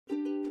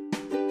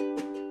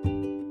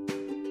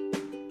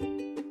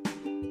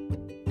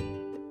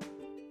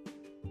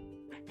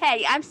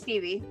Hey, I'm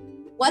Stevie.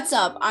 What's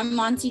up? I'm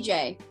Monty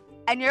J.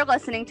 And you're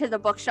listening to the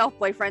Bookshelf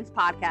Boyfriends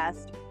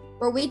podcast,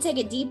 where we take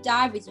a deep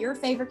dive with your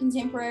favorite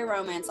contemporary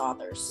romance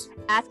authors,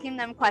 asking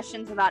them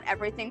questions about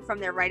everything from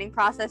their writing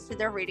process to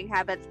their reading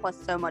habits,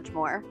 plus so much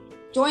more.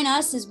 Join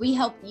us as we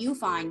help you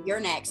find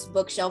your next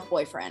bookshelf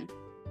boyfriend.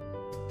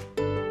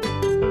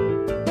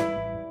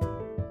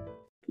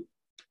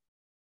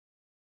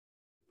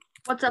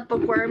 What's up,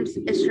 bookworms?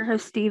 It's your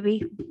host,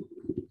 Stevie.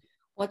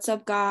 What's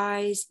up,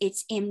 guys?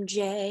 It's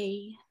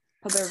MJ.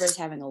 Hope everybody's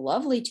having a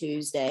lovely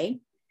Tuesday.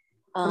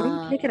 What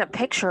are you taking a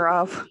picture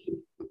of?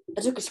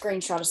 I took a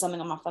screenshot of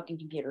something on my fucking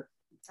computer.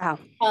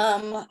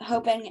 Oh.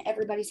 Hoping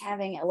everybody's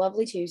having a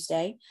lovely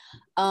Tuesday.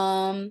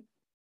 I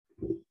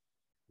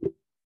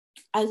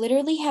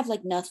literally have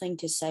like nothing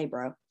to say,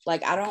 bro.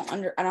 Like I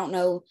don't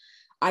know.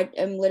 I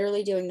am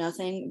literally doing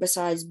nothing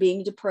besides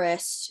being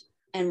depressed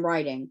and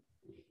writing.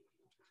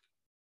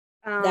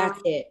 That's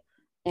it.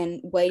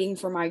 And waiting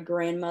for my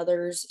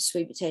grandmother's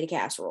sweet potato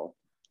casserole.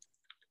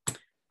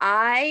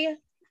 I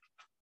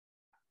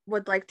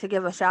would like to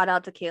give a shout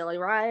out to Kaylee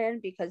Ryan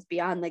because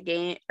Beyond the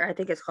Game, or I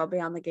think it's called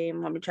Beyond the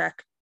Game. Let me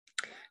check.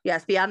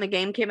 Yes, Beyond the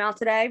Game came out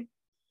today.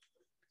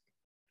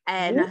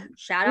 And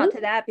shout out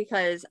to that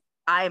because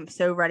I am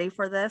so ready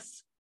for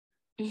this.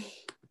 I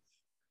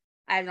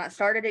have not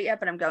started it yet,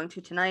 but I'm going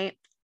to tonight.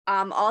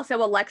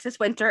 Also, Alexis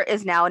Winter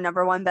is now a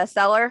 #1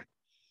 bestseller.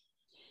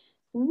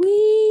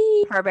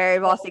 For Berry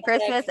Bossy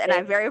Christmas, and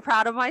I'm very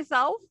proud of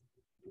myself.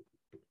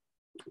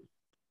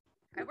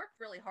 I worked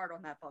really hard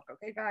on that book,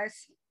 okay,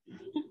 guys?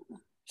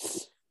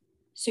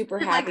 Super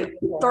happy.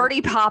 Like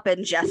 30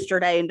 pop-ins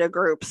yesterday into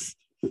groups.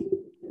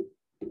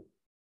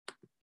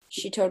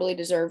 She totally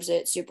deserves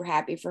it. Super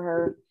happy for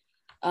her.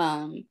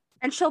 And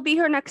she'll be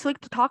here next week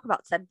to talk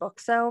about said book,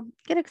 so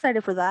get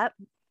excited for that.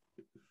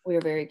 We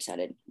are very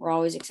excited. We're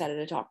always excited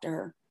to talk to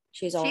her.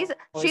 She's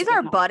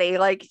our buddy.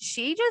 Like,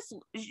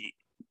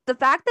 the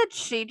fact that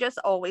she just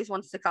always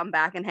wants to come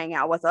back and hang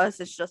out with us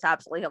is just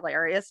absolutely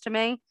hilarious to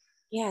me.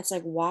 Yeah, it's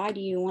like, why do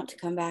you want to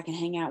come back and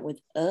hang out with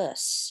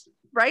us?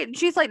 Right? And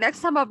she's like,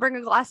 next time I'll bring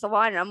a glass of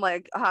wine. And I'm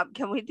like,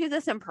 can we do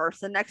this in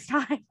person next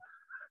time?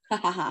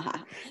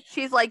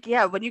 She's like,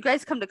 yeah, when you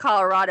guys come to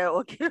Colorado,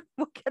 we'll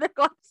get a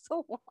glass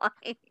of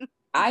wine.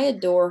 I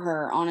adore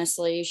her,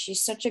 honestly.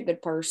 She's such a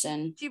good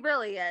person. She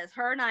really is.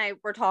 Her and I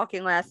were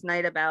talking last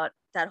night about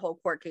that whole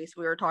court case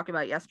we were talking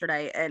about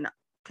yesterday, and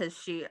because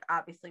she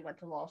obviously went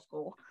to law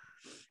school.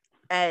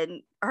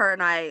 And her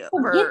and I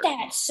forget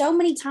that so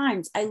many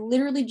times. I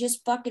literally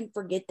just fucking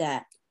forget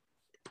that.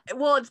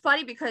 Well, it's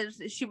funny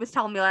because she was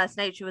telling me last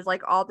night, she was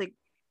like, all the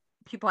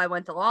people I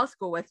went to law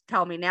school with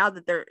tell me now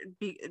that they're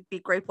be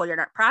grateful you're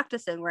not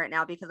practicing right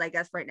now, because I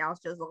guess right now it's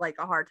just like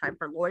a hard time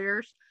for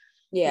lawyers.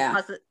 Yeah.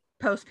 Because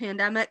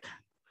post-pandemic.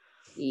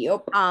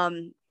 Yep.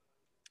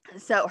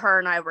 So her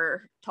and I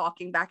were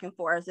talking back and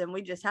forth, and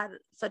we just had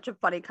such a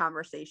funny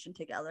conversation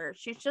together.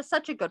 She's just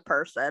such a good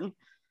person.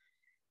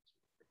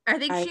 I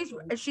think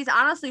she's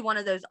honestly one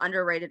of those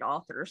underrated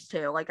authors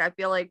too. Like, I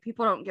feel like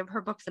people don't give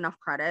her books enough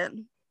credit.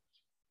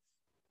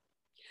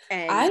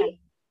 And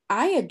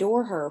I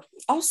adore her.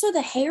 Also,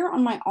 the hair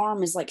on my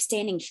arm is like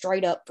standing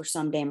straight up for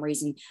some damn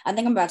reason. I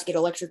think I'm about to get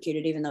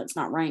electrocuted even though it's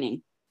not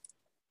raining.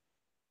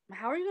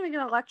 How are you going to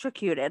get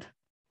electrocuted?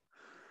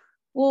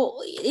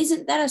 Well,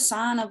 isn't that a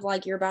sign of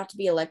like you're about to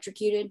be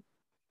electrocuted?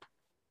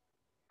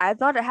 I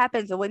thought it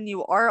happens when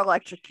you are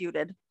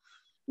electrocuted.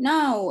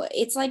 No,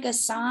 it's like a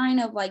sign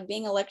of like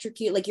being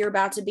electrocuted, like you're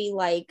about to be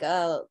like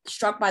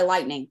struck by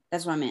lightning.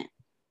 That's what I meant.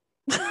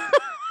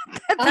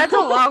 That's a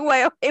long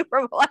way away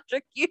from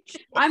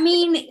electrocution. I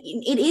mean,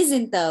 it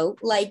isn't though.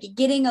 Like,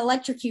 getting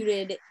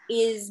electrocuted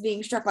is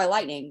being struck by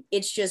lightning.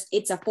 It's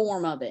a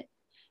form of it.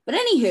 But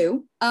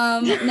anywho,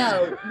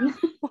 no.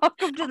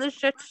 Welcome to the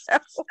shit show.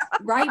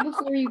 Right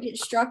before you get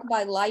struck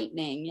by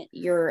lightning,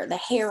 the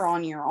hair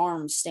on your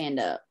arms stand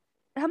up.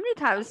 How many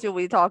times do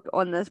we talk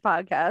on this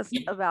podcast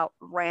about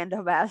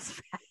random ass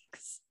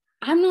facts?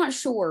 I'm not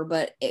sure,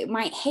 but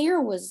my hair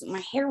was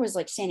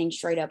like standing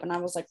straight up, and I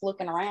was like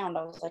looking around.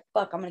 I was like,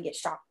 "Fuck, I'm gonna get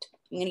shocked.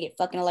 I'm gonna get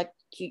fucking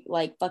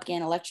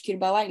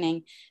electrocuted by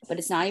lightning." But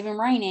it's not even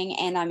raining,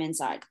 and I'm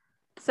inside.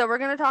 So we're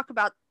gonna talk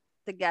about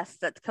the guest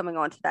that's coming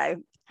on today,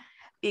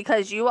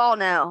 because you all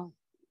know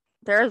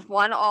there's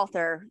one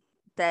author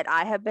that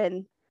I have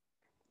been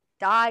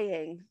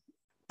dying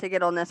to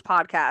get on this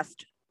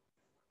podcast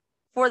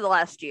for the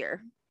last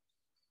year.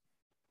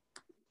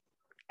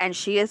 And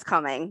she is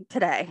coming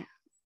today.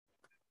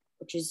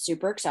 Which is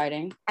super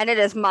exciting. And it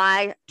is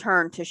my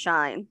turn to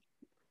shine.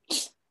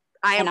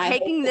 I am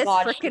taking this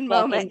freaking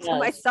moment to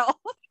myself.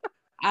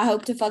 I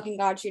hope to fucking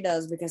God she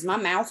does, because my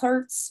mouth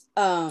hurts.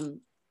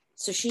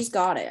 So she's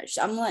got it.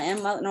 I'm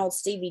letting old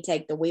Stevie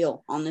take the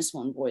wheel on this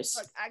one, boys.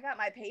 Look, I got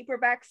my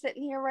paperback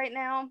sitting here right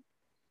now.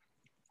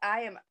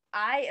 I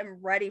am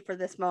ready for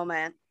this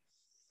moment.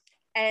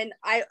 And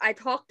I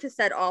talked to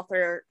said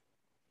author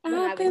when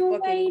I've been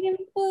waiting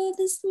for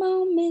this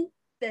moment.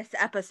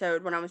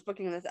 When I was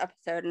booking this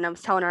episode, and I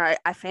was telling her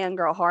I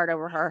fangirl hard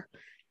over her.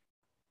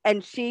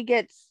 And she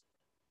gets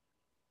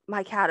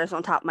My cat is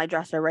on top of my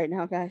dresser right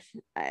now, guys.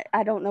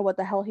 I don't know what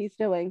the hell he's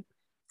doing.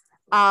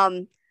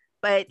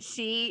 But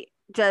she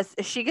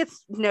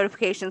gets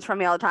notifications from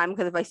me all the time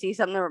because if I see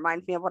something that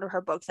reminds me of one of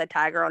her books, I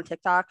tag her on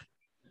TikTok.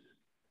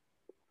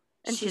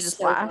 And she just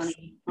so laughs.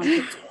 funny on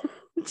TikTok.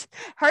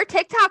 Her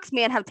TikToks,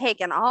 man, have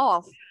taken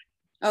off.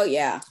 Oh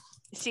yeah.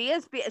 She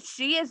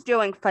is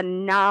doing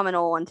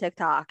phenomenal on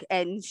TikTok,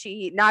 and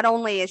she not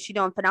only is she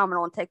doing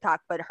phenomenal on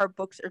TikTok, but her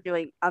books are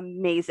doing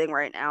amazing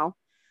right now,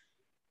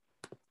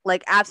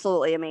 like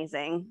absolutely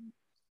amazing.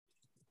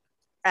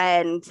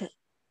 And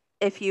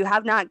if you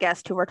have not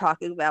guessed who we're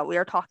talking about, we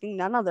are talking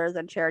none other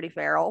than Charity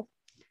Ferrell,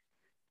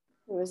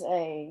 who was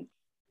a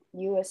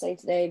USA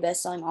Today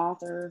bestselling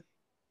author,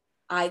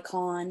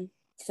 icon,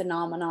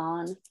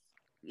 phenomenon.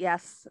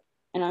 Yes.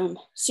 And I'm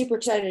super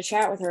excited to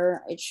chat with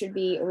her. It should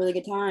be a really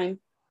good time.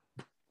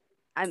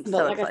 I'm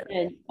so excited. I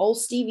said,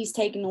 old Stevie's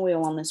taking the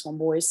wheel on this one,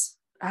 boys.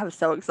 I'm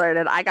so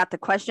excited. I got the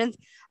questions.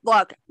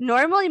 Look,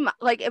 normally,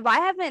 like if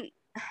I'm the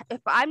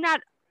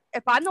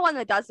one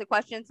that does the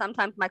questions,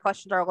 sometimes my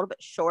questions are a little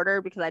bit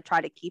shorter because I try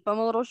to keep them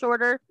a little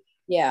shorter.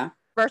 Yeah.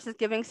 Versus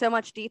giving so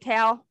much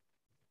detail.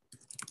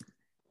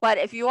 But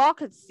if you all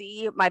could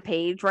see my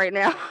page right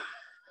now,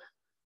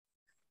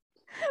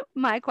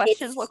 my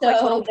questions look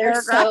like little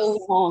paragraphs. They're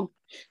so long.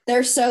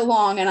 They're so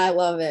long, and I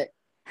love it.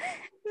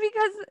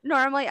 Because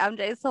normally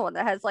MJ is the one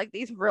that has like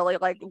these really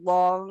like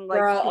long like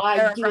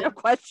paragraph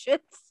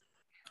questions.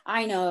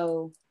 I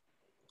know.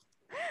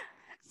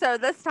 So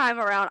this time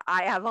around,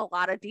 I have a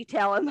lot of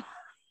detail in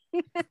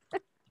mine.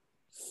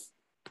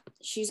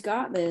 She's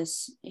got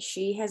this.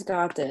 She has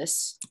got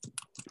this.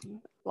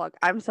 Look,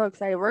 I'm so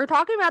excited. We're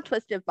talking about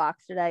Twisted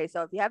Fox today.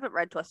 So if you haven't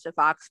read Twisted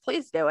Fox,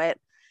 please do it.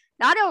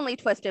 Not only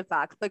Twisted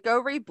Fox, but go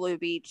read Blue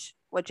Beach,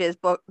 which is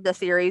the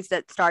series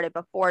that started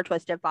before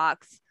Twisted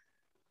Fox.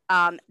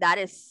 That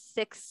is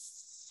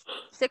six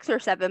or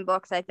seven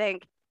books, I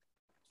think.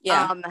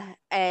 Yeah.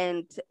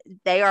 And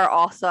they are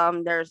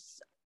awesome.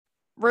 There's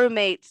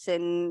roommates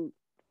and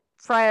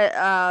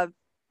friends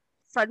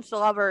to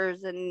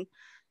lovers, and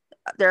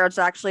there's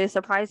actually a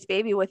surprise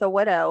baby with a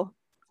widow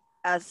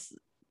as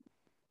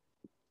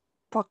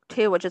book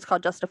 2, which is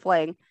called Just a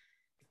Fling.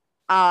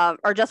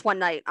 Or Just One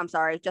Night. I'm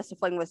sorry. Just a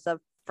Fling was the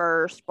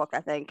first book,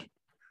 I think.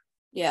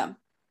 Yeah.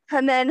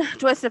 And then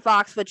Twisted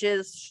Fox, which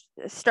is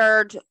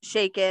Stirred,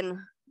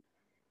 Shaken,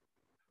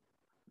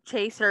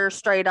 Chaser,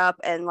 Straight Up,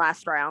 and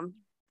Last Round.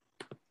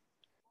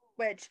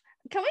 Which,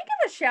 can we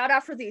give a shout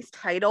out for these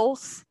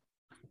titles?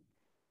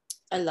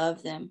 I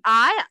love them.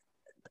 I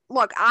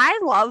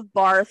love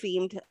bar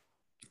themed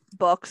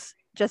books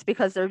just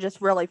because they're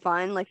just really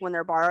fun, like when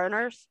they're bar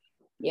owners.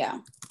 Yeah.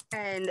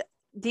 And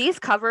these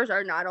covers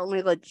are not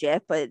only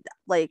legit, but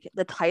like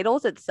the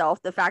titles itself,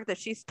 the fact that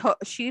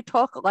she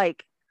took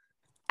like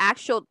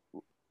actual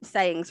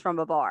sayings from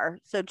a bar.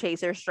 So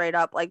Chaser, Straight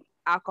Up, like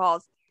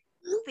alcohol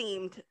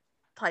themed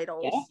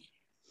titles. Yeah.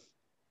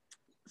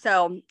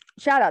 So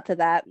shout out to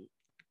that.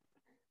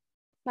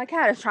 My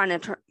cat is trying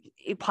to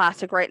eat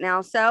plastic right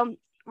now, so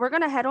we're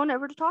gonna head on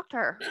over to talk to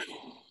her.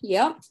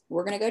 Yep,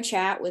 we're gonna go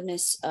chat with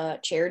Miss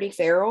Charity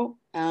Ferrell,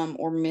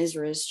 or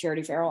Ms.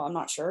 Charity Ferrell, I'm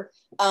not sure,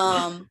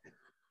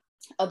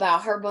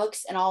 about her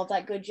books and all of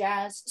that good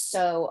jazz.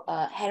 So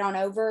head on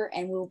over,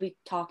 and we'll be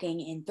talking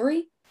in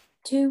 3,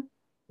 2,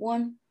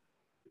 1.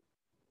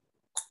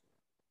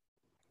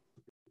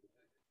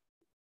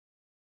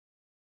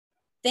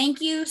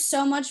 Thank you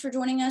so much for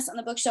joining us on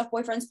the Bookshelf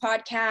Boyfriends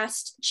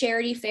podcast.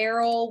 Charity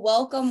Ferrell,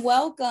 welcome.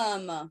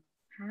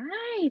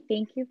 Hi,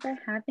 thank you for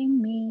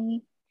having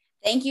me.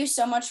 Thank you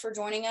so much for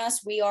joining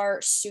us. We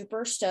are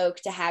super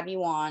stoked to have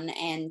you on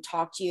and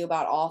talk to you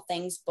about all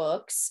things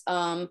books.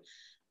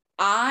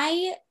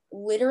 I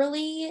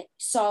literally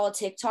saw a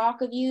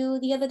TikTok of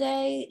you the other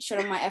day, showed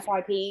on my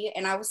FYP,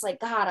 and I was like,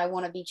 God, I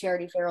want to be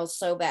Charity Ferrell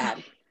so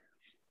bad.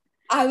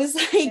 I was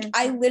like,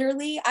 and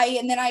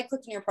then I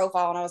clicked on your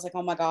profile and I was like,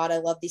 oh my God, I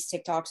love these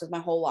TikToks with my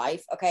whole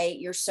life. Okay.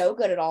 You're so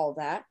good at all of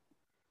that.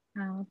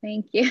 Oh,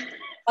 thank you.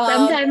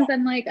 Sometimes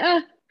I'm like, what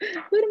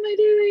am I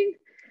doing?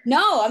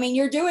 No, I mean,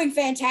 you're doing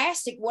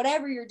fantastic.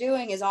 Whatever you're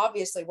doing is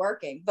obviously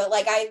working. But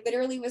like, I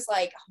literally was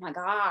like, oh my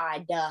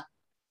God,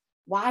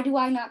 why do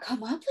I not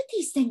come up with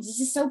these things?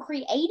 This is so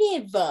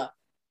creative.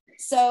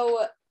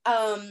 So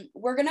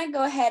we're going to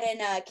go ahead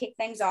and kick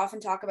things off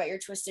and talk about your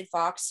Twisted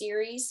Fox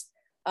series.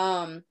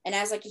 And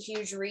as like a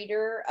huge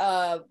reader,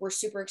 we're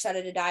super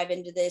excited to dive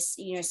into this,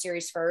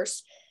 series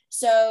first.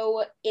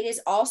 So it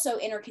is also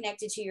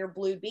interconnected to your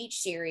Blue Beach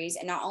series.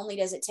 And not only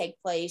does it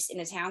take place in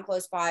a town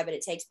close by, but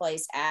it takes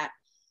place at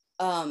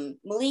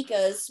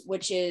Malika's,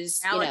 which is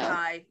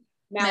Malachi.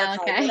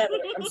 Whatever.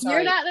 I'm sorry.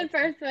 You're not the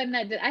first one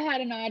that did. I had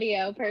an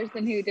audio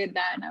person who did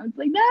that, and I was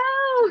like,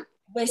 no.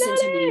 Listen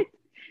to me.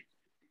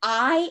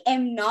 I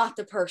am not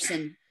the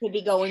person to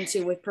be going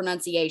to with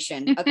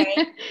pronunciation. Okay.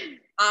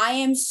 I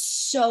am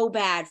so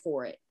bad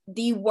for it.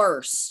 The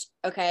worst.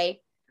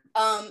 Okay.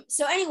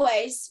 So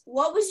anyways,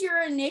 what was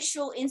your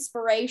initial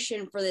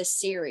inspiration for this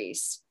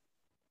series?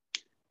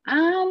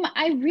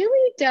 I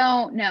really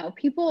don't know.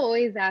 People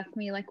always ask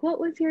me like, what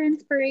was your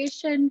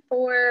inspiration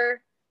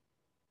for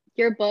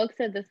your books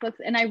or this books,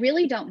 and I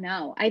really don't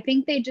know. I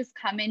think they just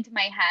come into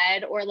my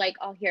head, or like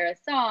I'll hear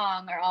a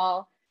song or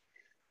I'll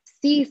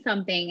see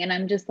something and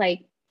I'm just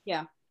like,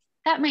 yeah,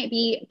 that might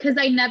be, because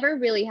I never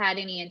really had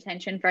any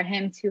intention for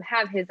him to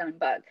have his own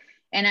book.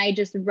 And I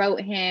just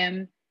wrote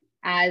him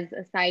as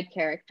a side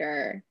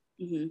character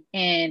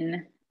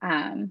in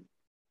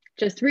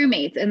just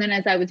roommates. And then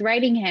as I was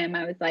writing him,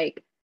 I was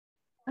like,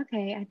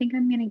 okay, I think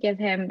I'm going to give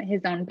him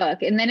his own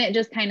book. And then it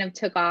just kind of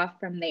took off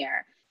from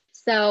there.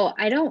 So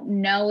I don't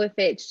know if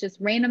it's just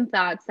random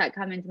thoughts that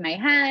come into my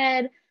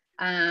head,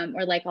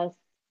 or like I'll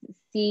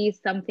see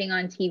something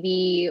on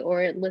TV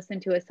or listen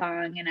to a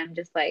song and I'm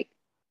just like,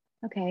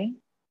 okay,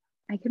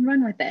 I can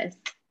run with this.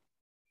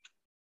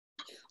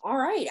 All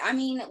right. I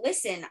mean,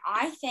 listen,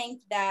 I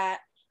think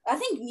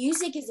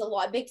music is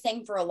big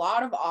thing for a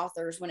lot of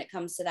authors when it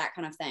comes to that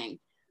kind of thing.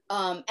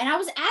 And I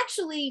was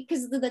actually,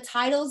 because the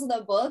titles of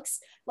the books,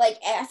 like,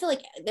 I feel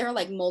like there are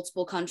like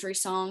multiple country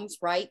songs,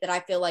 right, that I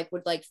feel like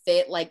would like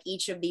fit like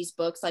each of these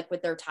books, like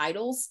with their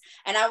titles.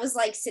 And I was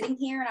like sitting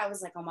here and I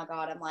was like, oh my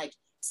God, I'm like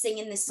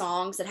singing the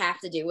songs that have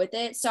to do with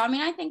it. So, I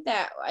mean, I think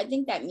that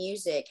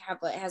music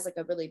has like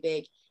a really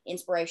big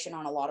inspiration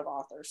on a lot of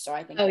authors. So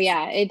I think. Oh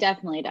yeah, it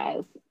definitely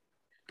does.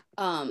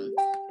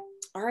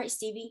 All right,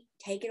 Stevie,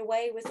 take it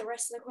away with the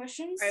rest of the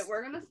questions. All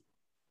right,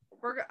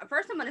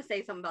 first I'm gonna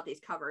say something about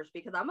these covers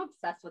because I'm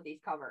obsessed with these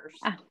covers.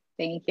 Oh,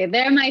 thank you.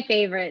 They're my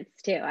favorites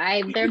too.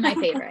 They're my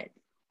favorites.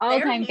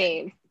 All-time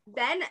faves.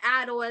 Then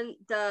add on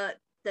the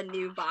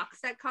new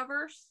box set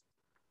covers,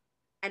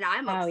 and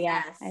I'm obsessed. Oh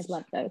yeah, I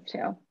love those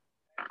too.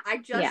 I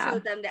just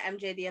showed them to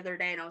MJ the other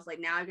day, and I was like,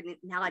 now I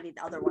need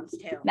the other ones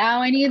too.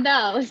 Now I need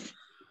those.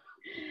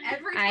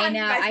 Every time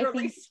you guys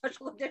release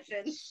special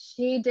editions.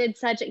 She did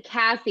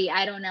Cassie.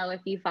 I don't know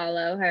if you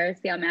follow her,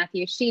 CL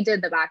Matthews. She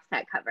did the box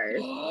set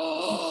covers.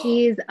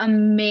 She's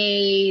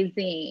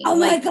amazing. Oh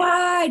my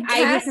God.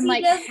 I just am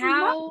like,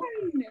 how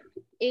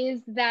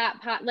is that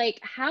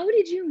like, how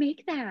did you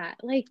make that?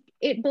 Like,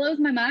 it blows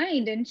my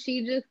mind. And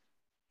she just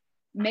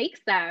makes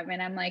them.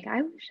 And I'm like,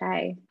 I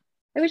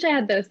wish I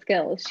had those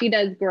skills. She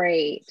does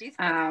great. She's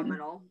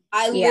phenomenal.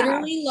 I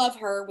literally love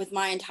her with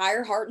my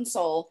entire heart and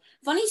soul.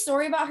 Funny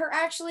story about her,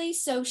 actually.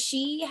 So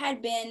she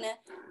had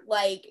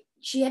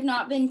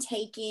not been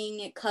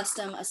taking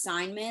custom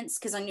assignments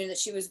because I knew that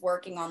she was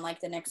working on like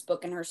the next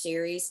book in her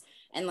series,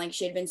 and like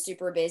she had been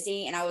super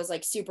busy, and I was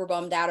like super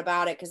bummed out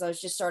about it because I was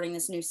just starting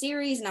this new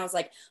series and I was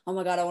like, oh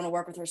my God, I want to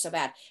work with her so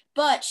bad.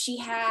 But she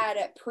had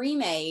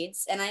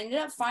pre-mades, and I ended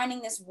up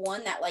finding this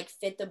one that like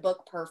fit the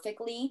book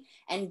perfectly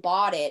and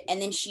bought it. And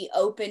then she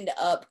opened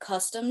up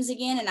customs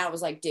again, and I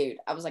was like, dude,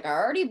 I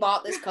already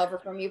bought this cover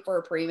from you for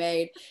a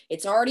pre-made.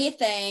 It's already a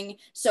thing.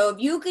 So if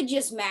you could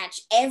just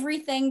match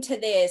everything to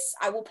this,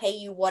 I will pay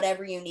you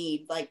whatever you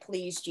need. Like,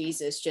 please,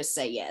 Jesus, just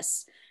say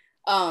yes.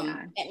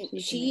 And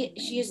she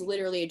is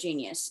literally a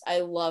genius. I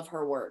love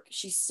her work.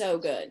 She's so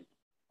good.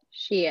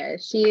 She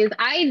is. She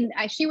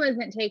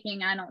wasn't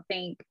taking, I don't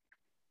think,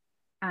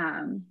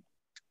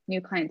 new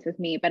clients with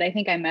me, but I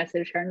think I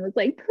messaged her and was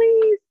like,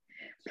 please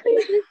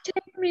just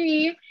take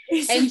me.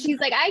 And she's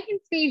like, I can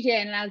squeeze you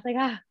in. And I was like,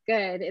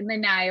 good. And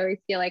then now I always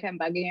feel like I'm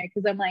bugging her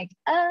because I'm like,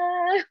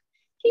 can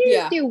you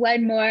just do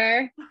one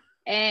more?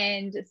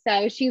 And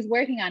so she's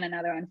working on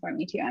another one for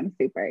me too. I'm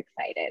super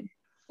excited.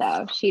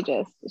 So she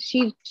just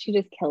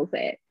kills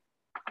it.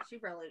 She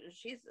really is.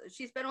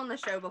 She's been on the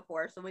show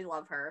before, so we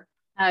love her.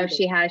 Oh,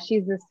 she has.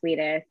 She's the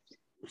sweetest.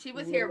 She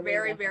was here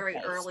very, very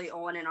early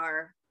on in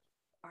our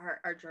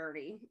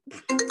journey.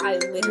 I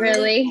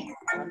really.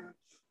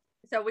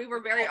 So we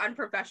were very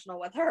unprofessional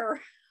with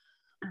her.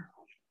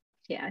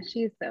 Yeah,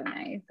 she's so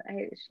nice.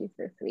 She's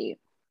so sweet.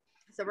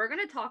 So we're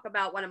going to talk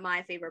about one of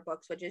my favorite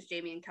books, which is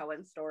Jamie and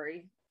Cohen's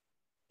story.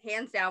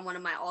 Hands down, one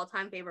of my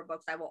all-time favorite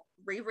books. I will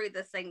reread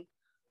this thing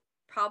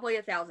probably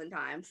 1,000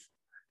 times.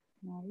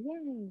 Oh,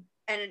 yay.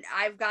 And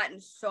I've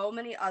gotten so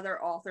many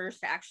other authors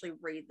to actually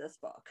read this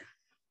book.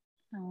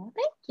 Oh,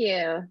 thank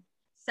you.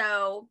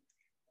 So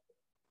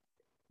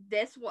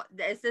this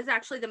is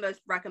actually the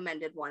most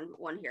recommended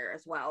one here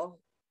as well.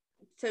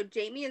 So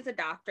Jamie is a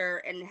doctor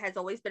and has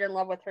always been in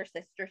love with her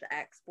sister's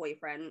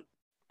ex-boyfriend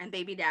and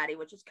baby daddy,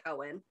 which is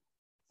Cohen,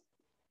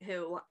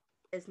 who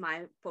is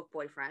my book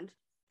boyfriend.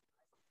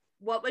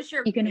 What was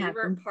your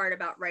favorite part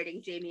about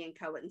writing Jamie and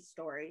Cohen's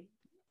story?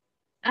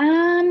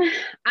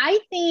 I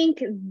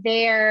think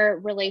their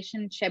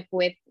relationship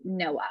with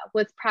Noah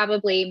was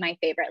probably my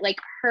favorite. Like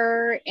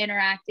her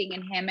interacting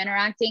and him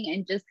interacting,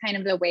 and just kind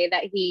of the way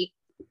that he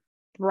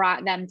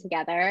brought them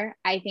together,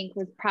 I think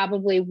was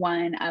probably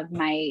one of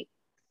my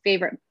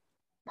favorite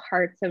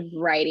parts of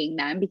writing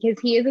them, because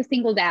he is a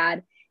single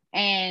dad,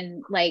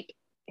 and like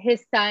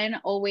his son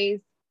always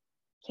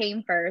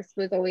came first,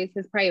 was always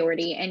his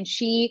priority, and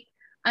she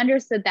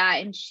understood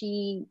that, and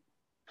she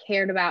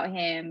cared about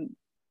him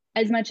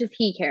as much as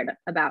he cared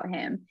about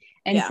him.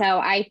 And so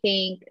I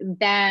think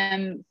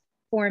them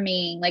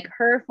forming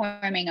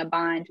a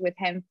bond with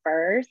him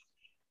first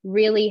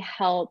really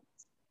helped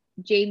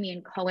Jamie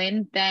and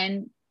Cohen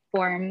then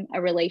form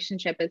a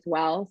relationship as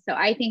well. So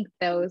I think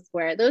those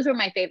were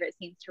my favorite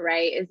scenes to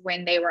write, is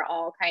when they were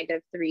all kind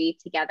of three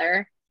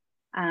together.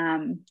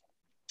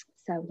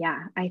 So yeah,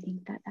 I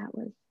think that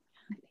was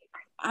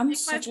my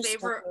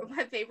favorite.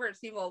 My favorite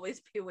scene will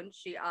always be when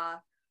she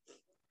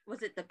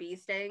was it the bee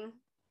sting?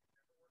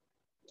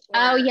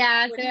 Oh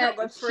yeah,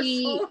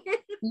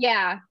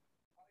 yeah.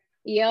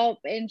 Yep.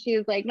 And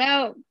she's like,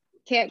 no,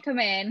 can't come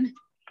in.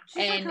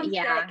 She's and like,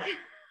 yeah. Sick.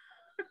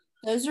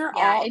 Those are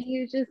all. And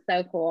he was just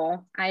so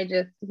cool.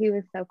 He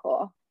was so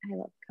cool. I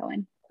love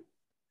Cohen.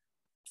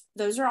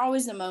 Those are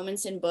always the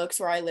moments in books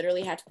where I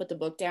literally have to put the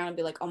book down and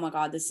be like, oh my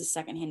God, this is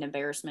secondhand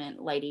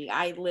embarrassment, lady.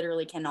 I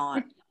literally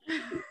cannot.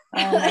 Oh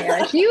my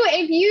gosh.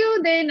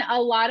 Then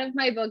a lot of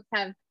my books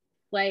have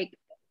like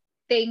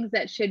things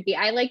that should be,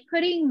 I like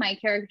putting my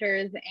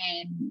characters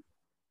in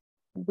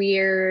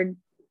weird,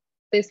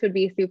 this would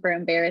be super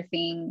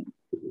embarrassing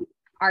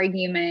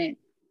argument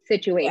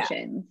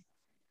situations.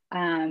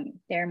 Yeah.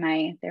 They're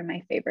my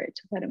favorite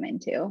to put them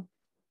into.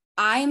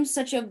 I am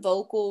such a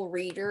vocal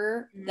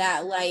reader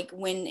that like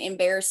when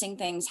embarrassing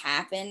things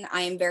happen,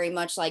 I am very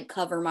much like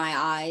cover my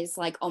eyes,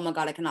 like, oh my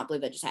God, I cannot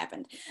believe that just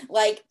happened.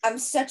 Like I'm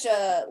such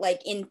a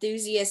like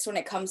enthusiast when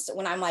it comes to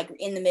when I'm like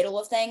in the middle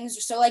of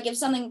things. So like if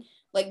something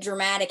like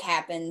dramatic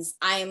happens,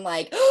 I am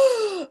like,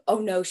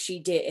 oh no, she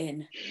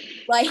didn't.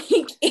 Like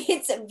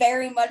it's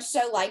very much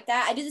so like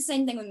that. I do the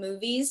same thing with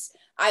movies.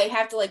 I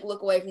have to like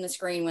look away from the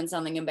screen when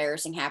something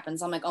embarrassing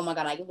happens. I'm like, oh my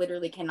God, I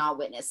literally cannot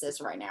witness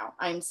this right now.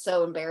 I'm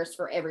so embarrassed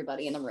for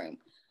everybody in the room.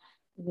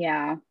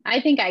 Yeah, I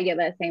think I get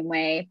that same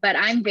way, but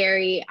I'm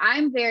very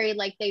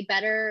like the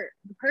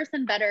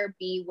person better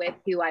be with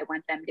who I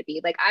want them to be.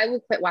 Like I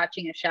will quit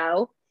watching a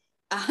show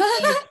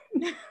if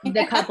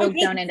the couples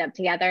don't end up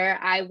together.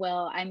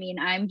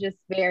 I'm just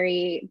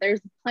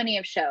there's plenty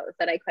of shows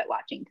that I quit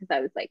watching because I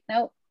was like,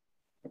 nope,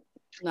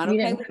 not you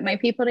okay didn't put my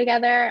people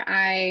together.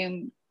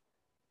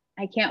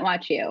 I can't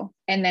watch you.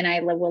 And then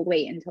I will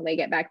wait until they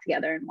get back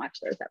together and watch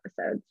those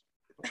episodes.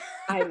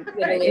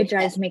 It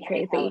drives me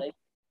crazy.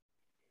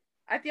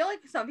 I feel like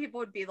some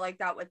people would be like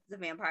that with the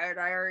Vampire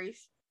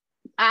Diaries.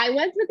 I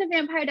was with the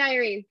Vampire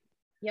Diaries.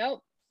 Yep.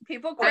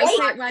 People quit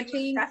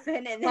watching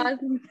Stefan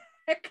and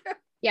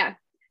yeah.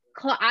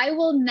 I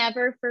will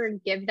never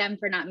forgive them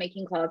for not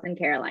making Claus and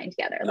Caroline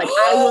together. Like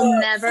I will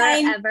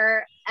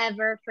never,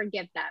 ever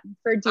forgive them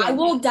for doing I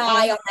will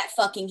die on that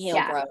fucking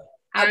hill, bro.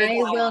 I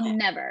will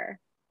never.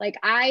 Like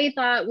I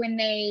thought when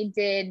they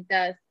did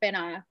the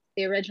spinoff,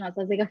 the originals, I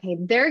was like, okay,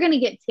 they're gonna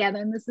get together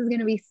and this is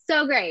gonna be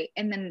so great.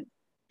 And then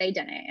they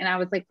didn't. And I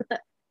was like, what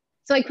the?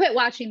 So I quit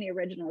watching the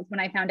originals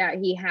when I found out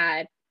he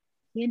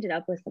ended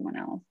up with someone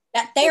else.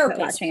 That therapist.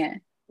 Watching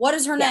it. What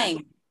is her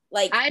name?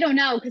 Like I don't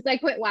know because I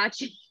quit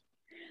watching.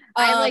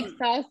 I like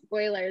saw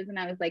spoilers and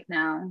I was like,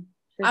 no.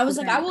 I was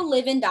like, I will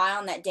live and die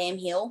on that damn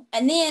hill.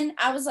 And then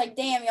I was like,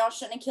 damn, y'all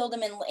shouldn't have killed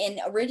him in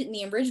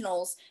the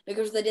originals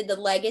because they did the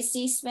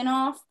Legacy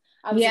spinoff.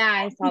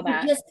 I saw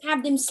that. Just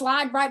have them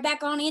slide right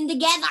back on in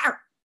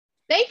together.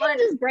 They can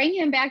just bring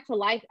him back to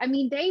life. I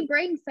mean, they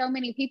bring so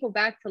many people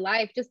back to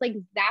life, just like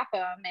zap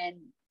them and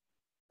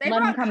they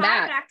let him come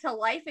back to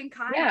life and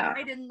Kai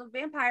died in the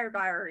Vampire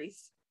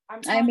Diaries.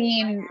 I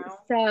mean,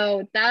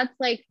 so that's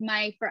like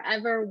my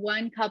forever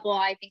one couple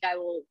I think I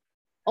will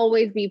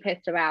always be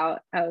pissed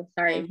about. Oh,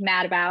 sorry,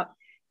 mad about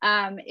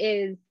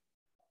is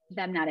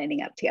them not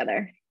ending up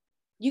together.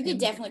 You could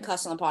definitely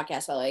cuss on the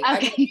podcast, but like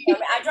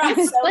I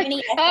dropped so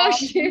many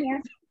F-bombs in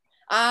here.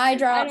 I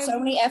dropped so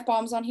many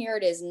F-bombs on here.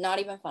 It is not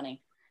even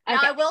funny. Now,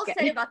 I will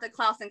say about the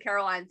Klaus and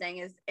Caroline thing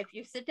is if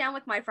you sit down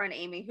with my friend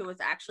Amy, who was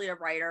actually a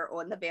writer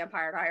on the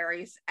Vampire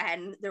Diaries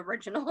and the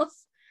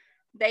originals,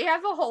 they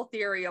have a whole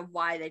theory of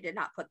why they did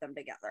not put them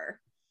together.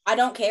 I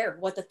don't care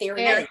what the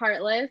theory is. They're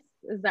heartless.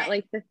 Is that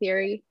like the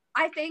theory?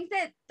 I think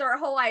that their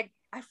whole, I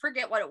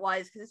forget what it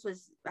was because this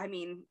was, I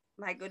mean,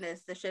 my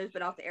goodness, the show's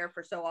been off the air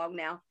for so long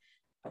now.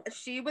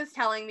 She was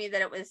telling me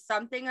that it was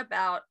something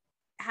about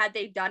had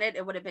they done it,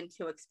 it would have been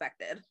too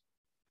expected.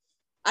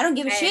 I don't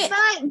give a shit.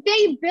 But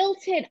they built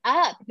it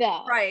up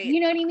though. Right. You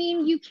know what I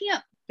mean? You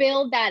can't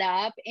build that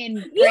up and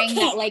bring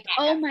that like,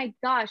 oh my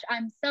gosh,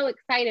 I'm so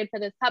excited for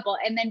this couple.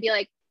 And then be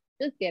like,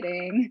 just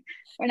kidding.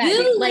 We're not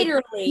you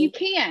literally you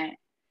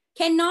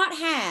cannot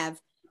have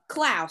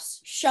Klaus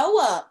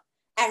show up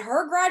at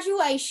her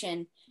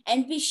graduation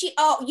and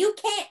you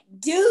can't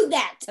do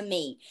that to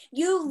me.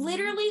 You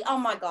literally, oh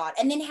my God.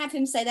 And then have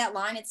him say that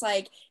line. It's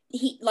like,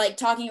 he like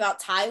talking about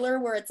Tyler,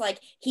 where it's like,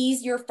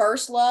 he's your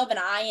first love and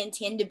I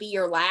intend to be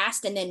your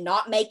last, and then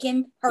not make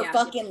him her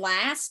fucking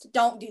last.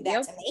 Don't do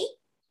that to me.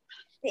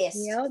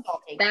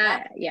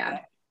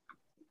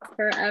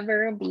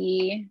 Forever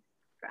be.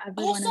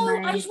 Also,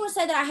 I just want to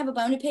say that I have a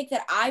bone to pick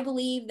that I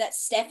believe that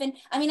Stefan,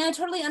 I mean, I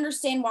totally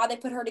understand why they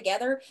put them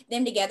together,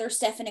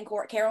 Stefan and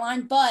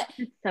Caroline, but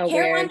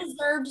Caroline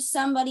deserved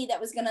somebody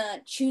that was going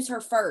to choose her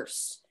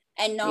first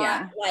and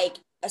not like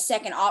a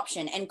second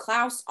option, and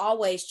Klaus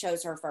always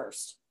chose her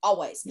first.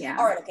 Always. Yeah.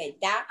 All right. Okay.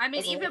 That. I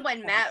mean, even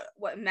when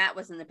Matt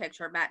was in the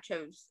picture, Matt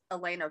chose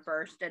Elena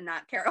first and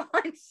not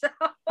Caroline. So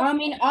I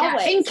mean, Yeah,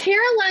 always. and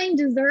Caroline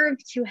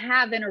deserved to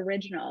have an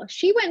original.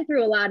 She went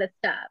through a lot of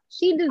stuff.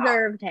 She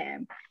deserved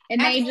him. And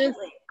they just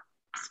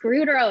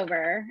screwed her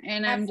over.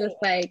 And I'm just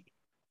like,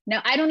 no,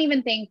 I don't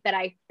even think that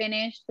I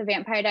finished the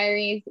Vampire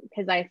Diaries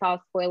because I saw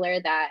a spoiler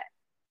that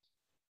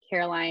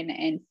Caroline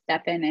and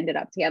Stefan ended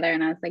up together.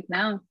 And I was like,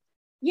 no.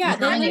 Yeah. I'm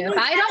telling you, if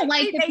I don't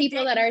like the they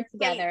people that are didn't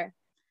together,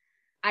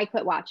 I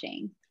quit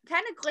watching.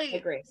 Technically,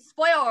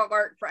 spoiler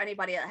alert for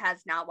anybody that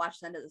has not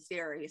watched the end of the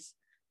series.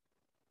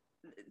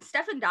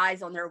 Stefan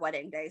dies on their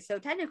wedding day, so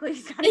technically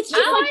he's got. I didn't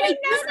know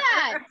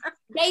that.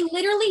 They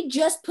literally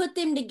just put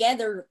them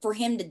together for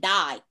him to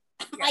die.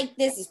 Like,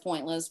 this is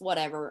pointless.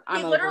 Whatever.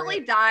 He literally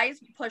dies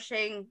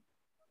pushing,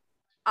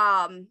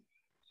 Catherine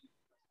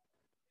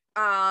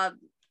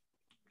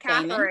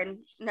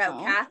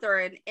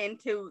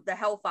into the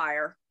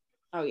hellfire.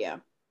 Oh yeah.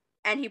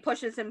 And he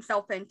pushes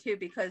himself in too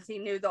because he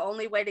knew the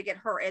only way to get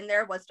her in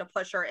there was to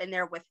push her in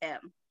there with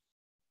him.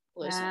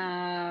 Listen,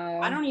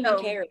 wow. I don't even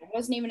care. It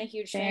wasn't even a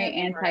huge Very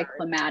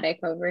anticlimactic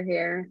over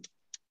here.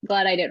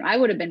 Glad I didn't. I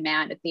would have been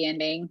mad at the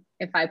ending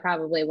if I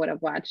probably would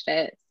have watched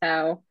it.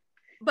 So,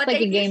 but it's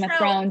like a Game of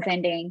Thrones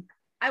ending.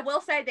 I will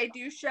say they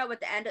do show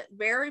at the end,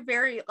 very,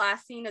 very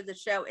last scene of the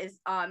show is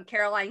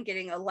Caroline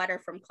getting a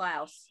letter from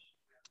Klaus.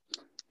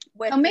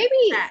 With they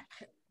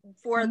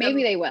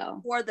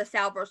will for the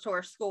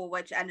Salvatore school,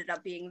 which ended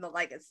up being the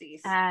Legacies.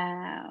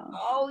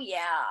 Oh yeah,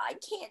 I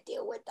can't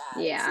deal with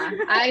that. Yeah,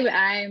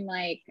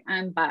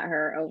 I'm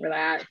butthurt over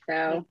that.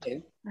 So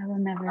I will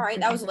never. All right,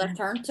 that was a left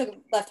turn. Took a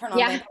left turn on.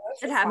 Yeah,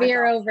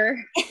 we're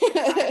over.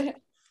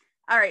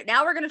 All right,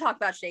 now we're gonna talk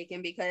about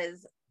Shaken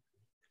because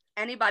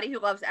anybody who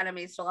loves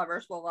enemies to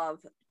lovers will love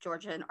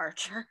Georgia and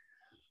Archer.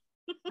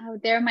 Oh,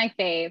 they're my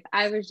fave.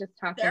 I was just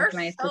talking to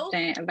my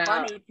assistant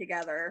about funny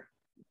together.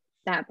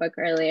 That book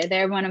earlier.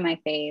 They're one of my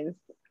faves.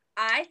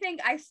 I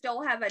think I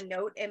still have a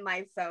note in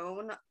my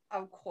phone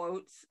of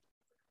quotes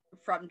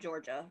from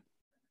Georgia.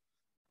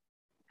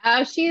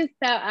 Oh, she's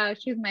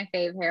my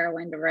fave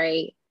heroine to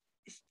write.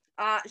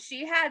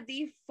 She had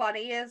the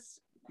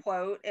funniest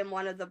quote in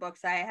one of the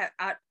books I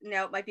have.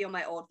 No, it might be on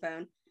my old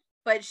phone,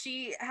 but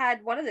she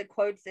had one of the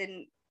quotes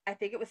in, I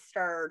think it was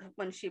Stirred,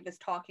 when she was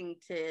talking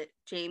to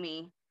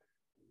Jamie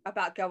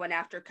about going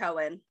after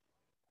Cohen.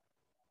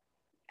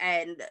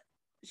 And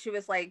she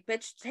was like,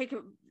 bitch, take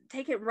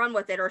it, run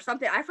with it, or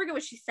something. I forget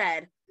what she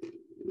said,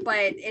 but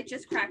it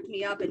just cracked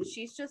me up, and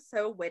she's just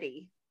so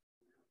witty.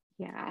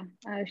 Yeah.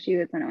 Oh, she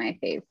was one of my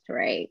faves to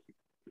write.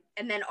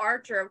 And then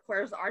Archer, of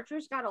course,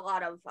 Archer's got a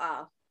lot of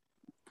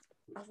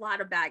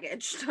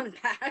baggage to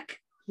unpack.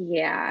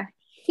 Yeah,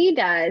 he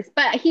does.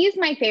 But he's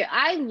my favorite.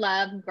 I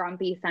love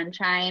Grumpy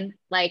Sunshine.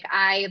 Like,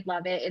 I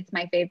love it. It's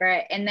my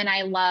favorite. And then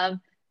I love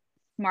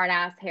smart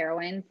ass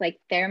heroines. Like,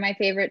 they're my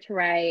favorite to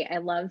write. I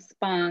love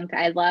Spunk.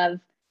 I love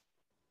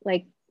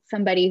like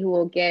somebody who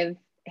will give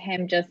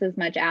him just as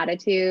much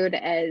attitude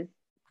as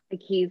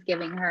like he's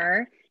giving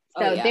her.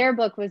 So their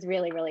book was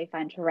really, really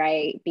fun to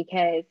write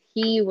because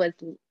he was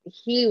a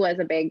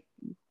big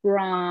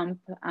grump.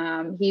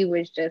 He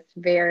was just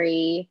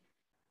very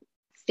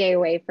stay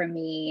away from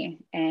me.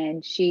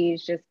 And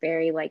she's just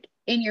very like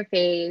in your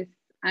face.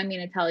 I'm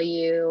going to tell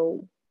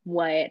you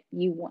what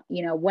you want,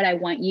 what I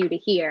want you to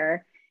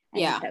hear.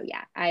 And so,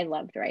 I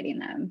loved writing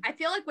them. I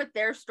feel like with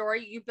their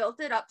story, you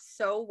built it up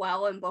so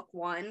well in book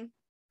one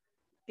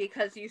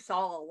because you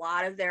saw a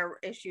lot of their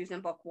issues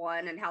in book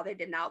one and how they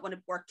did not want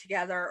to work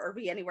together or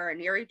be anywhere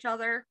near each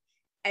other.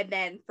 And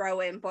then throw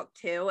in book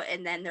two,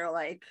 and then they're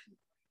like,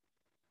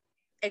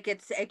 it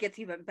gets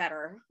even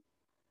better.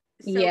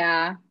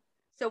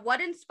 So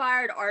what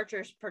inspired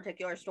Archer's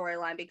particular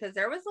storyline? Because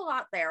there was a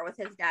lot there with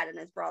his dad and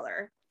his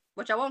brother,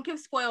 which I won't give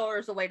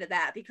spoilers away to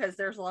that because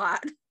there's a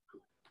lot.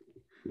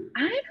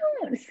 I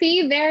don't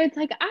see there. It's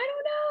like, I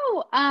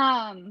don't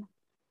know.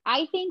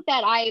 I think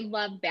that I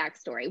love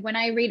backstory. When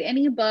I read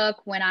any book,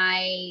 when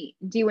I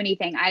do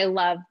anything, I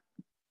love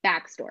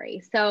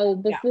backstory. So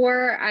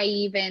before I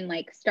even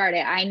like start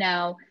it, I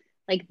know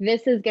like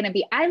this is going to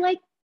be, I like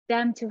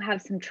them to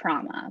have some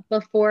trauma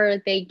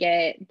before they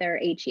get their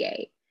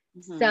HEA.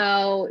 Mm-hmm.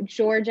 So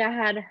Georgia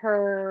had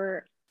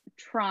her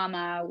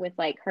trauma with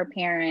like her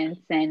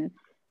parents and,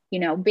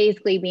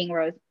 basically being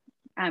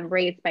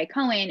raised by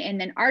Cohen.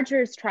 And then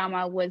Archer's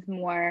trauma was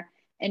more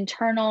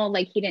internal,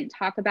 like he didn't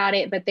talk about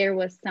it, but there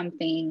was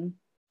something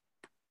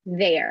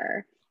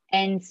there.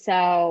 And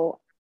so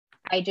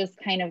I just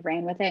kind of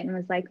ran with it and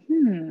was like,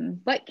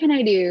 what can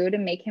I do to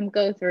make him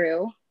go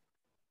through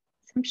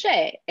some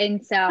shit?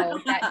 And so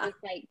that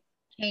just like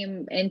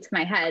came into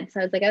my head.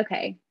 So I was like,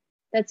 okay,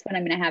 that's what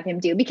I'm going to have him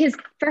do. Because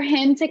for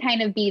him to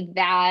kind of be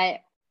that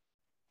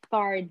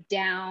far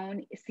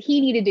down, he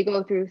needed to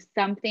go through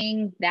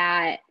something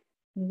that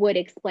would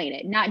explain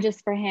it, not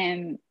just for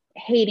him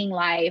hating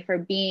life or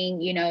being,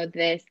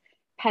 this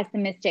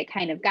pessimistic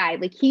kind of guy.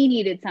 Like he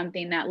needed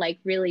something that like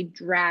really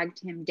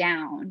dragged him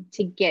down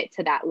to get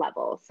to that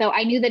level. So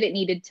I knew that it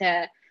needed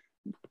to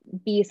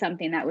be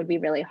something that would be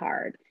really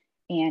hard,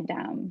 and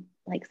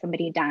like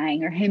somebody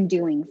dying or him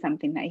doing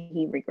something that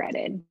he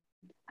regretted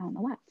a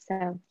lot.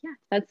 So yeah,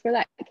 that's where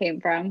that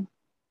came from.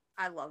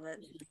 I love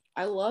it.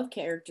 I love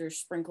characters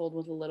sprinkled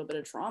with a little bit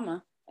of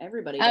trauma.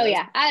 Everybody Oh does.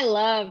 yeah, I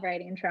love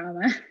writing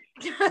trauma.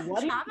 I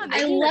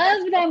Trauma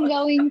love them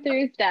going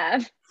through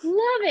stuff.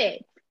 Love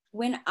it.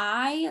 When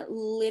I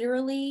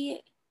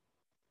literally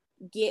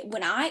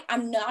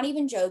I'm not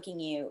even joking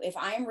you. If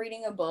I am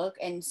reading a book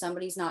and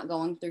somebody's not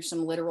going through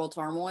some literal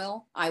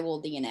turmoil, I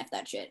will DNF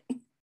that shit.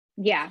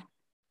 Yeah.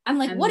 I'm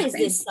like, I'm what the is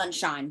same. this,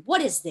 sunshine?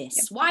 What is this?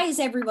 Yep. Why is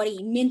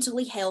everybody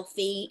mentally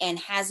healthy and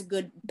has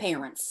good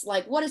parents?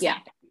 Like, what is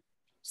happening?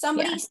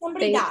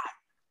 Somebody died.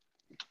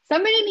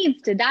 Somebody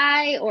needs to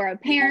die, or a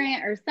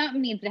parent or something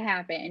needs to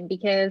happen,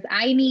 because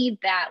I need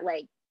that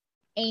like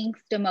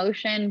angst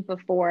emotion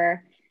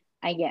before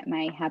I get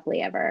my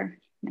happily ever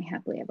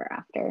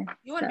after.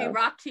 You want to be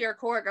rocked to your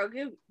core?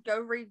 Go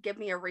read "Give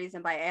Me a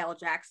Reason" by A.L.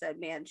 Jackson.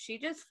 Man, she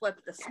just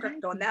flipped the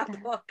script on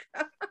that book.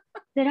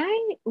 Did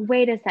I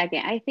wait a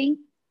second? I think,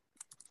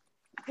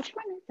 which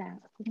one is that?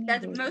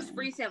 That's the most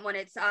recent one.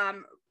 It's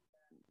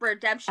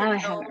Redemption. Oh, I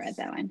haven't read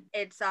that one.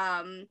 It's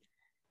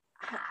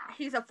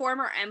he's a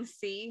former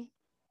MC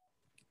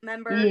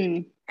member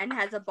and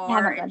has a bar. I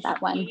haven't read that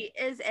one. She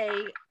is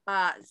a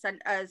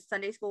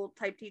Sunday school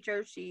type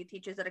teacher. She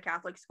teaches at a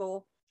Catholic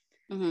school.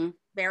 Mm-hmm.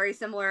 Very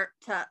similar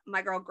to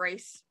my girl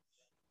Grace.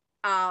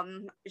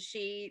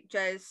 She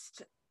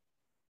just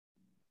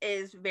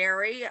is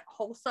very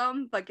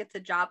wholesome, but gets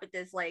a job at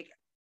this like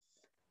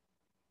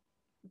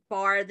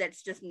bar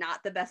that's just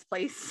not the best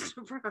place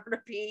for her to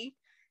be.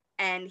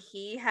 And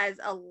he has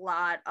a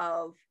lot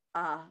of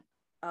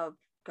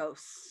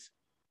ghosts.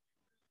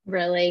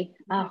 Really?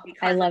 Oh,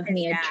 I love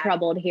me a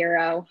troubled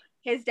hero.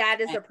 His dad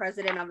is the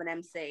president of an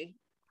MC.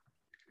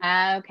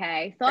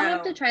 Okay, so I'll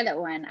have to try that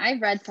one. I've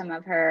read some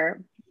of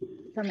her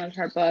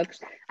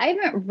books. I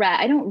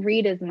don't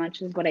read as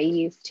much as what I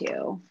used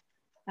to.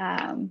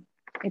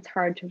 It's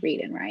hard to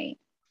read and write.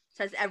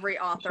 Says every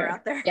author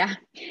out there. Yeah,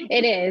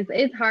 it is.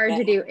 It's hard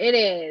to do. It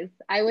is.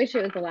 I wish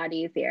it was a lot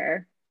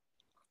easier.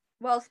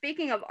 Well,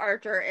 speaking of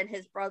Archer and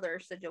his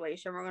brother's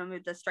situation, we're going to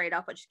move this straight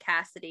up, which is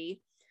Cassidy.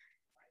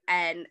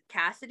 And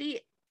Cassidy,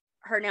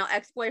 her now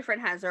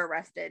ex-boyfriend, has her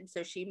arrested.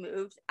 So she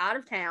moves out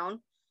of town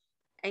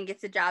and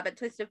gets a job at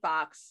Twisted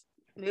Fox,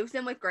 moves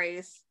in with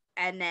Grace,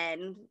 and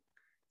then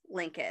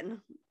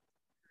Lincoln,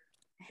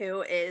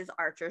 who is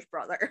Archer's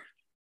brother,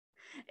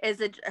 is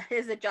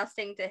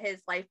adjusting to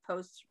his life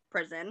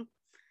post-prison.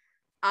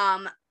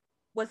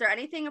 Was there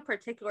anything in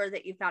particular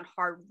that you found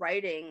hard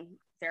writing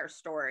their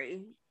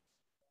story?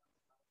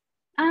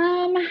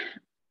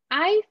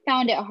 I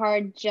found it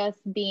hard just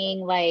being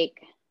like,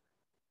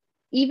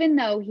 even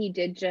though he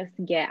did just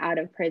get out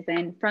of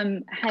prison,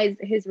 from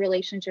his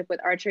relationship with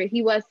Archer,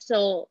 he was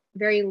still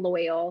very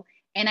loyal.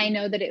 And I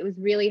know that it was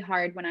really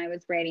hard when I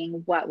was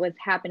writing what was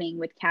happening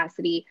with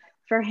Cassidy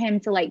for him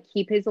to like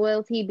keep his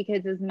loyalty,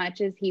 because as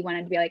much as he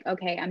wanted to be like,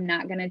 okay, I'm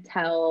not going to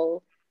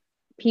tell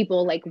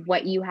people like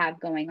what you have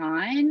going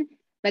on,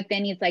 but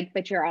then he's like,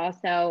 but you're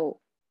also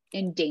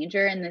in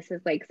danger, and this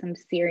is like some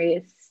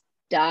serious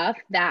stuff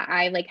that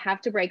I like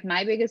have to break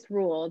my biggest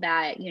rule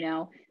that, you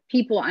know,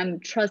 people, I'm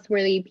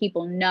trustworthy,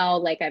 people know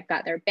like I've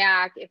got their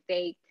back. If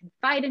they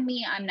confide in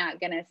me, I'm not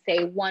gonna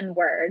say one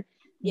word.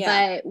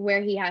 But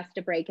where he has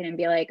to break it and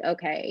be like,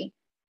 okay,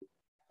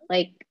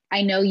 like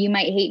I know you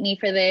might hate me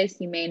for this,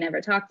 you may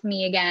never talk to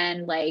me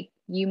again, like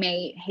you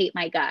may hate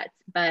my guts,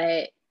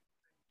 but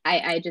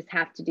I just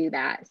have to do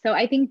that. So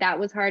I think that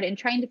was hard, and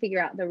trying to figure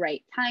out the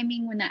right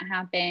timing when that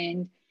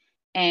happened,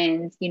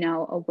 and you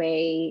know, a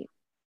way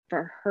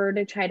for her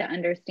to try to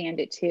understand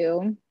it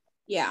too.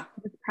 Yeah,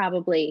 was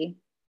probably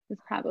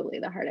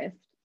the hardest.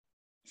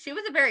 She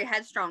was a very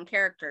headstrong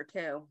character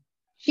too.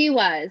 She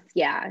was,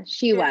 yeah,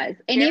 she was.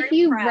 And if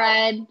you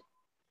read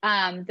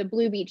the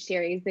Blue Beach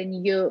series,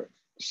 then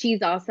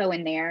she's also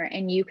in there,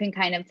 and you can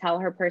kind of tell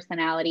her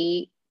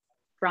personality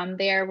from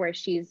there, where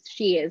she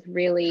is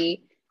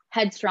really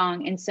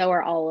headstrong, and so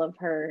are all of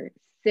her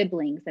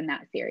siblings in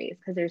that series,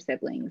 because her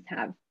siblings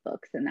have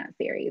books in that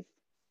series.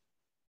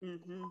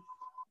 Mm-hmm.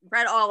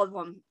 Read all of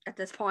them at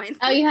this point.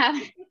 Oh, you have?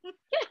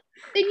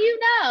 Then you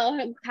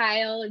know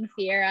Kyle and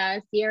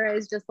Sierra. Sierra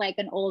is just like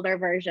an older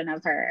version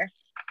of her.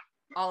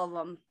 All of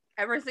them.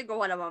 Every single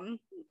one of them.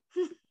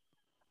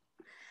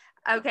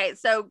 Okay,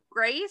 so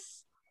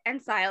Grace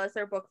and Silas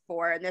are book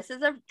 4, and this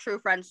is a true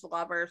friends to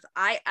lovers.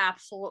 I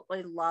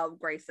absolutely love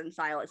Grace and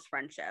Silas'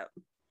 friendship.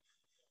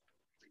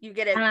 You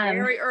get it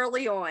very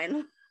early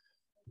on.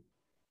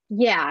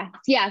 Yeah.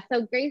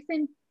 So Grace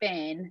and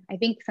Finn, I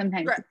think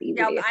sometimes it's easy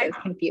to get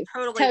those confused.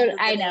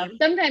 I know.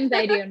 Sometimes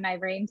I do in my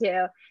brain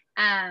too.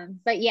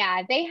 But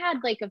yeah, they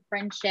had like a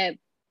friendship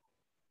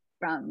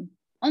from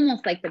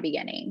almost like the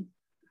beginning.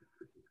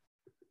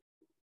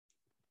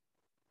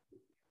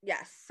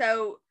 Yes.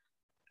 So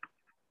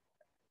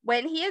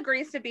when he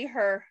agrees to be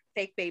her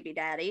fake baby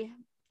daddy,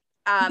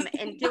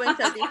 in doing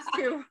so, these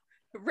two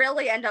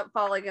really end up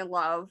falling in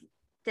love.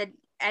 Did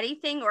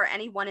anything or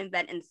anyone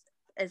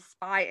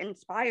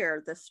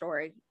inspire this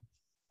story?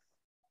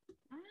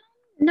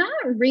 Not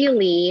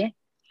really.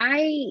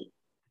 I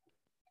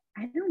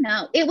don't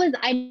know.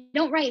 I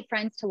don't write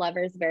friends to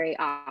lovers very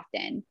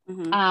often.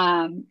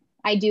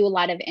 I do a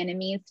lot of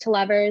enemies to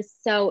lovers.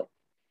 So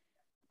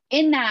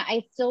in that,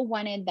 I still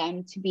wanted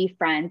them to be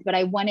friends, but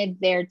I wanted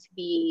there to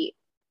be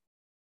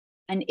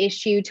an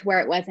issue to where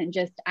it wasn't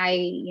just,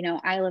 I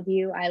love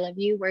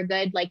you, we're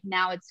good. Like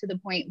now it's to the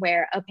point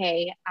where,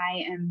 okay,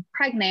 I am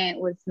pregnant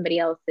with somebody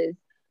else's,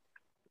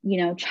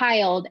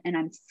 child, and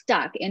I'm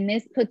stuck. And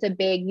this puts a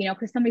big,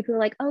 because some people are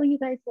like, oh, you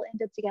guys will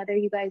end up together.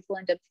 You guys will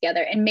end up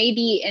together. And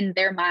maybe in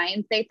their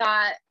minds, they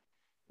thought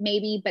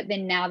maybe, but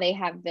then now they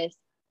have this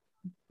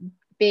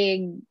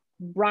big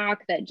rock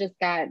that just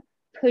got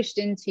pushed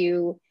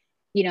into,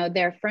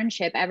 their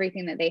friendship,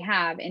 everything that they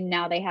have. And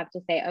now they have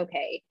to say,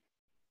 okay,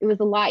 it was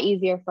a lot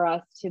easier for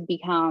us to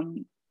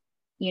become,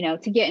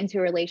 to get into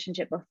a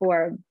relationship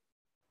before,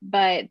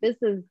 but this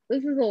is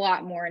a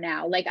lot more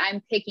now. Like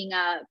I'm picking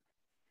up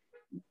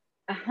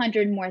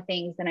 100 more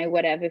things than I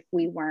would have if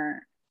you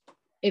weren't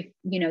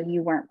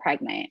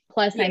pregnant.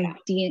 Plus I'm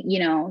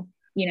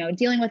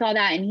dealing with all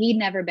that, and he'd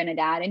never been a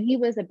dad, and he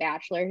was a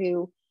bachelor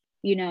who,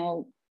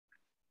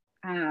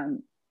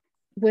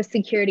 was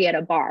security at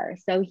a bar.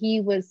 So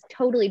he was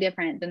totally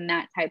different than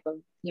that type of,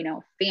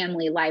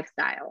 family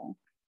lifestyle.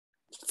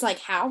 It's like,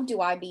 how do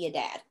I be a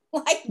dad?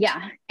 Like,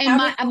 yeah. And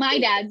my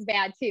dad's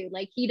bad too.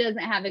 Like he doesn't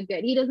have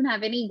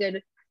any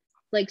good,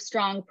 like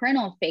strong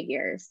parental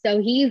figures. So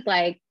he's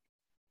like,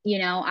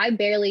 I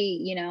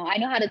barely, I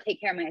know how to take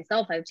care of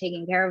myself. I've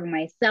taken care of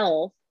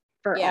myself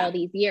for all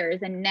these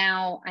years. And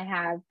now I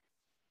have,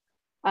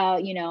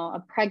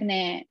 a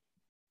pregnant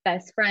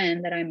best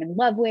friend that I'm in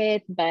love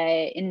with,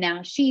 and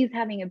now she's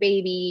having a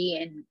baby,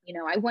 and,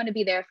 I want to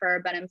be there for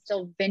her, but I'm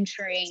still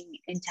venturing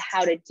into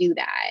how to do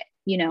that,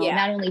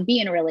 not only be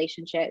in a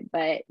relationship,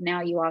 but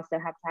now you also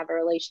have to have a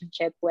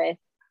relationship with,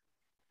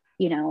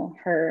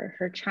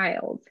 her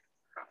child.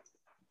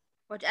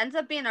 Which ends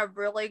up being a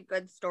really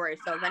good story.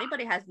 So if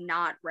anybody has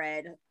not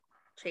read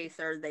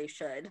Chaser, they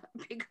should,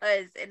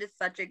 because it is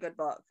such a good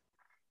book.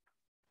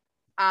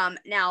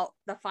 Now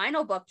the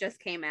final book just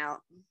came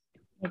out.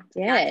 It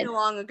did. Not too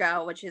long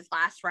ago, which is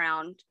Last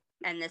Round.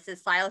 And this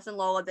is Silas and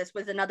Lola. This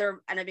was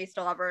another enemies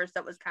to lovers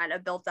that was kind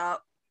of built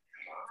up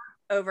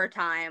over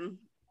time.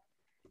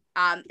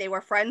 They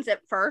were friends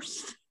at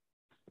first,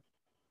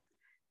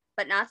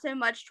 but not so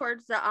much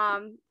towards the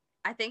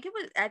I think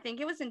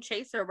it was in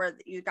Chaser where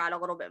you got a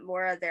little bit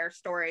more of their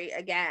story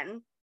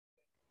again.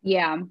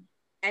 Yeah.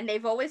 And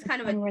they've always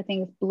kind of where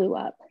things blew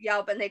up.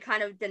 Yep, and they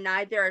kind of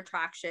denied their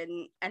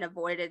attraction and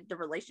avoided the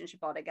relationship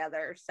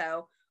altogether.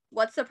 So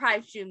what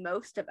surprised you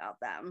most about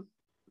them?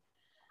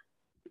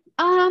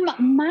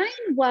 Mine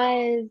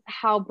was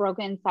how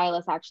broken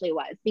Silas actually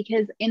was,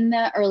 because in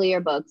the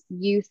earlier books,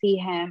 you see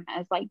him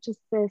as like just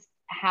this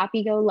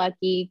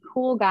happy-go-lucky,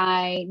 cool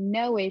guy,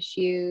 no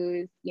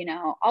issues,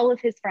 all of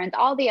his friends,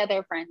 all the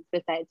other friends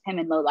besides him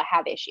and Lola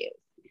have issues.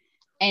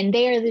 And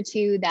they are the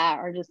two that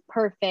are just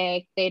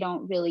perfect. They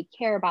don't really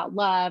care about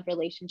love,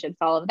 relationships,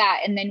 all of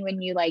that. And then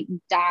when you like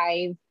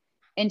dive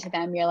into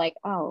them, you're like,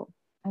 oh,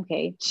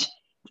 okay.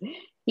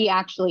 He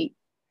actually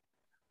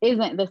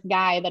isn't this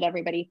guy that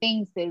everybody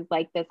thinks is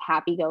like this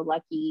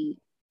happy-go-lucky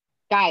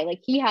guy.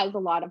 Like he has a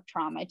lot of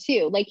trauma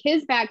too. Like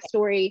his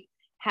backstory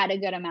had a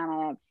good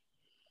amount of,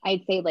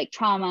 I'd say, like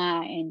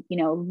trauma and,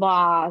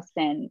 loss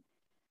and,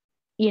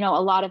 a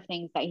lot of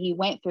things that he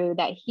went through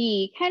that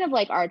he kind of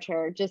like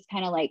Archer just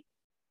kind of like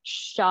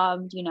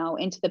shoved,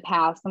 into the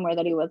past, somewhere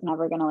that he was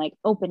never going to like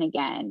open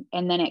again.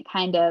 And then it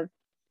kind of,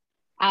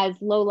 as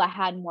Lola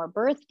had more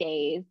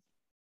birthdays,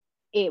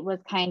 it was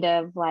kind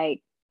of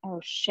like, oh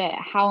shit,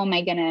 how am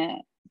I going to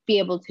be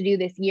able to do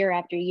this year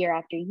after year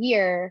after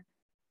year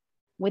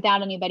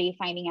without anybody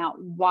finding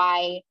out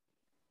why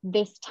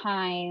this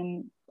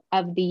time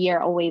of the year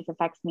always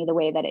affects me the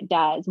way that it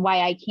does,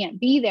 why I can't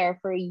be there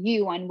for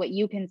you on what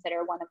you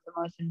consider one of the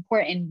most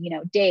important,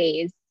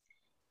 days.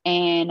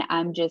 And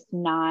I'm just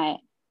not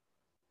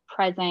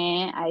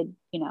present. I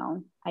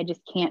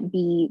just can't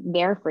be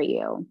there for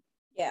you.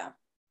 Yeah.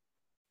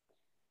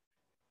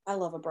 I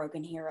love a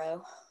broken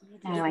hero.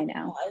 Oh, I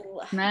know.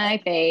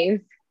 My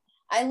fave.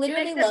 I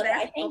literally love it.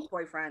 I think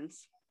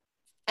boyfriends.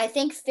 I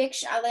think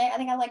fiction. I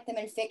think I like them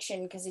in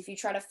fiction because if you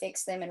try to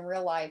fix them in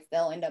real life,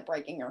 they'll end up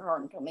breaking your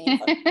heart and killing you.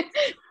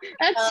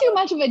 That's too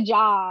much of a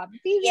job.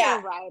 These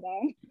are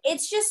writing.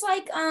 It's just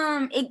like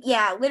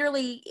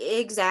literally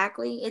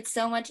exactly. It's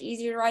so much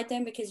easier to write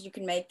them because you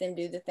can make them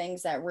do the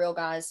things that real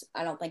guys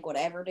I don't think would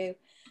ever do.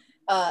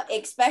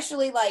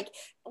 Especially like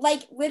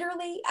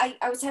literally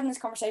I was having this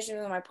conversation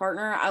with my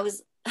partner.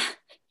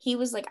 He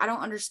was like, I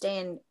don't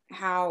understand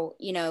how,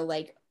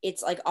 like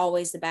it's like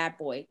always the bad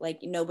boy.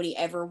 Like nobody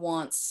ever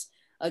wants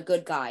a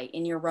good guy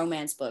in your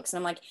romance books. And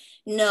I'm like,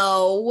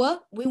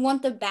 no, we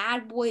want the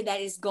bad boy that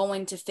is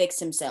going to fix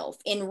himself.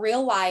 In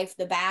real life,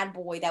 the bad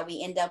boy that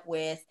we end up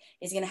with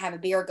is going to have a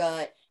beer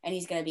gut and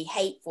he's going to be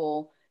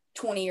hateful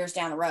 20 years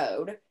down the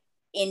road.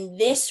 In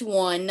this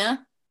one,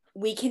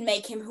 we can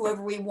make him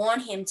whoever we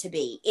want him to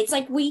be. It's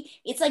like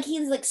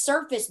he's like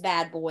surface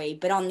bad boy,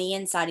 but on the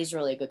inside he's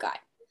really a good guy.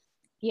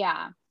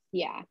 Yeah.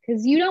 Yeah.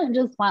 Because you don't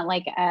just want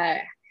like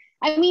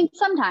I mean,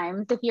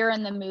 sometimes if you're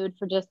in the mood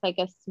for just like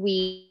a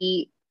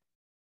sweet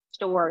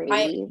story,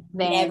 I'm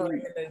then never in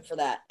the mood for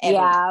that. Ever.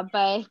 Yeah,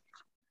 but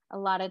a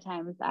lot of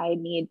times I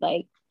need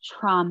like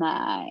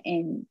trauma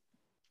and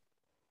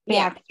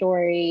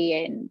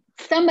backstory, and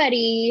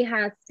somebody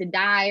has to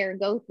die or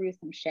go through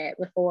some shit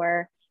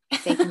before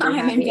they can be I'm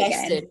happy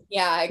invested. again.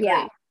 Yeah, I agree.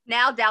 Yeah.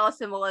 Now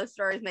Dallas and Willow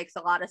stories makes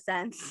a lot of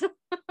sense.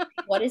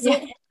 What is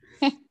it?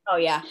 Oh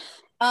yeah.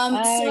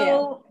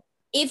 So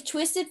yeah. if the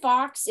Twisted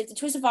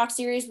Fox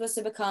series was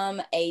to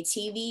become a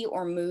TV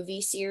or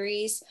movie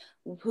series,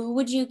 who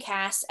would you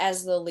cast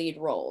as the lead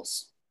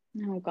roles?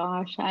 Oh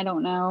gosh, I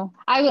don't know.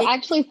 I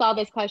actually saw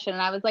this question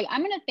and I was like,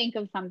 I'm gonna think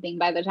of something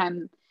by the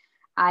time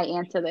I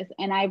answer this,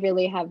 and I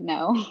really have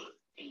no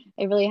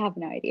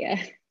idea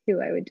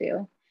who I would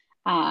do.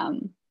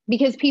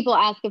 Because people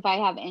ask if I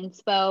have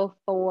inspo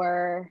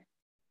for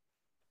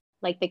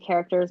like the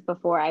characters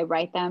before I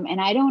write them,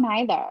 and I don't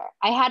either.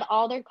 I had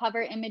all their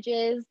cover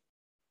images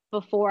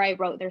before I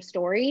wrote their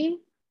story.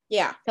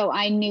 Yeah. So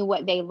I knew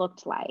what they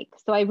looked like.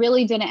 So I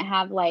really didn't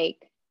have like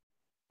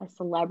a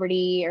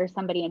celebrity or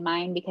somebody in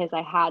mind because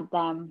I had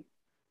them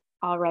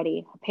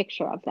already, a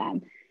picture of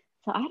them.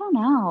 So I don't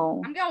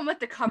know. I'm going with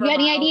the cover You got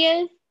models. any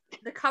ideas?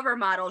 The cover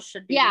models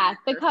should be. Yeah,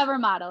 the cover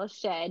models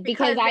should,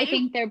 because I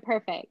think they're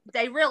perfect.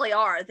 They really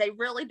are. They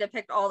really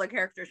depict all the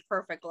characters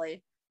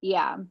perfectly.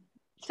 Yeah.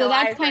 So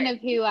that's kind of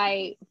who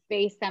I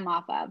base them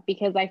off of,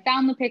 because I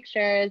found the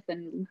pictures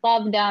and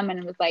loved them and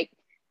it was like,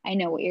 I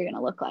know what you're going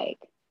to look like.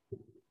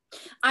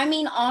 I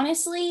mean,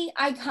 honestly,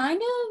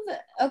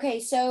 okay,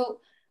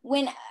 so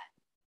when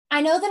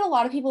I know that a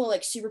lot of people are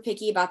like super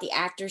picky about the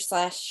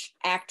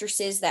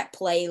actors/actresses that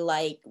play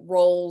like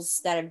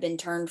roles that have been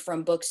turned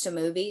from books to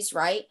movies,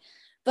 right?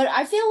 But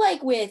I feel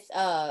like with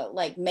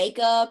like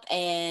makeup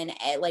and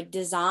like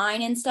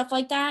design and stuff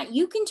like that,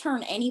 you can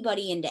turn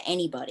anybody into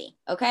anybody,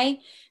 okay?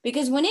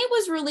 Because when it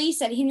was released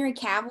that Henry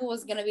Cavill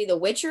was going to be The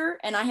Witcher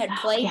and I had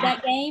played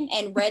that game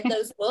and read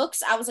those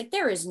books, I was like,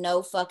 there is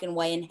no fucking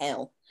way in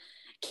hell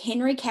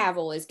Henry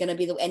Cavill is going to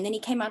be and then he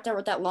came out there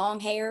with that long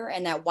hair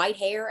and that white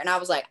hair and I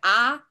was like,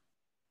 I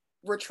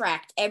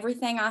retract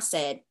everything I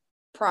said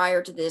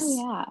prior to this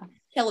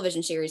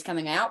television series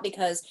coming out,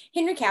 because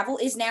Henry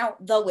Cavill is now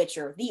the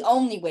Witcher, the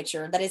only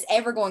Witcher that is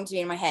ever going to be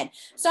in my head.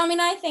 So I mean,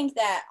 I think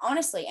that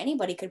honestly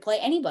anybody could play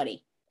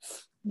anybody.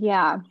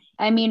 Yeah,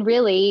 I mean,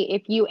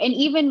 really, and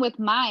even with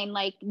mine,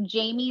 like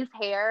Jamie's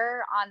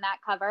hair on that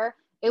cover,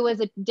 it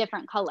was a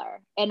different color,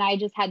 and I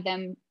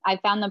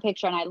found the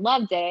picture and I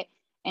loved it,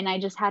 and I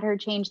just had her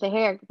change the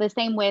hair. The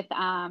same with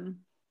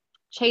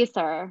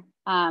Chaser.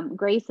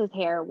 Grace's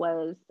hair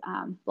was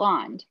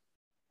blonde,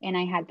 and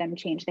I had them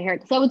change the hair.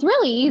 So it's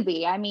really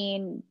easy. I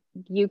mean,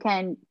 you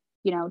can,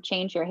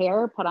 change your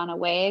hair, put on a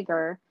wig,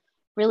 or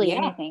really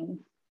anything.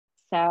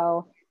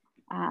 So,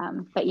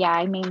 but yeah,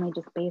 I mainly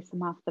just base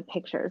them off the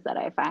pictures that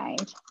I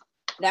find.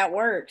 That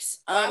works.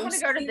 I want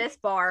to go to this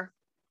bar.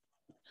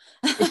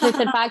 The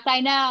Twisted Fox, I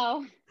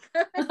know.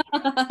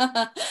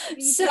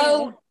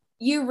 So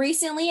you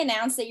recently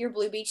announced that your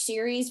Blue Beach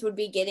series would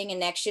be getting a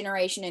next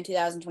generation in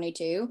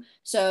 2022.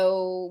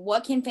 So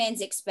what can fans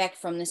expect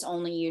from this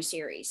Only You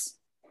series?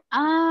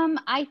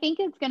 I think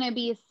it's going to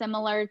be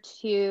similar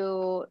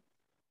to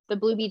the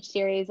Blue Beach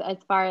series as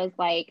far as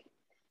like,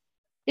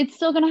 it's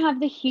still going to have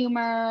the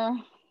humor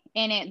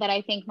in it that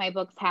I think my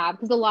books have.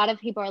 Because a lot of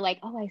people are like,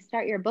 oh, I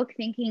start your book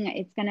thinking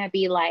it's going to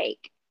be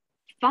like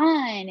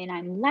fun and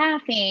I'm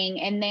laughing.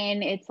 And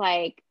then it's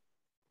like,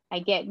 I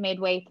get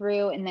midway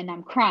through and then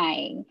I'm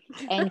crying.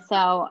 And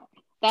so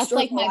that's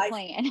Story like my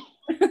plan.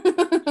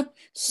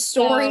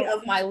 Story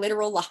of my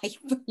literal life.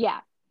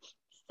 Yeah.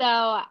 So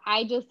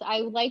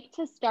I like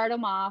to start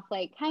them off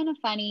like kind of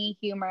funny,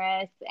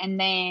 humorous. And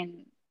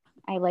then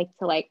I like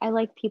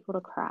people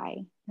to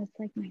cry. That's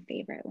like my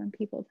favorite when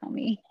people tell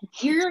me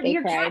you're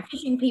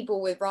catfishing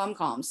people with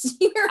rom-coms.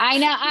 I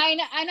know.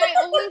 And I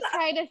always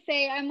try to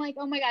say, I'm like,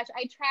 oh my gosh,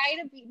 I try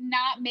to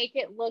not make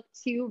it look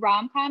too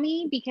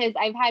rom-com-y, because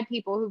I've had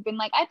people who've been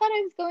like, I thought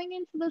I was going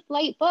into this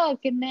light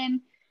book and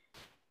then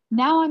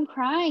now I'm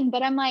crying.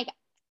 But I'm like,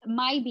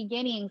 my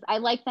beginnings, I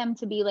like them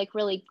to be like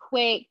really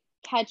quick,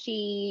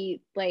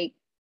 catchy, like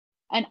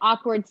an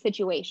awkward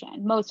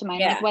situation. Most of mine,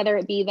 like whether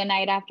it be the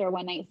night after a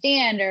one night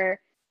stand or,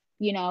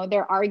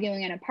 they're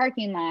arguing in a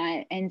parking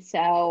lot. And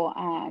so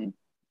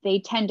they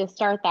tend to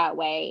start that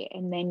way.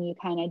 And then you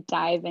kind of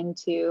dive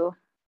into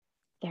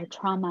their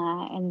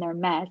trauma and their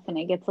mess, and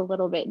it gets a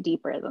little bit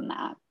deeper than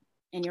that.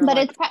 But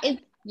it's going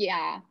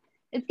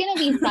to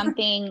be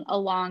something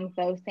along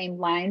those same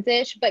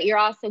lines-ish, but you're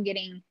also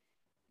getting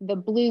the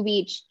Blue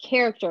Beach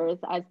characters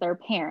as their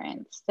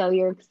parents. So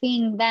you're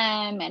seeing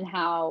them and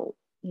how,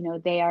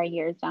 they are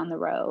years down the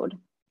road.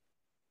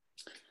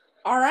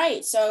 All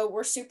right. So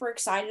we're super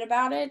excited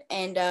about it.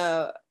 And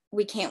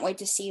we can't wait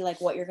to see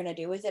like what you're going to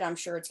do with it. I'm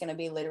sure it's going to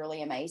be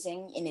literally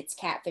amazing in its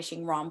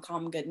catfishing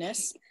rom-com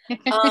goodness.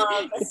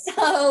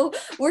 So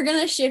we're going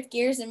to shift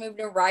gears and move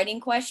to writing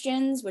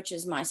questions, which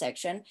is my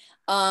section.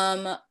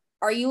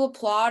 Are you a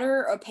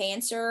plotter, a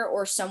pantser,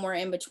 or somewhere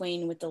in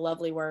between with the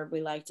lovely word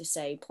we like to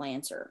say,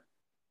 planter?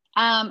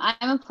 I'm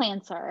a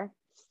planter.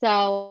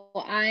 So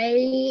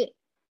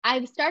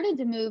I've started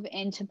to move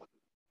into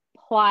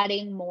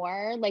plotting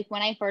more. Like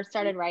when I first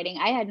started writing,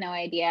 I had no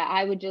idea.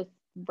 I would just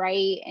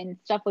write and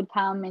stuff would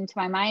come into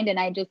my mind and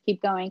I just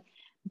keep going.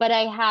 But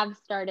I have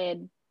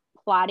started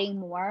plotting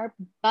more,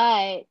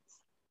 but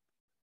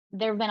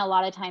there have been a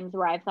lot of times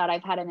where I've thought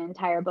I've had an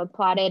entire book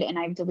plotted and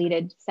I've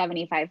deleted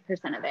 75%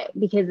 of it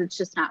because it's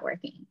just not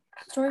working.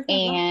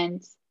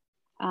 And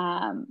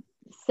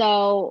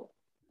so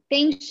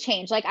things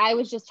change. Like I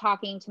was just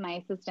talking to my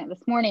assistant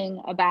this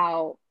morning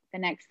about the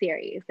next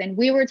series, and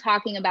we were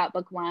talking about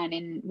book 1,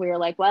 and we were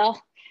like,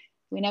 well,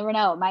 we never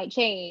know, it might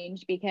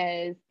change,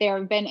 because there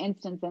have been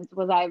instances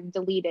where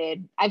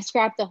I've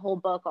scrapped a whole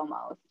book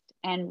almost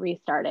and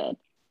restarted.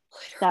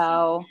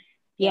 So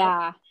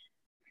yeah,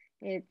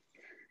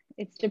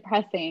 it's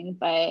depressing,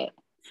 but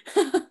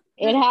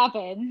it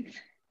happens.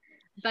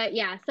 But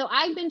yeah, so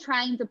I've been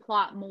trying to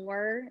plot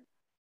more,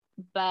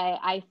 but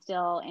I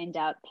still end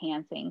up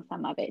pantsing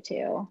some of it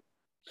too.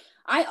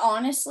 I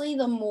honestly,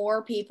 the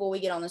more people we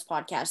get on this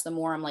podcast, the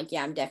more I'm like,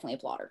 yeah, I'm definitely a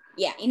plotter.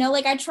 Yeah. You know,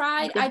 like I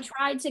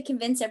tried to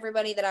convince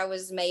everybody that I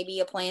was maybe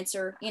a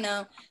planter, you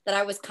know, that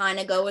I was kind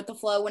of go with the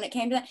flow when it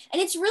came to that.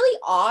 And it's really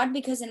odd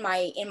because in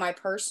my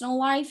personal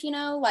life, you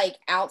know, like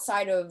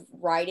outside of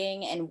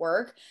writing and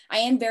work, I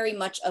am very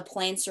much a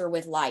planter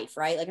with life,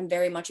 right? Like I'm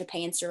very much a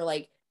pantser,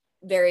 like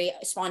very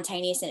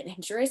spontaneous and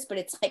adventurous, but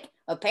it's like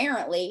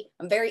apparently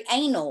I'm very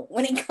anal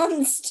when it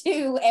comes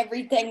to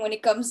everything, when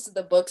it comes to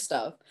the book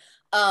stuff.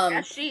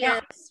 Yes, she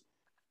is.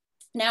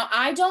 Now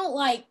I don't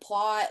like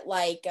plot,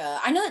 like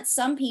I know that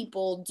some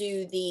people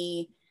do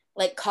the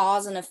like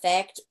cause and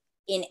effect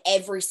in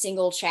every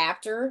single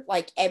chapter,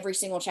 like every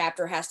single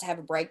chapter has to have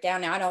a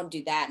breakdown. Now I don't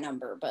do that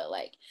number, but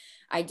like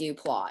I do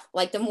plot.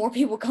 Like the more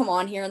people come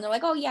on here and they're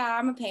like, oh yeah,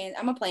 I'm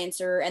a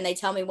planter, and they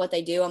tell me what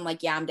they do, I'm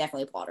like, yeah, I'm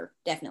definitely a plotter,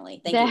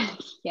 definitely. Thank you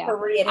yeah, for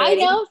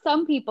reiterating. I know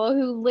some people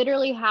who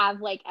literally have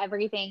like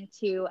everything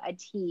to a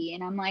T,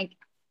 and I'm like,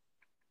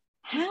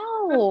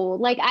 how?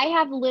 Like I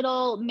have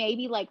little,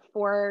 maybe like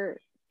 4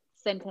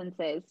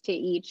 sentences to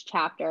each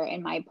chapter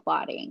in my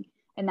plotting,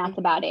 and that's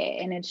about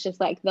it. And it's just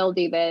like they'll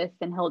do this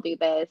and he'll do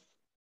this,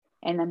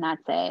 and then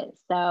that's it.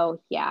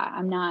 So yeah,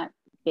 I'm not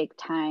big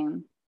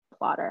time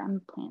plotter.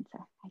 I'm a planter,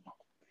 I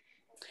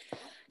guess.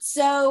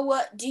 So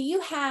do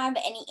you have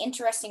any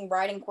interesting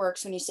writing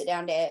quirks when you sit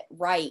down to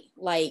write,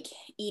 like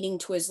eating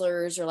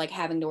Twizzlers or like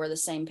having to wear the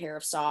same pair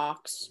of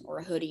socks or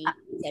a hoodie,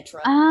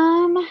 etc.?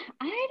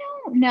 I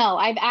don't know.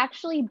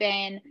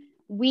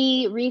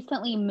 We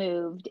recently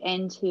moved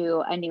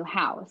into a new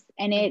house,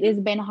 and it has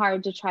been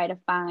hard to try to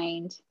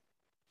find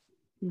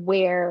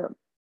where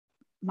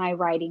my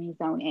writing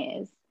zone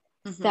is.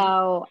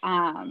 So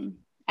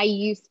I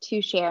used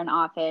to share an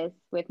office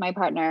with my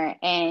partner,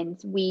 and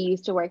we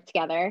used to work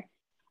together.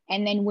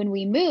 And then when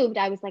we moved,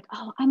 I was like,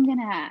 oh, I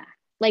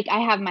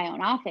have my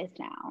own office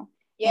now.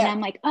 Yeah. And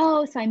I'm like,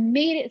 oh, so I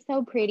made it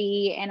so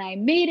pretty and I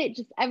made it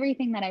just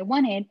everything that I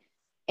wanted.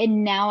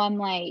 And now I'm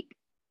like,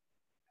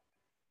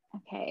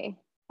 okay,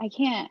 I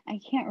can't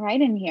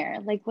write in here.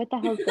 Like, what the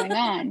hell's going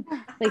on?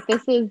 Like,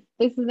 this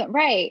isn't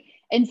right.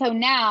 And so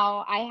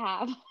now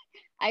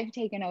I've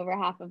taken over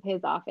half of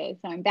his office.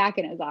 So I'm back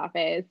in his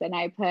office, and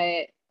I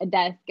put a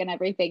desk and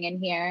everything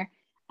in here.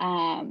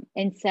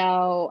 And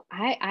so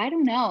I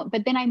don't know,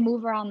 but then I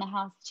move around the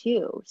house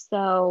too.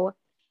 So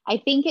I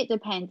think it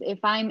depends. If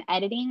I'm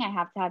editing, I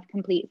have to have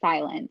complete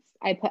silence.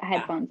 I put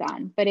headphones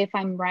on, but if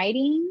I'm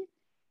writing,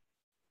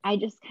 I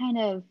just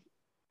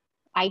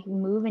I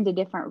move into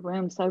different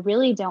rooms. So I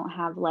really don't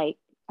have like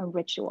a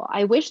ritual.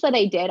 I wish that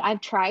I did.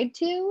 I've tried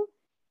to,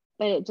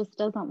 but it just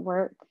doesn't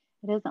work.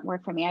 It doesn't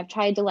work for me. I've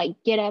tried to like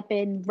get up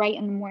and write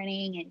in the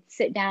morning and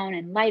sit down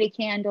and light a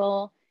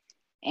candle,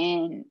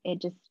 and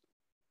it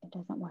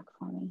doesn't work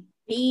for me.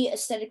 Be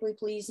aesthetically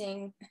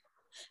pleasing,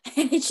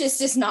 and it just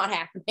is not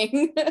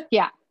happening.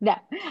 Yeah, no,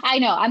 I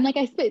know. I'm like,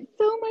 I spent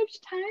so much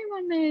time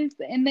on this,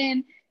 and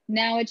then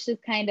now it's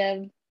just kind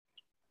of,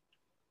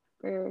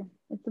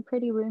 it's a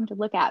pretty room to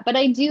look at. But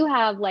I do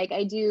have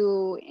I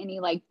do any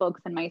like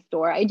books in my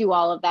store. I do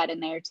all of that in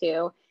there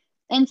too.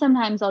 And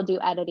sometimes I'll do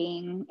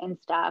editing and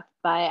stuff,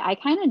 but I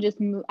kind of just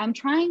I'm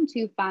trying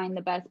to find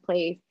the best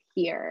place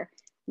here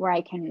where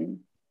I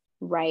can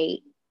write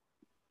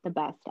the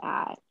best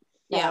at.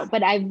 So, yeah.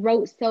 But I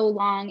wrote so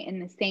long in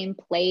the same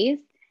place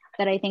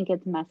that I think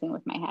it's messing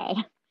with my head,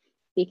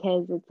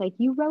 because it's like,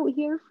 you wrote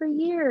here for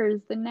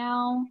years and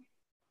now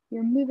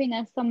you're moving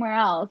us somewhere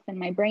else, and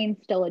my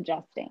brain's still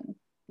adjusting.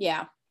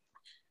 Yeah.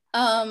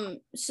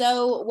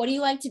 So what do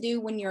you like to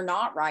do when you're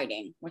not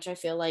writing? Which I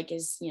feel like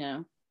is,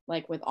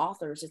 like with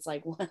authors, it's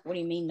like, what do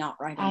you mean not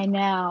writing? I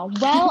know.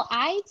 Well,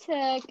 I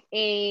took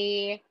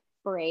a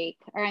break,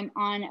 or I'm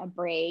on a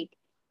break.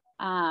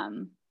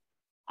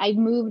 I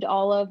moved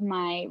all of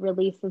my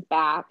releases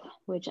back,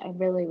 which I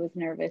really was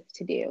nervous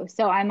to do.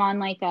 So I'm on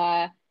like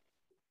a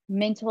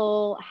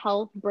mental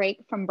health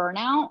break from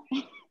burnout.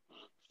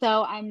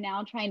 So I'm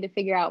now trying to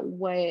figure out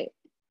what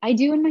I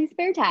do in my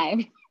spare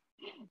time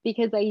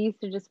because I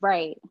used to just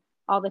write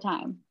all the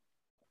time.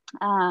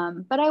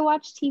 But I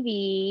watch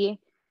TV,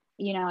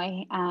 you know,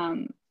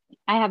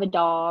 I have a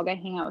dog. I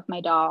hang out with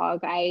my dog.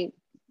 I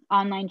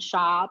online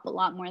shop a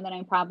lot more than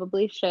I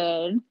probably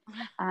should.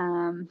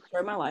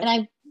 For my life.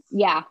 And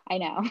I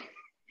know.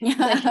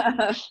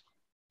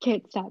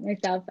 Can't stop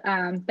myself.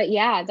 But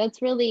yeah,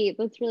 that's really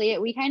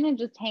it. We kind of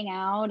just hang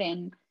out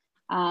and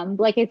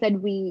like I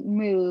said, we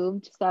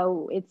moved,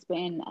 so it's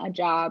been a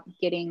job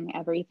getting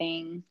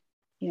everything,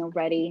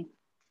 ready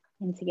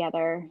and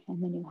together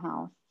in the new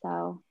house.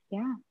 So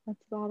yeah,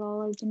 that's about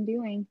all I've been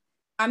doing.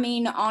 I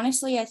mean,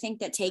 honestly, I think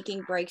that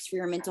taking breaks for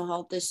your mental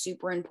health is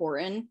super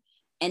important,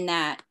 and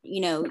that, you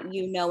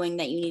knowing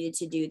that you needed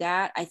to do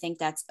that, I think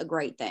that's a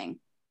great thing.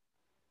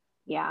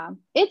 Yeah,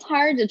 it's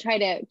hard to try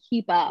to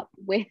keep up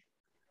with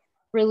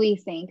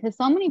releasing because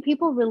so many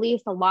people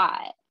release a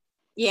lot.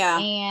 Yeah.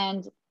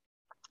 And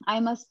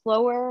I'm a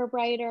slower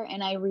writer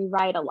and I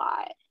rewrite a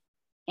lot.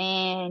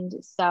 And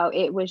so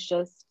it was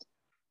just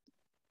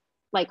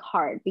like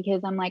hard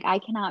because I'm like, I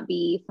cannot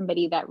be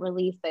somebody that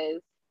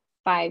releases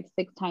 5-6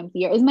 times a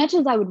year as much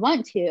as I would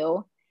want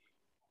to.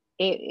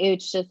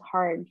 It's just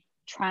hard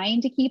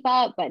trying to keep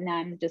up, but now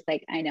I'm just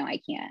like, I know I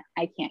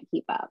can't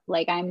keep up.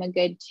 Like I'm a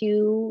good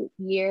 2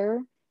 a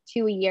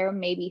year,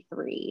 maybe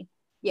 3.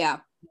 Yeah.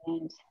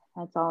 And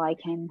that's all I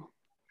can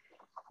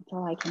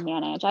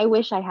manage. I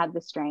wish I had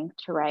the strength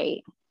to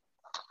write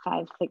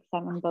 5, 6,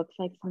 7 books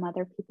like some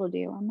other people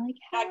do. I'm like,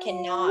 I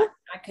cannot.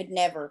 I could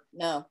never.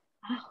 No.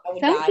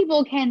 Some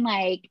people can,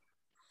 like,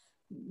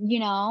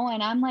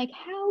 and I'm like,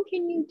 how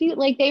can you do,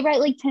 like, they write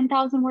like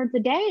 10,000 words a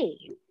day.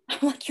 I'm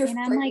like, you're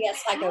freaking a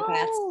psychopath.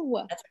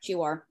 How? That's what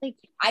you are. Like,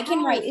 I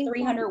can write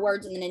 300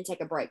 words and then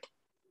take a break.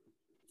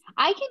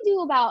 I can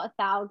do about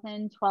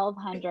 1,000,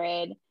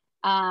 1,200.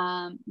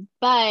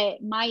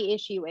 But my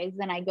issue is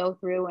then I go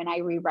through and I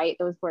rewrite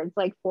those words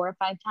like 4 or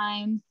 5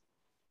 times.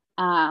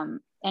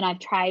 And I've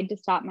tried to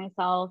stop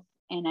myself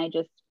and I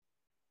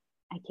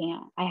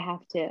can't. I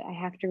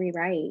have to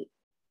rewrite.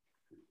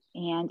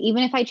 And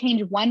even if I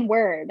change one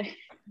word,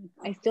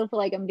 I still feel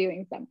like I'm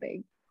doing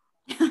something.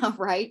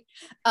 Right.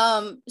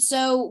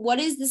 So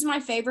this is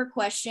my favorite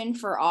question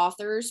for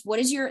authors. What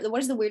is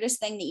the weirdest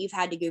thing that you've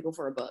had to Google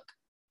for a book?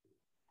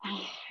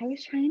 I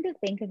was trying to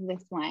think of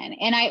this one.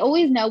 And I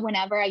always know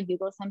whenever I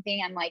Google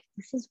something, I'm like,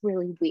 this is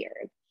really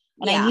weird.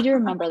 And I need to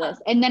remember this.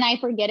 And then I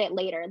forget it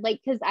later. Like,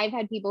 because I've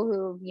had people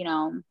who,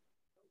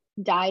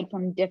 died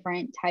from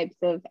different types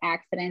of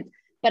accidents.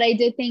 But I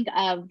did think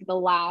of the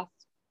last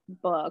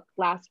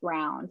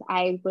round.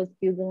 I was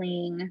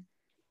Googling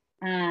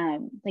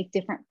like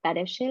different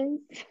fetishes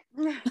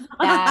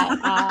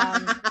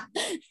that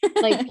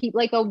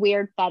like a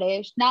weird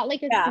fetish, not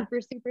like a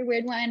super, super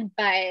weird one,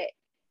 but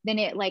then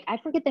it, like, I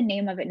forget the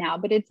name of it now,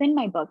 but it's in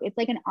my book. It's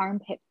like an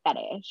armpit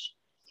fetish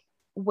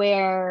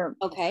where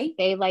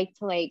they like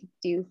to like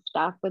do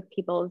stuff with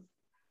people's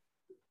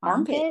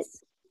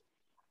armpits.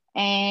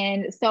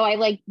 And so I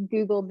like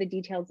Googled the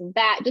details of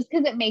that just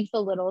because it makes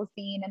a little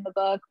scene in the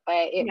book,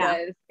 but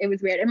it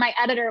was weird. And my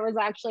editor was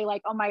actually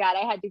like, oh my God,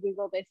 I had to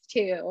Google this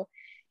too.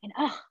 And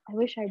I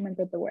wish I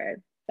remembered the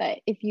word, but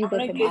if you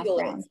look at last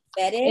round,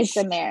 it's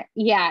in there.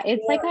 Yeah,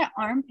 it's like an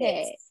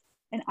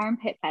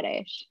armpit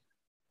fetish.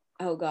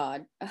 Oh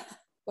God.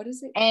 What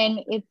is it?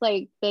 And it's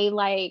like they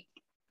like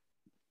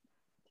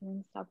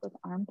doing stuff with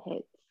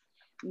armpits.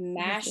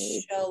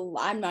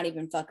 I'm not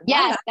even fucking.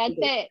 Yeah, that's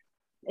it.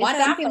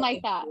 It's something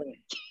like that.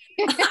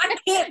 I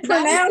can't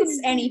pronounce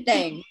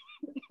anything.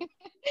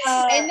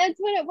 And that's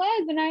what it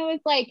was. And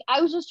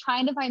I was just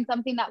trying to find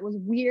something that was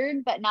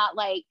weird, but not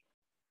like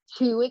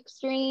too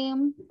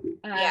extreme.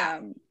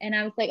 And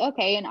I was like,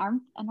 okay, an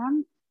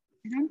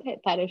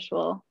armpit fetish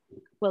will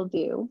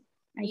do.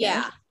 I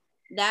guess.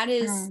 That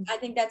is, I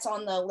think that's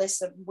on the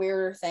list of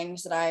weirder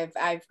things that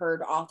I've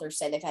heard authors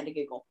say they've had to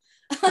Google.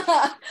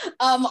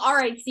 All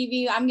right,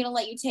 Stevie, I'm gonna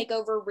let you take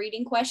over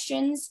reading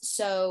questions.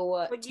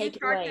 So take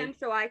it away. Them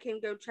so I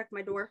can go check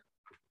my door.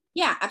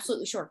 Yeah,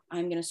 absolutely, sure.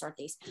 I'm gonna start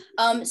these.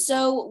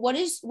 So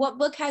what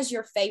book has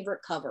your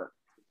favorite cover?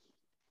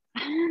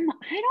 I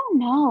don't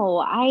know.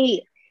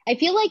 I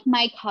feel like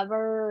my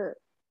cover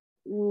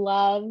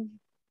love,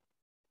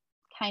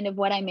 kind of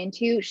what I'm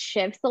into,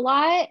 shifts a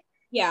lot.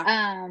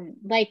 Yeah.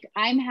 Like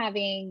I'm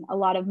having a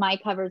lot of my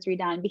covers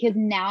redone because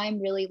now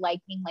I'm really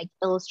liking like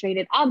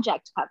illustrated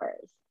object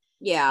covers.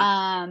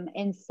 Yeah.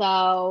 And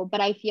so,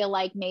 but I feel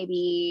like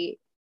maybe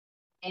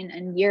in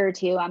a year or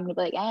two, I'm gonna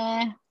be like,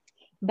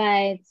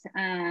 but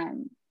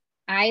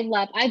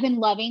I've been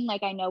loving,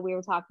 like, I know we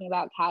were talking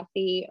about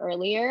Cassie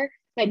earlier,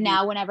 but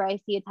now whenever I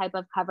see a type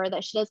of cover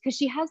that she does, because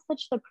she has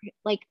such the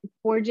like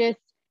gorgeous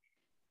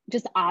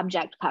just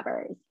object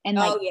covers and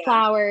like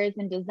flowers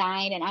and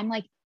design, and I'm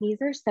like, these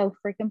are so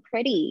freaking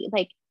pretty.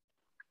 Like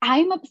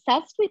I'm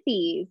obsessed with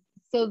these.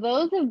 So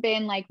those have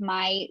been like when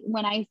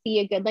I see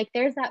a good, like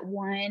there's that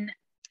one,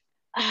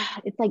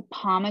 it's like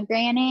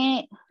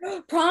pomegranate.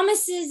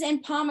 Promises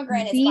and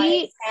Pomegranates The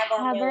by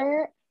Savon Miller.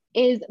 cover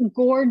is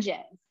gorgeous.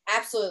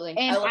 Absolutely.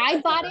 And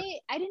I bought cover.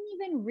 it. I didn't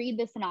even read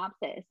the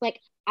synopsis. Like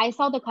I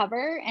saw the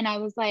cover and I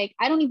was like,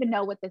 I don't even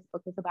know what this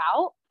book is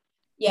about.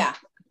 Yeah.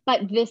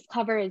 But this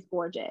cover is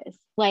gorgeous.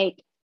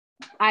 Like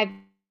I've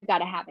got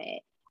to have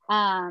it.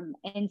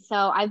 And so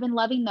I've been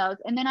loving those.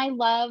 And then I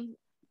love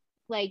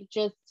like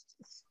just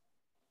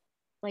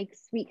like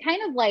sweet,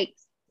 kind of like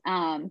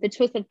the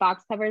Twisted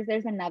Fox covers.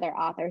 There's another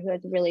author who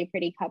has really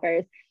pretty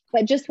covers,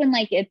 but just when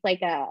like it's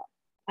like a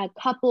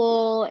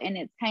couple and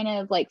it's kind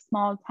of like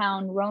small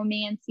town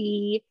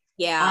romancy.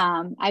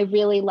 Yeah. I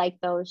really like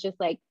those, just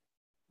like,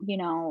 you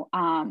know,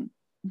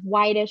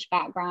 whitish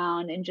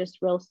background and just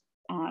real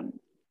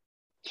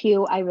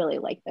cute. I really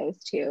like those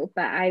too,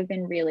 but I've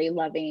been really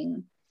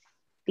loving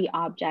the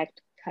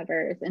object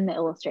covers and the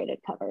illustrated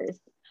covers.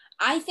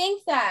 I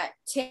think that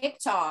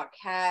TikTok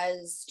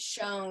has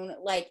shown,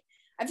 like,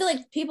 I feel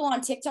like people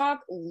on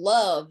TikTok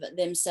love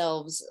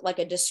themselves like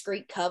a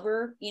discreet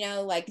cover, you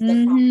know, like the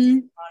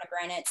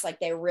pomegranates, like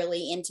they're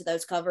really into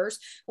those covers,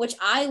 which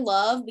I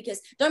love because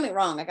don't get me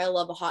wrong, like I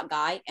love a hot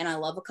guy and I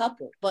love a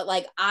couple, but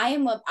like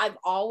I've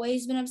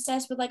always been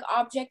obsessed with like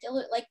object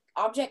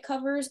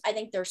covers. I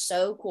think they're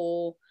so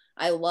cool.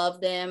 I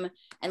love them.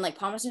 And like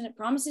Promises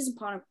and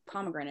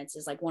Pomegranates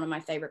is like one of my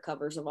favorite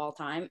covers of all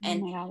time.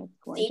 And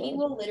Stevie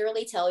will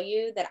literally tell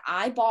you that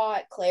I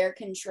bought Claire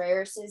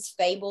Contreras's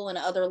Fable and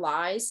Other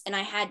Lies, and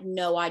I had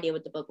no idea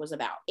what the book was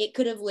about. It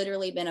could have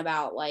literally been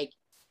about like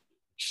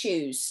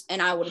shoes,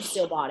 and I would have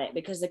still bought it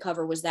because the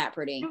cover was that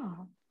pretty.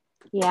 Oh.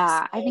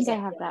 Yeah, I think I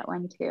have that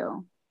one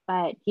too.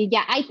 But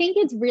yeah, I think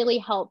it's really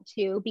helped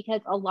too,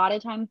 because a lot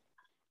of times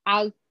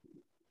as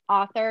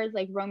authors,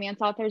 like romance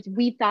authors,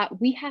 we thought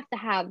we have to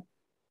have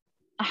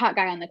a hot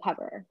guy on the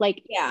cover.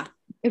 Like, yeah,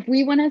 if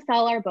we want to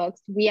sell our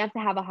books, we have to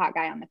have a hot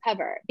guy on the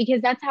cover,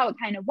 because that's how it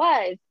kind of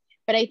was.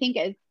 But I think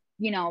as,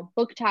 you know,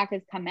 book talk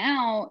has come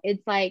out,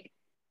 it's like,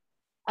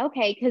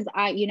 okay, because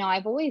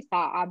I've always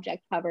thought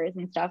object covers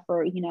and stuff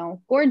were, you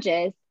know,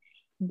 gorgeous,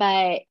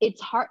 but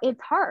it's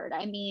hard.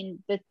 I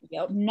mean, the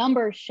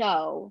numbers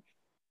show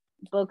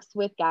books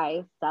with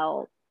guys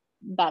sell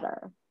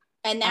better.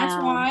 And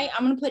that's why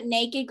I'm going to put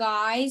naked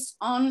guys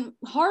on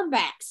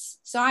hardbacks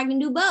so I can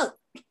do both.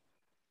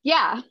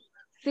 Yeah.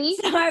 See?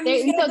 So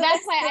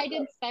that's why I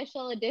did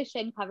special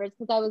edition covers,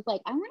 because I was like,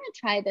 I want to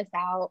try this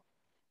out,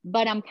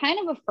 but I'm kind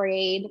of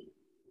afraid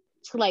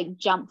to like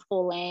jump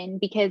full in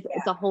because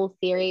it's a whole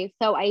series.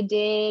 So I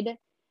did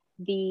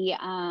the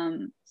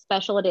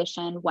special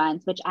edition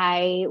ones, which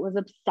I was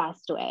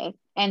obsessed with.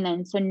 And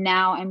then so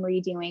now I'm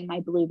redoing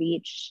my Blue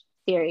Beach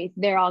series.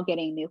 They're all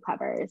getting new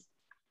covers.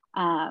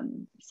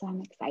 So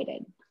I'm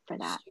excited for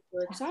that.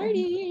 Super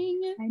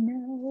exciting. I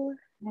know.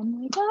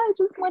 I'm like, I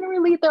just want to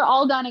release. They're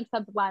all done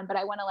except one, but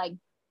I want to like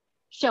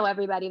show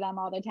everybody them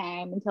all the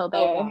time until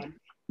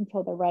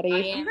they're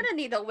ready. I'm gonna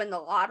need to win the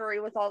lottery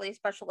with all these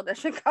special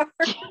edition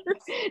covers.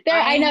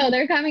 I know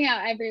they're coming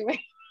out everywhere.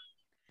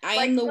 I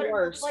am the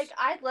worst. Like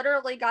I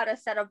literally got a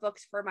set of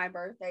books for my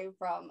birthday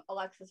from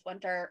Alexis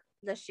Winter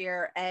this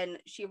year, and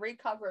she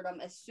recovered them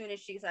as soon as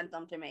she sent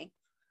them to me.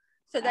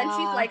 So then she's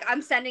like,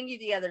 I'm sending you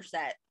the other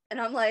set. And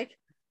I'm like,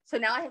 so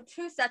now I have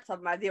two sets of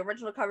them. I have the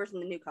original covers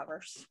and the new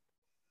covers.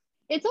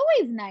 It's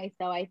always nice,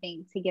 though, I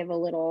think, to give a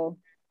little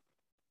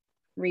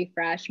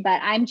refresh.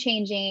 But I'm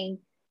changing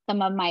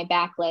some of my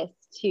backlist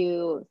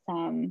to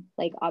some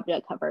like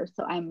object covers.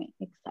 So I'm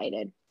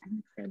excited.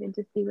 I'm excited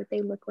to see what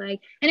they look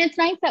like. And it's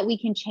nice that we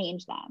can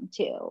change them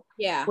too.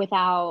 Yeah.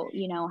 Without,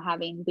 we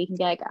can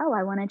be like, oh,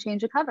 I want to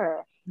change a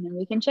cover. And then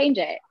we can change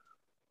it.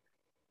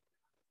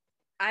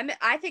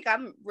 I think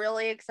I'm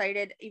really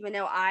excited, even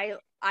though I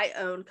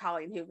own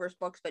Colleen Hoover's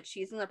books, but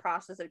she's in the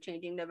process of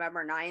changing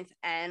November 9th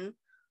and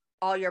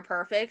All Your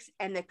Perfects,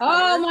 and the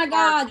covers my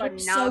God, are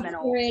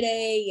phenomenal. So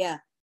pretty.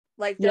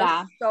 Like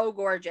they're so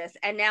gorgeous.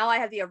 And now I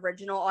have the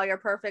original All Your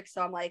Perfects,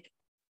 so I'm like,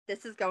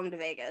 this is going to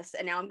Vegas,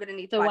 and now I'm gonna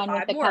need to buy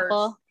 5 more.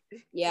 Couple.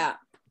 Yeah.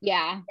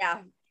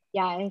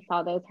 I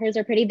saw those. Hers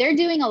are pretty. They're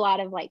doing a lot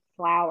of like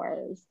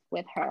flowers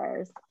with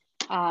hers,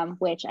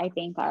 which I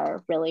think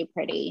are really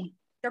pretty.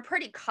 They're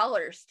pretty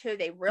colors too.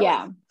 They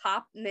really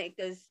pop, make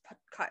those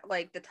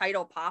like the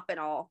title pop and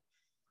all.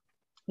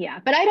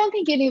 Yeah, but I don't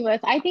think any of us.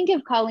 I think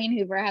if Colleen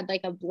Hoover had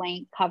like a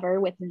blank cover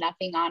with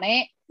nothing on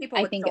it,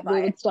 I think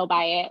we would still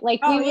buy it.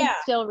 Like we would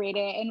still read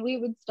it and we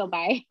would still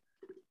buy it.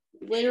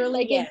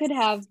 Literally, like it could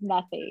have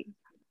nothing.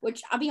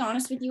 Which I'll be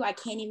honest with you, I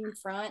can't even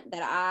front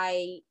that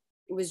I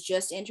was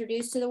just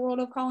introduced to the world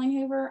of Colleen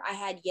Hoover. I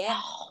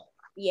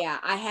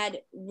had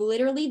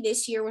literally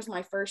this year was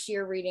my first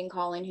year reading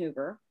Colleen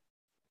Hoover.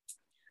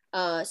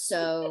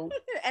 So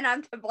and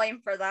I'm to blame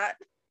for that.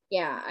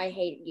 Yeah, I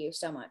hate you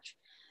so much.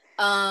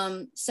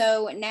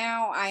 So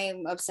now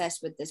I'm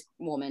obsessed with this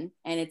woman,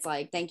 and it's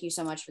like, thank you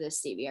so much for this,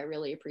 Stevie. I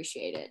really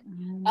appreciate it.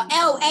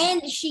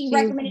 And she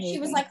recommended. She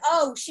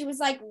was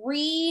like,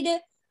 read.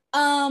 It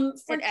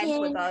Ends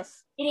With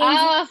Us. It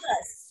Ends With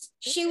Us.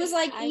 She was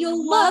like, I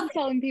you'll love love it.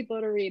 telling people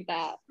to read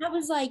that. I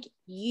was like,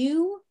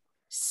 you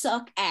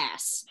suck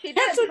ass. She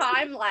did a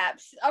time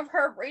lapse of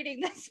her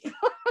reading this book.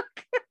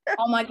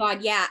 Oh my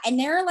God, yeah. And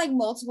there are like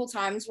multiple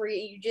times where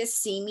you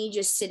just see me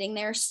just sitting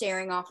there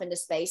staring off into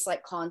space,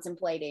 like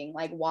contemplating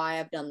like why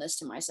I've done this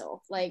to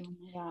myself. Like,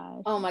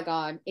 oh my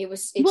God.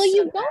 It's well, so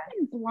you bad. go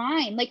in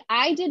blind. Like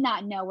I did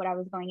not know what I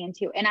was going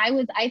into. And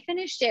I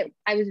finished it.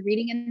 I was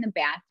reading in the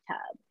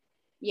bathtub.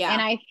 Yeah.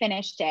 And I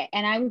finished it.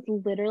 And I was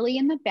literally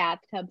in the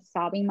bathtub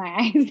sobbing my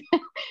eyes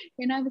out.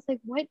 And I was like,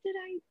 what did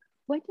I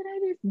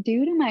just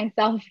do to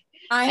myself?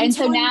 And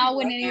so now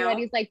when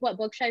anybody's like, what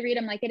book should I read?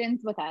 I'm like, it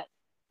ends with us.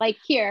 Like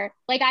here,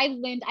 like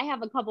I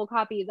have a couple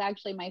copies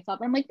actually myself.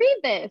 I'm like, read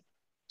this.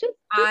 Just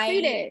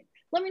read it.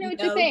 Let me know what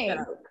you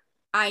think.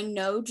 I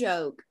no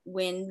joke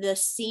when the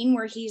scene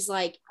where he's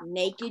like,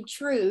 naked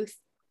truth,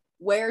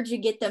 where'd you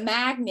get the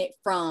magnet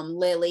from,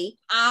 Lily?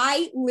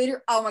 I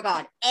literally, oh my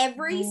God,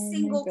 every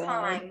single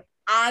time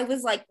I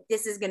was like,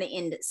 this is going to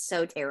end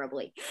so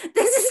terribly.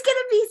 This is going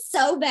to be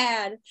so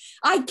bad.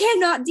 I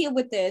cannot deal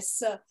with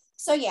this.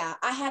 So yeah,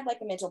 I had like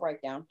a mental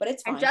breakdown, but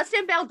it's fine. And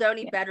Justin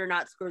Baldoni better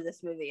not screw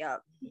this movie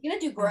up. He's going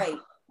to do great.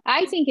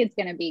 I think it's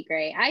going to be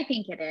great. I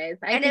think it is.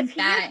 And if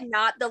he is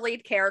not the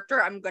lead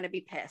character, I'm going to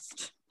be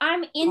pissed.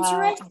 I'm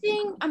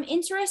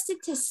interested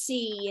to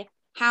see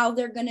how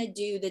they're going to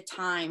do the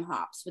time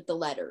hops with the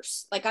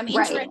letters. Like I'm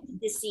interested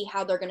to see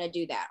how they're going to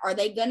do that. Are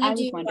they going to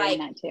do like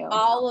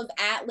all of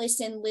Atlas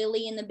and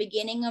Lily in the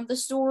beginning of the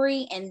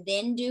story and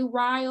then do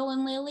Ryle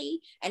and Lily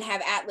and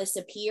have Atlas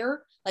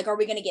appear? Like, are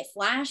we going to get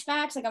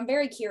flashbacks? Like, I'm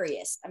very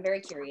curious.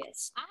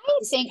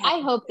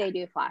 I hope they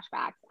do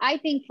flashbacks. I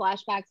think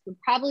flashbacks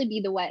would probably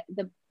be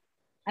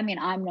I mean,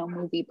 I'm no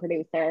movie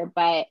producer,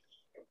 but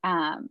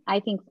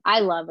I think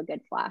I love a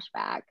good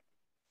flashback.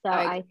 So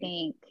I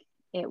think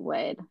it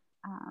would.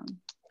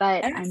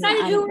 But I'm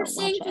excited who we're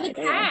seeing for the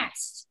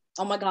cast.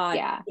 Oh my God.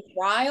 Yeah.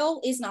 Ryle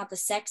is not the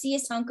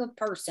sexiest hunk of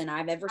person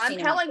I've ever seen.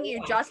 I'm telling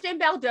you, Justin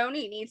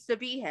Baldoni needs to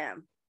be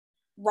him.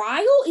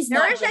 Ryle is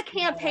There is a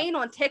campaign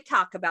on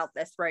TikTok about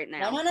this right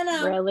now.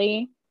 No.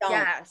 Really?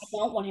 Yes. I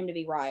don't want him to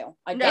be Ryle.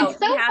 It's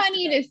so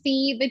funny to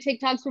see the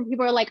TikToks where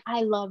people are like,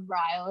 I love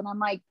Ryle. And I'm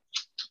like,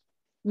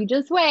 you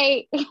just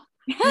wait.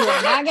 You're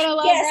not going to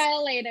love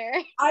Ryle later.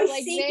 I've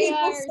seen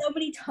people so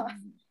many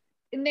times.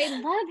 And they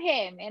love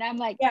him. And I'm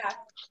like, yeah,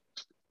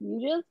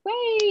 you just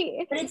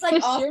wait. But it's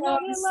like also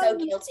I'm so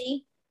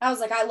guilty. I was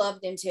like, I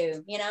loved him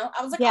too, you know?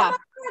 I was like, oh my God,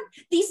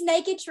 these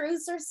naked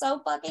truths are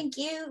so fucking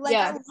cute. Like,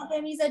 I love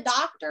him. He's a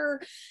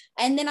doctor.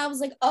 And then I was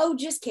like, oh,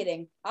 just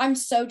kidding. I'm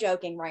so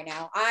joking right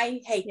now.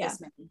 I hate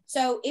this man.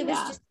 So it was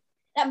just,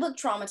 that book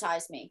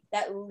traumatized me.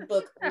 That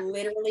book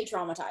literally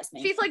traumatized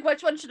me. She's like,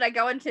 which one should I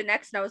go into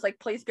next? And I was like,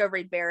 please go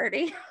read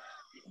Verity.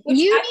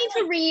 You need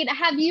to read,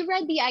 have you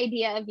read The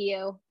Idea of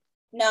You?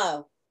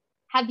 No.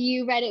 Have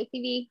you read it,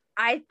 Phoebe?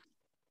 I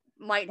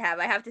might have.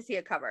 I have to see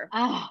a cover.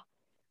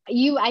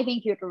 I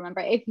think you'd remember.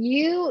 If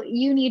you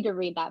need to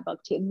read that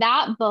book too.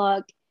 That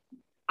book,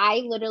 I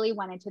literally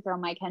wanted to throw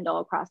my Kindle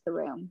across the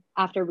room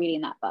after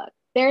reading that book.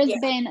 There's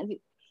been,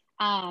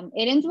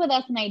 It Ends With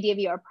Us and Idea of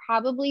You are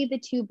probably the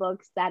two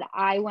books that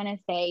I want to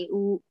say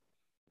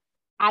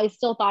I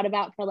still thought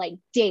about for like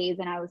days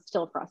and I was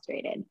still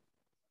frustrated.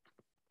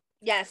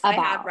 Yes, I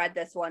have read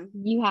this one.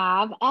 You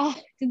have?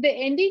 Did the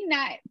ending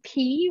not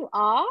pee you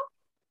off?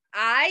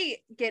 I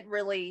get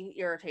really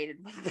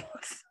irritated with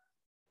books.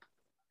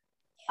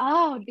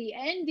 Oh, the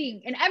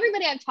ending. And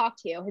everybody I've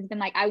talked to has been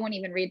like, I won't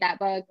even read that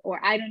book, or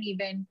I don't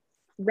even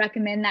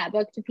recommend that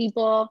book to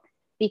people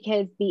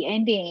because the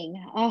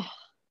ending, I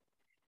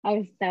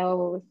was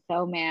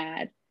so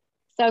mad.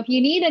 So if you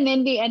need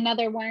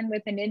another one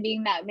with an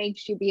ending that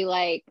makes you be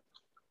like,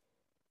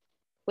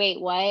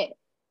 wait, what?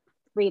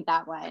 Read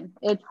that one.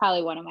 It's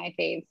probably one of my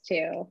faves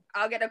too.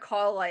 I'll get a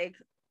call like,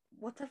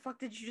 what the fuck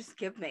did you just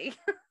give me?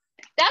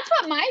 That's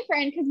what my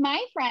friend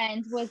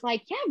was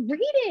like, yeah, read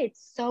it.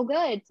 It's so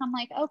good. So I'm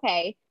like,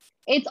 okay.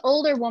 It's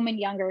older woman,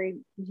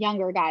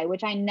 younger guy,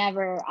 which I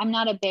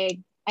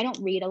don't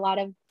read a lot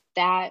of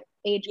that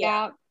age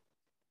gap.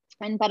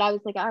 But I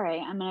was like, all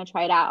right, I'm going to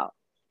try it out.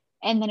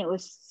 And then it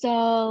was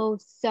so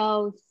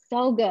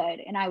good.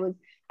 And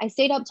I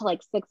stayed up till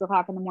like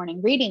 6:00 in the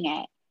morning reading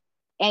it.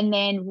 And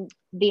then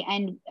the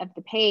end of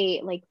the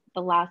page, like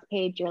the last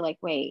page, you're like,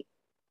 wait,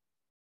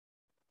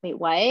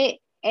 what?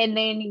 And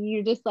then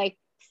you just like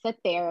sit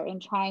there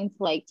and trying to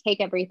like take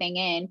everything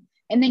in.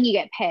 And then you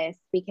get pissed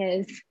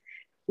because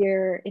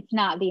it's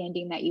not the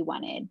ending that you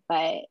wanted,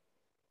 but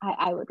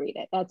I would read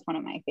it. That's one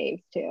of my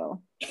faves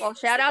too. Well,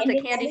 shout out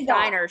to Candy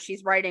Steiner.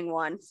 She's writing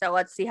one. So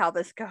let's see how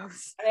this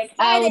goes.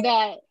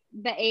 Oh,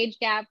 the age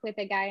gap with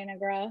a guy and a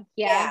girl.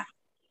 Yeah.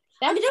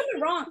 I mean, don't get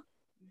me wrong.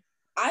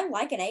 I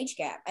like an age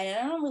gap, and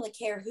I don't really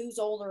care who's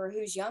older or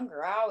who's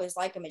younger. I always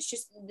like them. It's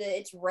just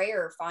it's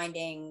rare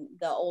finding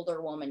the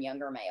older woman,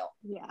 younger male.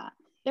 Yeah.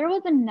 There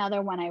was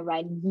another one I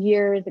read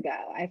years ago.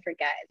 I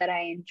forget that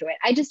I enjoyed.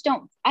 I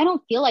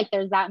don't feel like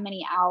there's that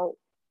many out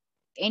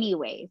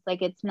anyways.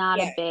 Like it's not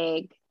a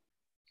big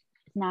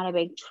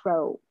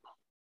trope.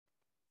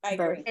 I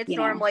agree. versus, It's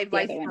normally the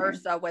vice other winner.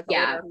 versa with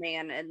Yeah. older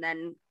man. And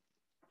then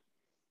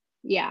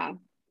Yeah.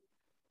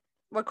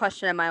 what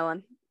question am I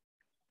on?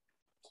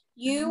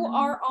 You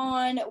are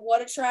on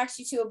what attracts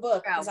you to a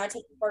book, because Oh. I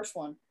took the first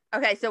one.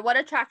 Okay, so what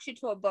attracts you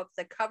to a book?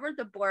 The cover,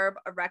 the blurb,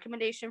 a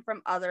recommendation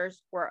from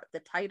others, or the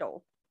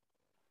title?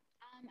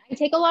 I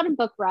take a lot of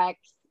book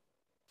recs.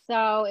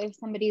 So if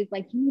somebody's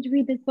like, you need to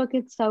read this book,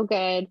 it's so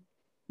good,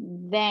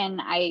 then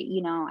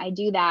I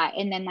do that.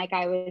 And then, like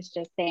I was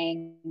just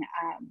saying,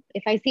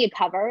 if I see a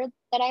cover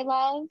that I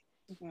love,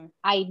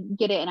 I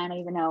get it and I don't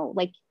even know,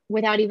 like,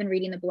 without even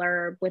reading the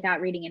blurb,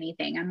 without reading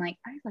anything, I'm like,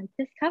 I like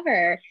this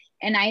cover.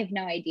 And I have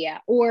no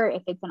idea. Or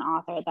if it's an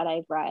author that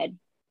I've read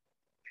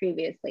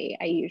previously,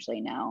 I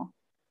usually know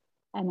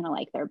I'm going to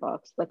like their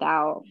books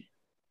without,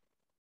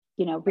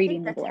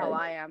 reading the That's blurb. how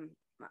I am.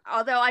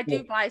 Although I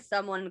do buy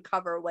someone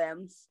cover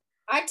whims.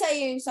 I tell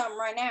you something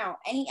right now.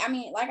 I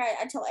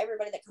tell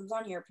everybody that comes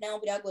on here,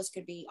 Penelope Douglas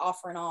could be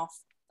offering off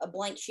a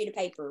blank sheet of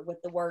paper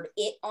with the word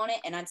 "it" on it,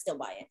 and I'd still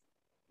buy it.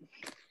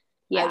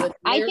 Yeah,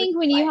 I think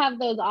when you have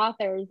those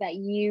authors that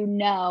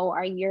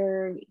are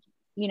your,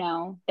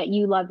 that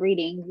you love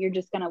reading, you're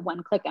just gonna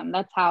one click them.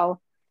 That's how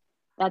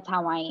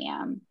I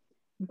am.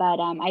 But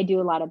I do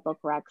a lot of book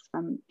recs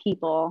from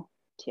people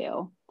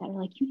too that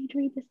are like, you need to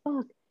read this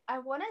book.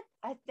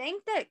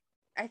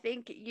 I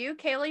think you,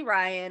 Kaylee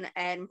Ryan,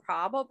 and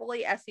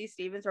probably S.E.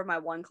 Stevens are my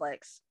one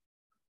clicks.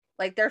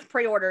 Like, there's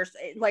pre-orders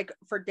like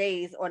for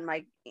days on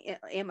my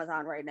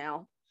Amazon right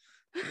now.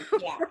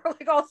 Yeah. For,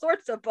 like, all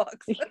sorts of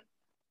books.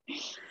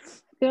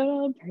 Good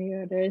old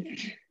pre-orders.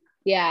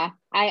 Yeah,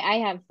 I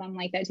have some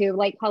like that too.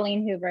 Like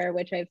Colleen Hoover,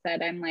 which I've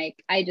said, I'm like,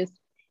 I just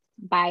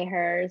buy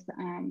hers.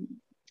 Trying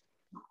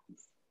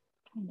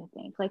to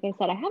think. Like I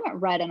said, I haven't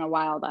read in a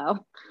while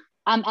though.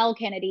 Elle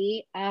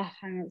Kennedy,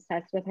 I'm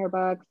obsessed with her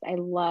books. I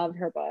love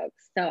her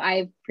books. So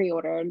I've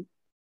pre-ordered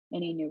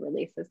any new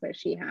releases that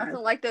she has. Nothing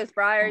like those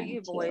Briar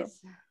You boys.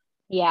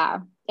 Yeah.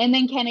 And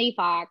then Kennedy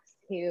Fox,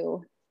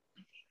 who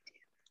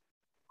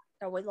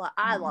I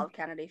love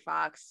Kennedy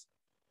Fox.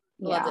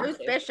 Yeah. Those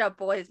Bishop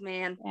boys,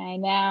 man. I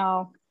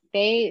know.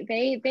 They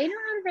know how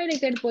to write a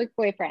good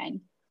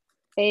boyfriend.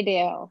 They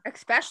do.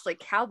 Especially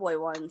cowboy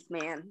ones,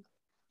 man.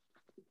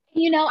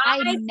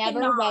 I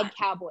never read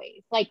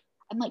cowboys. Like,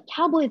 I'm like,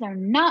 cowboys are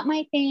not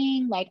my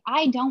thing. Like,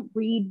 I don't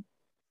read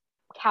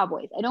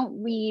cowboys. I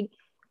don't read.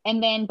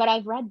 But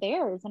I've read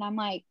theirs and I'm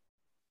like,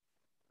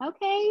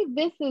 okay,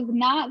 this is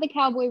not the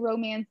cowboy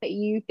romance that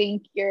you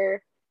think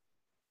you're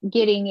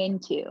getting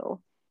into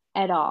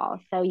at all.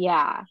 So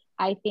yeah,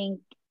 I think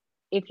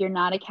if you're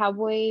not a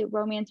cowboy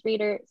romance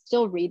reader,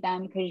 still read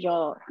them because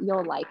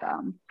you'll like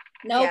them.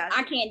 Nope, yeah.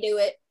 I can't do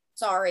it.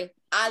 Sorry.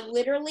 I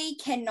literally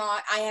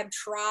cannot. I have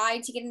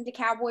tried to get into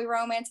cowboy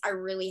romance. I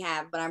really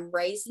have, but I'm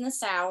raised in the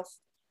South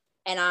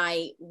and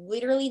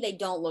they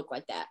don't look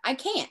like that. I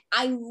can't.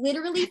 I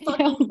literally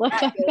fucking look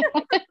like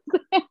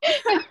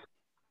that.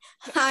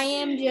 I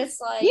am just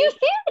like, you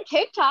see the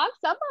TikTok.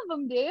 Some of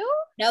them do.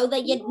 No,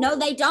 they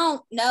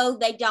don't. No,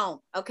 they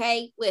don't.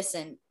 Okay,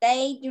 listen,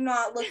 they do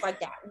not look like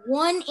that.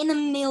 1 in a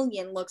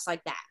million looks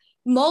like that.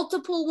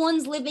 Multiple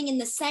ones living in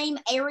the same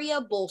area,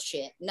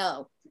 bullshit.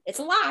 No, it's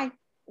a lie.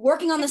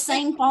 Working on the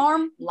same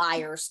farm,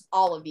 liars.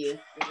 All of you,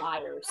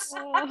 liars.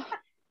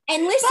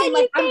 And listen,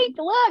 look,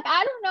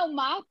 I don't know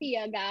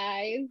mafia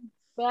guys,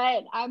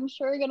 but I'm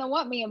sure gonna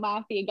want me a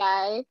mafia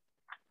guy.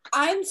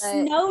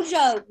 No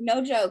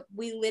joke.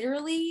 We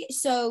literally,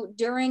 so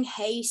during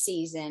hay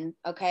season,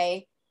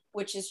 okay,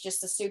 which is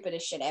just the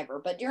stupidest shit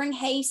ever, but during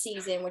hay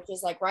season, which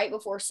is like right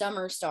before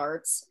summer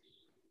starts,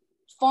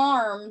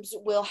 farms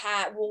will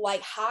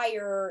like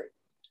hire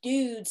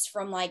dudes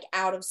from like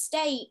out of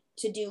state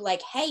to do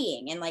like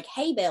haying and like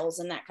hay bales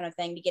and that kind of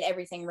thing to get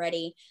everything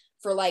ready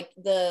for like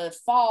the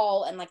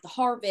fall and like the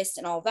harvest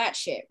and all that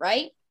shit,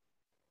 right?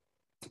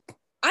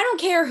 I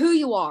don't care who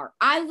you are.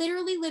 I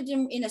literally lived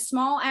in a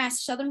small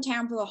ass southern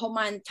town for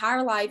my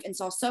entire life and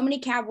saw so many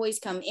cowboys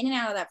come in and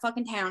out of that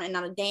fucking town and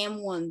not a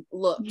damn one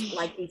looked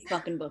like these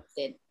fucking books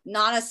did.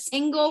 Not a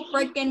single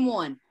freaking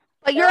one.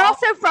 But you're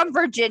also from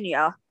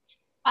Virginia.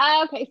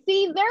 Okay,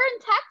 see, they're in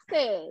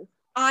Texas.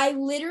 I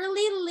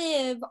literally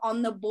live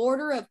on the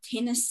border of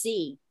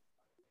Tennessee.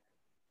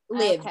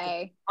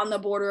 On the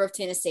border of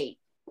Tennessee.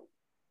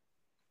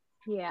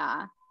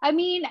 Yeah. I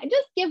mean,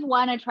 just give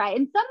one a try.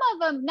 And some of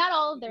them, not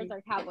all of theirs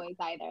are cowboys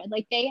either.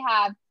 Like they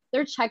have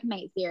their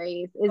Checkmate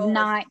series is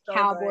not so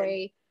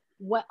cowboy.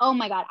 Good. Oh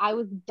my God. I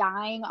was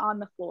dying on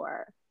the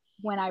floor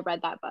when I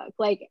read that book.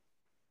 Like,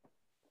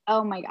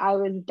 oh my God, I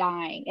was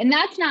dying. And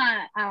that's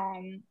not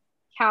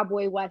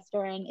cowboy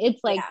Western.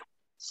 It's like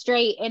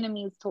straight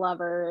enemies to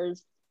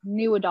lovers,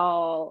 new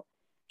adult.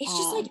 It's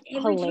just like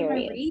every time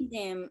I read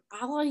them,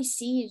 all I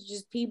see is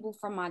just people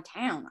from my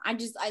town. I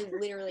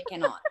literally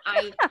cannot.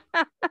 I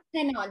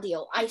cannot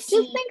deal. Just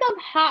think of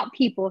hot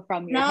people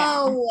from your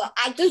town. No,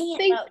 I can't.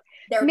 Think,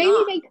 maybe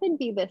they could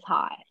be this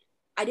hot.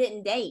 I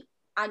didn't date.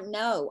 I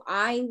know.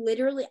 I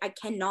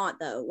cannot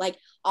though. Like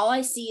all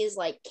I see is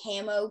like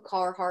camo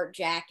Carhartt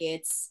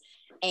jackets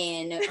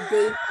and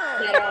boots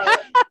that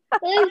are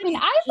Listen,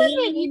 I live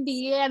in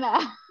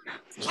Indiana.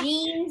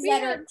 Jeans We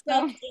that had are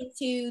some- tucked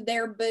into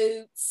their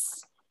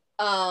boots.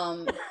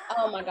 Oh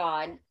my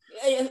god.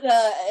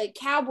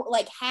 Cowboy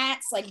like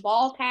hats, like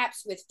ball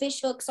caps with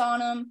fish hooks on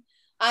them.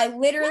 I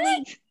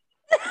literally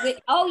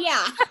oh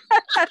yeah.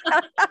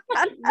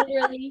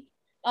 Literally.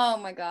 Oh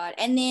my god.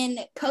 And then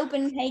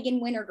Copenhagen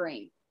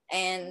wintergreen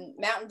and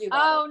Mountain Dew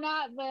bottle. Oh,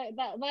 not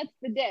that's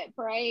the dip,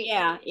 right?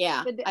 Yeah.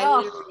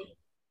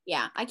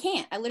 I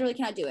can't. I literally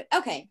cannot do it.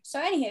 Okay. So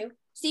anywho,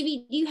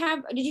 Stevie,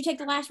 did you take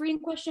the last reading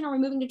question? Are we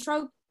moving to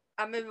trope?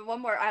 I'm moving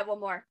one more. I have one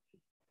more.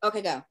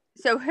 Okay, go.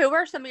 So who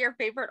are some of your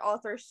favorite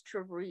authors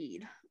to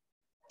read?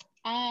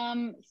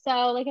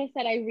 So like I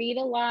said, I read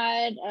a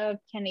lot of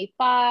Kenny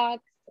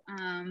Fox,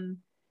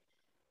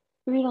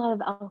 read a lot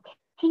of Elle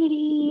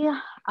Kennedy,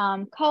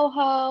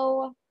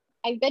 Coho.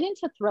 I've been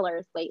into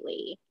thrillers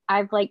lately.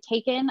 I've like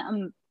taken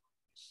a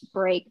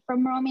break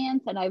from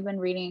romance and I've been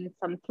reading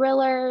some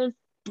thrillers.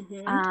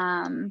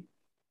 Mm-hmm.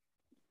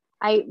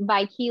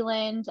 By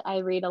Keeland, I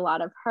read a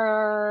lot of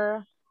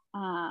her.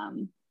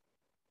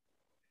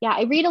 Yeah,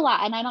 I read a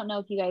lot, and I don't know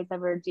if you guys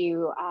ever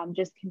do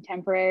just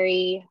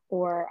contemporary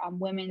or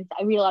women's.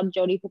 I read a lot of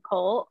Jodi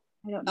Picoult.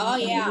 I don't know. Oh,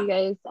 if any of yeah. you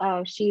guys.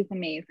 Oh, she's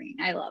amazing.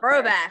 I love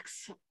her.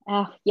 Throwbacks.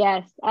 Oh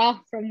yes. Oh,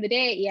 from the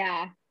day,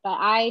 yeah. But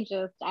I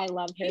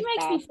love her. She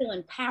makes stuff. me feel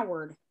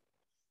empowered.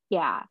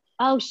 Yeah.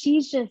 Oh,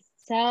 she's just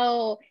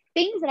so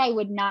things that I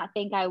would not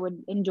think I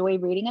would enjoy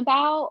reading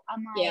about.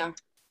 I'm like, Yeah.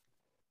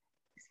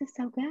 this is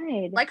so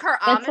good. Like her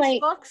That's Amish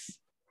books?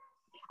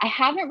 I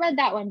haven't read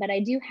that one, but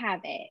I do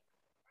have it.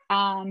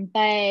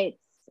 But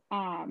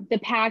The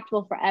Pact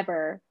will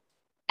forever,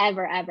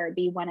 ever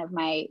be one of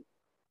my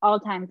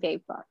all-time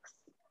fave books.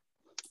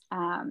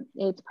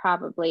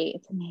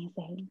 It's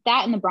amazing.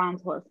 That and The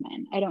Bronze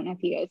Horseman. I don't know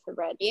if you guys have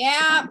read.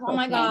 Yeah. Oh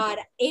my God.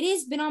 It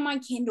has been on my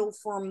Kindle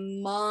for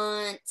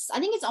months. I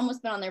think it's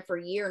almost been on there for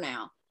a year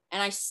now.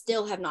 And I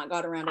still have not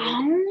got around to reading.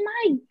 Oh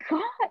my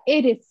God.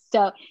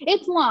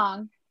 It's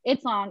long.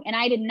 It's long. And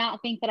I did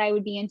not think that I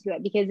would be into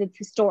it because it's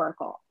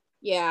historical.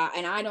 Yeah.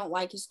 And I don't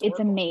like historical. It's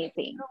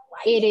amazing.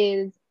 It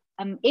is.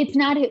 It's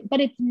not, but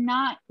it's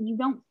not, you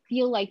don't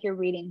feel like you're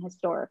reading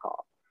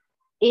historical.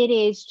 It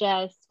is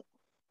just,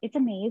 it's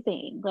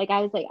amazing. Like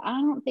I was like,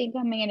 I don't think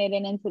I'm gonna get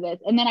into this.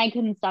 And then I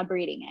couldn't stop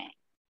reading it.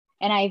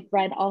 And I've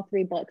read all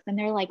 3 books and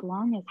they're like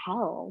long as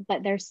hell,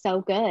 but they're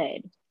so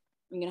good.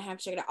 I'm gonna have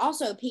to check it out.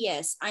 Also,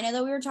 P.S. I know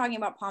that we were talking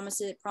about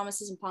promises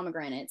and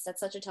pomegranates. That's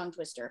such a tongue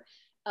twister.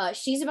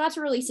 She's about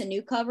to release a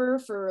new cover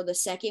for the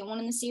second one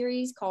in the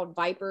series called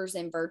Vipers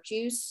and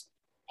Virtues.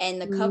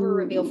 And the cover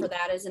reveal for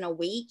that is in a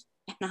week.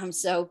 And I'm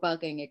so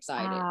fucking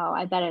excited. Wow,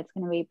 I bet it's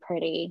gonna be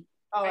pretty.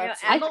 Oh,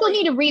 I still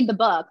need to read the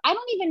book. I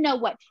don't even know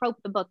what trope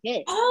the book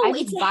is. Oh,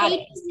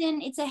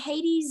 it's a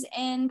Hades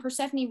and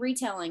Persephone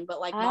retelling, but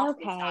like novel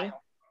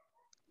style.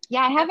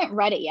 Yeah, I haven't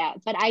read it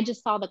yet, but I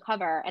just saw the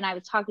cover and I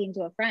was talking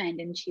to a friend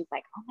and she's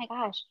like, "Oh my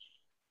gosh."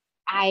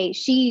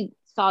 She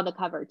saw the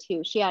cover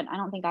too. I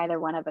don't think either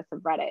one of us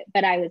have read it,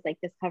 but I was like,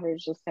 this cover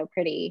is just so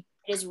pretty.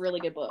 It is a really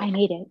good book. I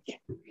need it.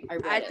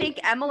 I think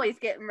Emily's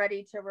getting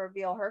ready to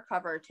reveal her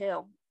cover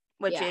too,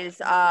 which is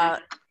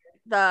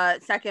the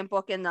second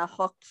book in the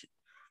Hooked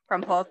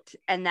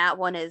and that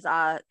one is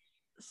I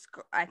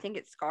think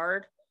it's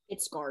Scarred.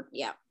 It's Scarred,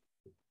 yeah.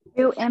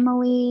 Who,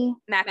 Emily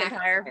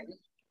McIntyre.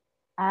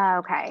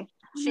 Okay.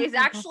 She's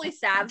actually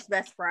Sav's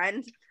best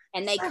friend.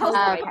 And they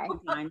co-write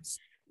sometimes.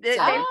 They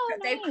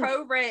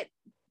co-writ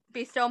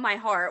Be Still My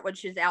Heart,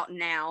 which is out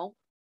now.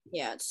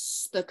 Yeah,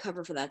 it's the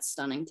cover for that's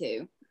stunning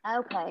too.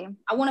 Okay.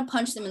 I want to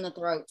punch them in the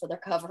throat for their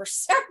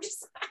covers.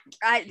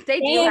 They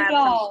do have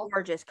some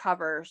gorgeous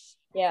covers.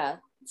 Yeah,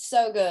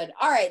 so good.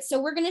 All right,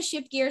 so we're gonna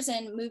shift gears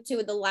and move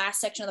to the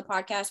last section of the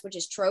podcast, which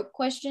is trope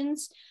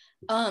questions.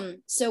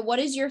 So what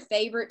is your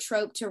favorite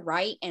trope to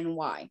write and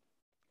why?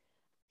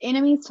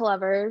 Enemies to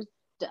lovers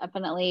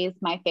definitely is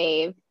my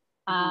fave.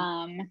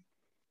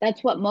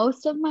 That's what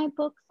most of my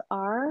books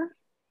are.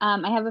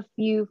 I have a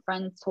few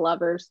friends to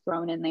lovers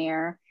thrown in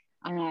there.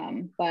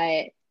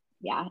 But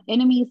yeah,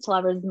 enemies to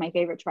lovers is my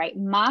favorite to write.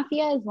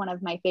 Mafia is one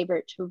of my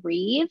favorite to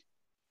read.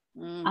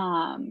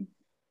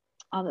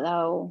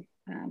 Although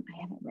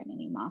I haven't read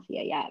any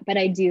mafia yet, but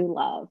I do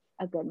love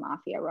a good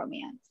mafia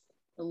romance.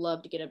 I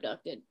love to get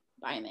abducted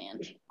by a man.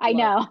 I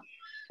know.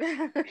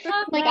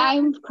 Like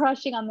I'm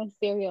crushing on this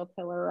serial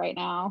killer right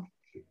now.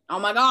 Oh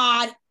my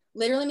God.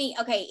 Literally me.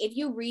 Okay, if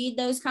you read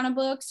those kind of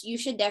books, you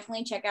should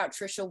definitely check out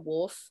Trisha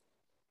Wolfe.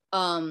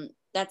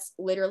 That's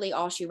literally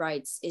all she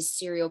writes is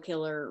serial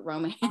killer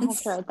romance. I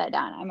have to write that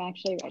down. I'm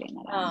actually writing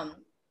that down.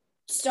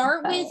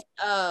 Start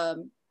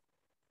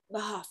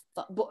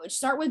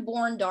with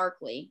Born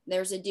Darkly.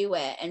 There's a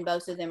duet and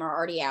both of them are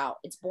already out.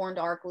 It's Born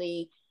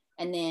Darkly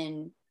and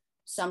then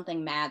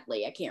something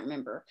Madly. I can't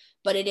remember,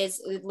 but it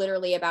is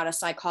literally about a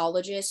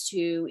psychologist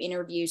who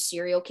interviews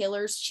serial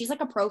killers. She's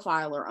like a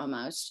profiler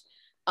almost.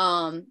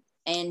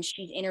 And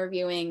she's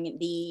interviewing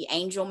the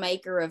angel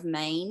maker of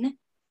Maine.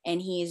 And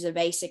he's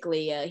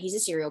he's a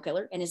serial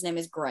killer and his name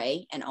is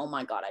Gray. And oh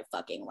my God, I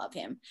fucking love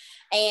him.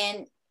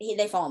 And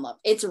they fall in love.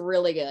 It's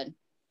really good.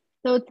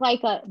 So it's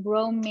like a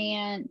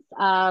romance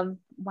of,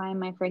 why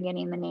am I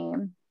forgetting the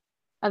name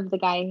of the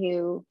guy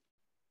who,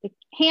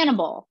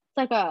 Hannibal.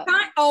 It's like a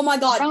Oh my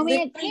God.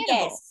 romance Literally,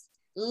 Hannibal. yes.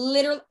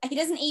 Literally, he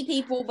doesn't eat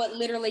people, but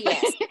literally,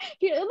 yes. At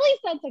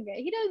least that's a good.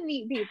 He doesn't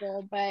eat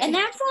people, but And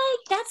that's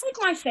like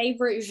my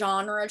favorite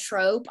genre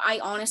trope. I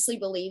honestly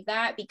believe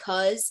that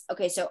because,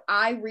 okay, so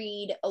I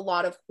read a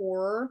lot of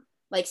horror,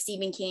 like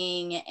Stephen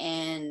King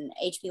and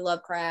H.P.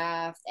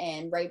 Lovecraft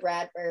and Ray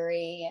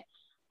Bradbury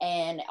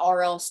and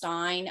R.L.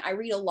 Stein. I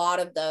read a lot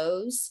of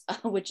those,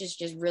 which is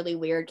just really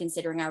weird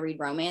considering I read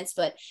romance.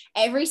 But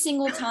every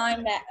single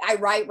time that I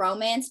write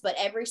romance, but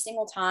every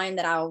single time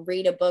that I'll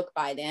read a book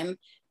by them,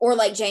 or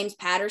like James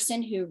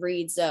Patterson, who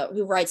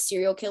writes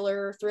serial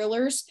killer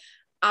thrillers,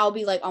 I'll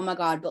be like, oh my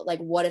God, but like,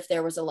 what if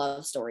there was a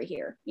love story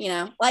here? You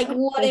know, like,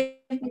 what if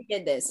we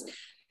did this?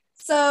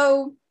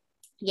 So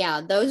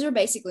yeah, those are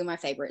basically my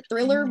favorite.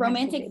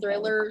 Romantic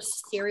thrillers,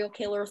 serial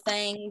killer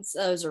things.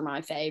 Those are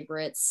my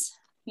favorites.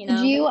 You know?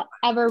 Did you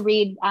ever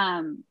read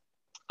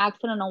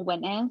Accidental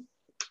Witness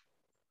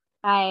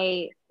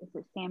by, is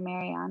it Sam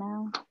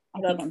Mariano?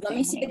 Let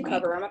me see the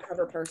cover. I'm a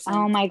cover person.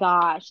 Oh my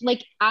gosh.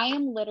 Like, I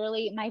am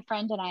literally, my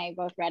friend and I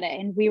both read it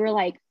and we were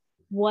like,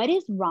 what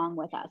is wrong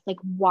with us? Like,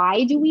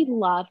 why do we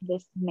love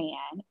this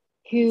man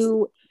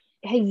who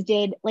he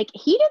did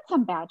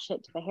some bad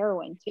shit to the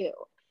heroine too.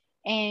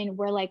 And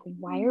we're like,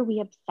 why are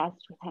we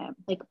obsessed with him?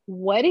 Like,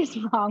 what is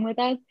wrong with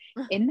us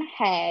in the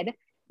head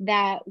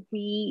that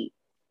we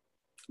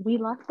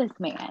love this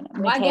man?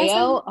 Well, Mateo, I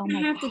guess I'm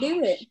gonna have to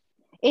do it.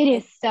 It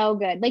is so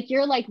good. Like,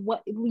 you're like,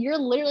 what? You're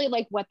literally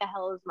like, what the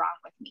hell is wrong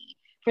with me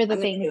for the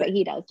things that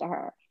he does to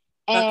her?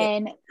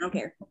 And I don't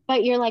care.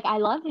 But you're like, I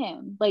love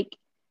him. Like,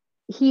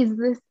 he's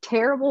this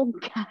terrible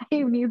guy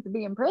who needs to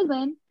be in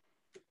prison,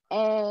 but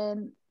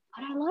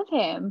I love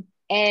him.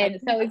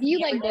 And so if you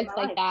like books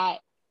like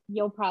that,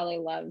 you'll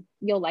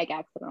like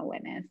Accidental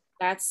Witness.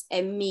 That's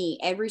me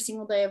every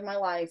single day of my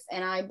life.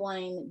 And I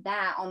blame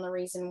that on the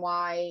reason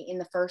why in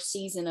the first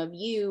season of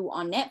You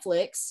on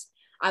Netflix,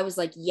 I was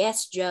like,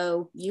 yes,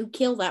 Joe, you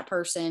kill that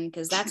person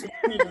because that's what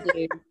you need to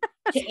do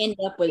to end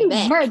up with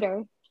Beck.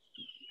 Murder.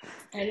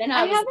 And then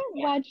I haven't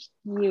watched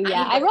You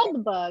yet. I read the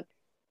book.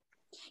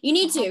 You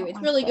need to. It's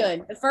really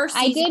good. The first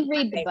season, I did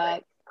read the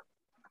book,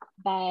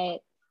 but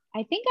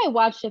I think I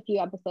watched a few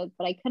episodes,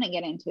 but I couldn't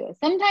get into it.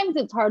 Sometimes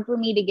it's hard for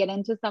me to get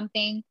into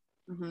something.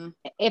 Mm-hmm.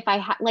 If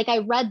I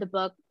read the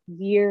book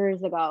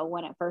years ago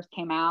when it first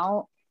came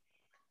out.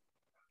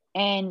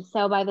 And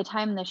so by the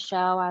time the show,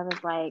 I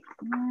was like,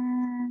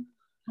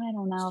 I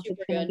don't know if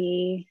it's going to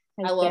be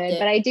as good,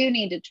 but I do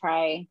need to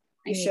try.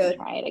 I need to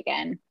try it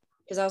again.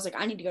 Because I was like,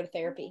 I need to go to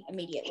therapy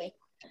immediately.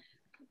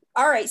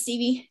 All right,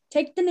 Stevie,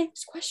 take the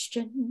next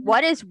question.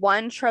 What is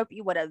one trope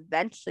you would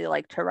eventually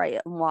like to write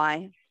and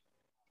why?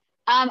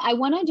 I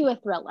want to do a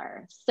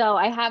thriller. So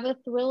I have a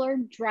thriller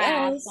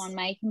draft on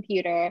my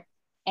computer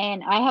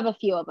and I have a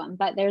few of them,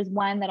 but there's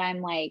one that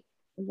I'm like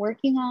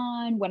working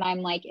on when I'm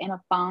like in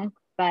a funk,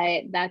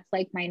 but that's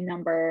like my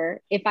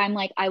number. If I'm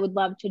like, I would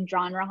love to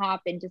genre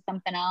hop into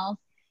something else.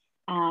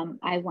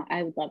 I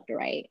would love to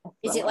write a thriller.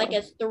 Is it like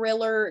a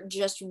thriller,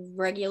 just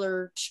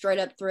regular straight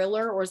up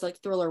thriller, or is it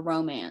like thriller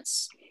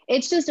romance?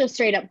 It's just a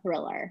straight up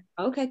thriller.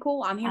 Okay,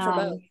 cool. I'm here for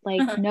both.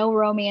 Like no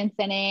romance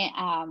in it.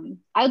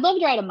 I would love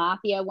to write a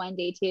mafia one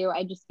day too.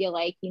 I just feel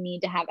like you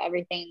need to have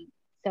everything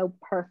so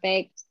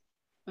perfect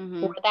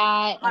for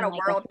that. A lot of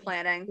world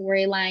planning.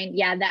 Storyline.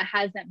 Yeah, that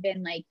hasn't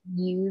been like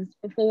used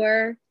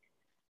before.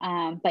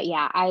 But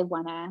yeah, I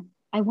wanna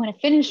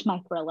finish my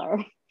thriller.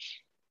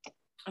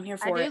 I'm here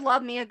for it. I do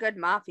love me a good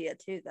mafia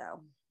too,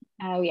 though.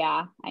 Oh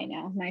yeah, I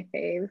know, my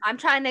fave. I'm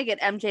trying to get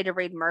MJ to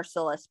read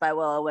Merciless by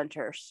Willow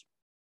Winters.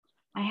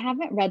 I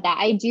haven't read that.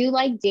 I do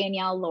like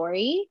Danielle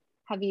Laurie.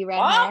 Have you read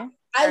her?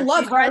 I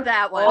love her. Read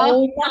that one.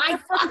 Oh my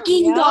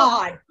fucking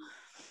God.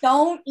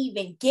 Don't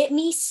even get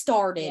me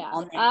started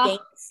on that game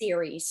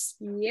series.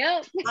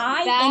 Yep.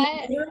 I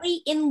am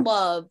literally in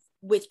love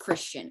with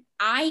Christian.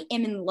 I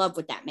am in love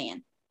with that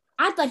man.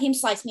 I'd let him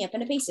slice me up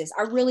into pieces.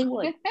 I really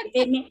would.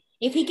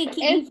 If he could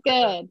keep It's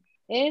good.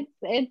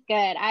 It's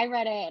good. I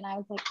read it and I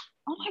was like,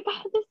 oh my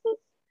God, this is.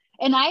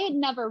 And I had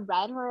never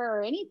read her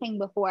or anything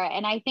before.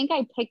 And I think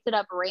I picked it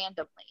up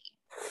randomly.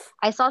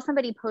 I saw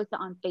somebody post it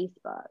on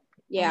Facebook.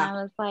 Yeah. And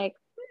I was like,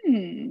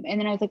 And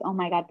then I was like, oh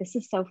my God, this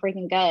is so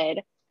freaking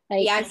good.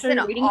 Like, I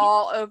started reading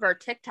all over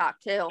TikTok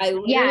too.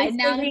 Yeah, and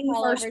now it's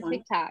all over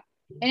TikTok.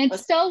 And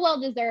it's so well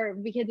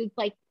deserved because it's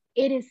like,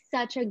 it is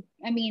such a,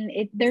 I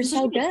mean, they're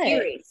so good.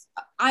 Series.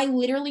 I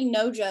literally,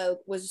 no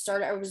joke,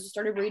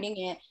 started reading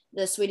it,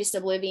 The Sweetest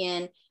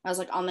Oblivion. I was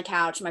like on the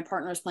couch. My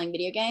partner was playing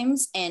video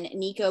games and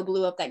Nico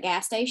blew up that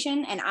gas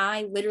station. And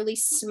I literally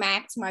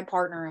smacked my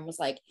partner and was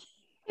like,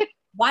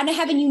 why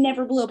haven't you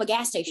never blew up a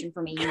gas station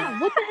for me? Yeah,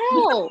 what the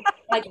hell?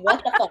 Like,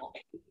 what the fuck?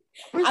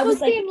 I was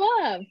like, in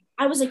love.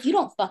 I was like, you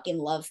don't fucking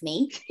love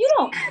me. You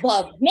don't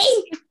love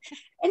me.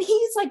 And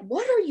he's like,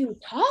 what are you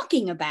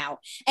talking about?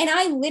 And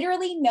I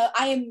literally know,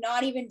 I am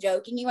not even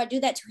joking you. I do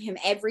that to him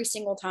every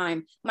single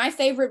time. My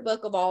favorite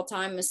book of all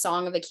time is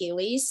Song of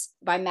Achilles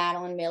by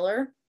Madeline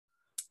Miller.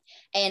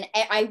 And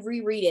I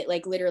reread it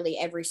like literally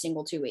every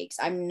single 2 weeks.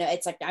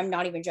 It's like, I'm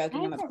not even I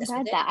joking. I'm haven't obsessed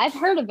read with that. I've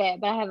heard of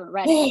it, but I haven't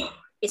read it.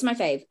 It's my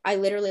fave. I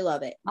literally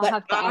love it. I'll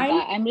have to add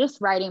that. I'm just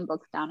writing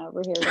books down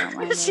over here. Don't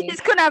mind me.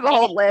 She's gonna have a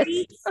whole list.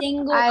 I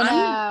know.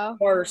 I'm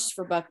worse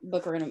for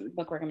book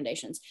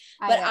recommendations.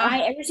 But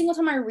every single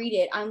time I read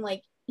it, I'm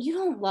like, you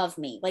don't love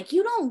me. Like,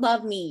 you don't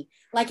love me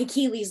like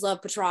Achilles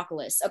loved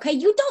Patroclus. Okay,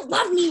 you don't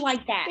love me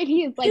like that.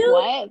 He's like,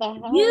 what the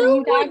hell are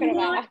you talking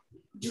about?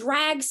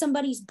 Drag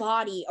somebody's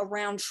body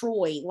around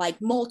Troy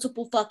like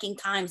multiple fucking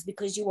times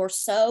because you are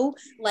so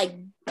like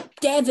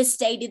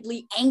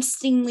devastatedly,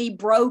 angstingly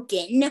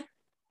broken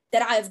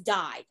that I've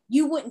died.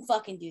 You wouldn't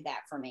fucking do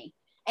that for me.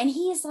 And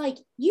he is like,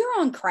 you're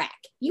on crack.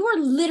 You are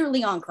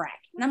literally on crack.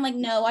 And I'm like,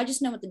 no, I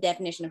just know what the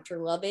definition of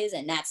true love is,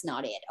 and that's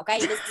not it. Okay,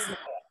 this is not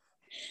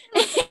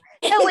it.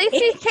 At least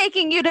he's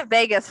taking you to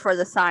Vegas for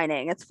the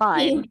signing. It's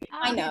fine.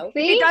 I know.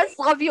 See? He does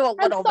love you a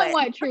That's little bit.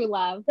 somewhat true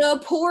love. The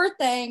poor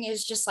thing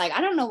is just like,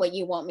 I don't know what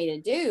you want me to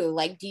do.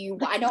 Like,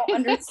 I don't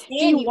understand.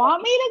 Do you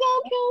want me to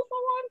go kill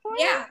someone?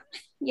 Yeah.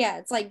 Yeah.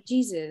 It's like,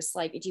 Jesus,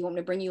 like, do you want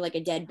me to bring you like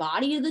a dead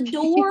body to the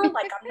door?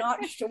 Like, I'm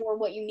not sure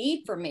what you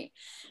need from me.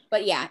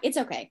 But yeah, it's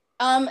okay.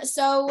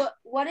 So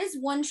what is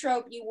one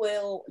trope you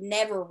will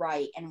never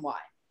write and why?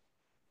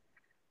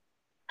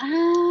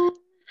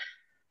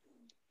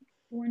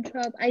 One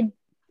trope. I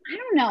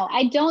don't know.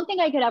 I don't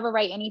think I could ever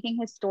write anything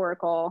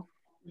historical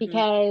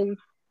because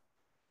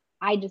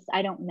I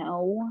don't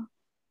know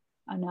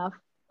enough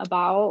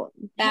about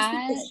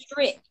that.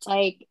 Strict.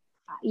 Like,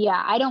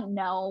 yeah, I don't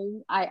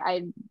know.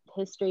 I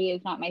history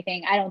is not my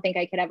thing. I don't think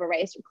I could ever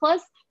write history.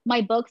 Plus,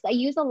 my books, I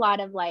use a lot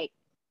of like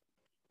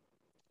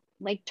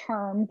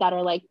terms that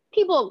are like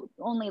people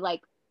only like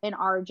in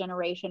our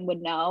generation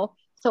would know.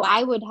 So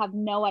I would have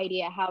no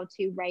idea how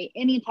to write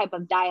any type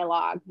of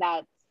dialogue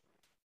that's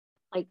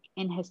like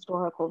in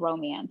historical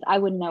romance. I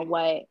wouldn't know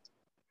what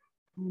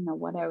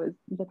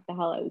the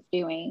hell I was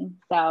doing.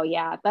 So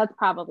yeah, that's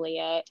probably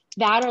it.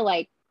 That or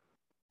like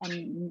a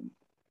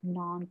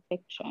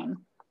nonfiction.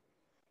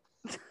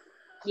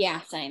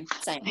 Yeah, same.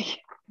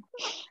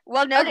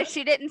 Well, notice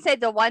she didn't say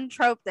the one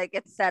trope that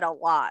gets said a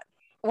lot.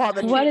 Well,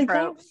 the two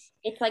tropes.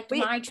 It's like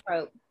my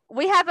trope.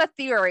 We have a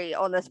theory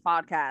on this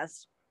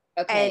podcast.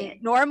 Okay.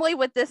 And normally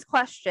with this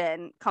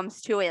question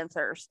comes two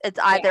answers. It's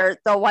either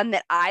the one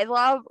that I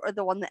love or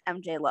the one that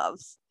MJ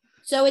loves.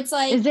 So it's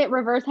like, is it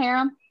reverse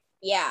harem?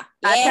 Yeah.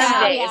 That's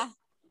MJ's. Yeah.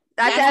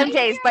 That's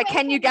MJ's, but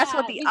can you guess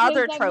what the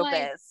other trope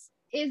is?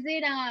 Is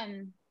it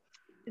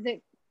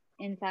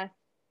incest?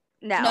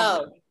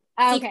 No.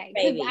 Okay.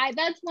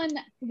 That's one.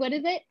 What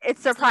is it?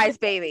 It's Surprise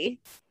Baby.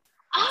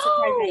 Oh,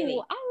 Surprise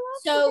Baby. I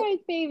love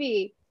Surprise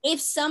Baby. If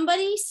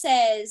somebody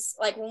says,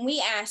 like when we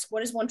ask,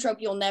 what is one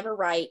trope you'll never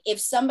write? If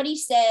somebody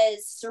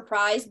says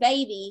Surprise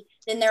Baby,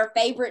 then their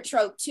favorite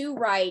trope to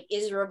write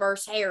is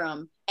reverse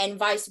harem and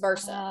vice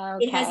versa.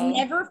 Okay. It has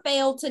never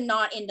failed to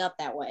not end up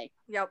that way.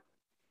 Yep.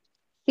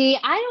 See,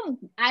 I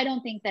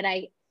don't think that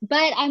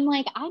but I'm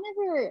like, I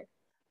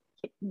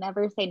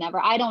never say never.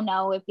 I don't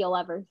know if you'll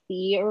ever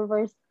see a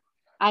reverse.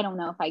 I don't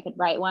know if I could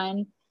write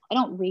one. I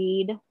don't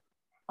read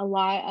a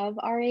lot of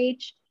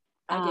RH.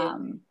 I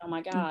do. Oh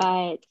my God.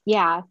 But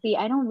yeah, see,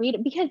 I don't read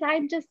it because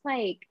I'm just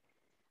like,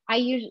 I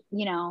usually,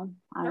 I don't know.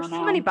 There's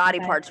so many body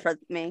parts for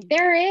me.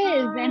 There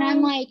is. And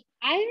I'm like,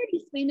 I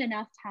already spend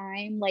enough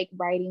time like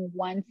writing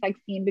one sex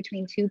scene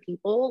between two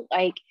people.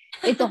 Like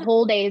it's a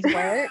whole day's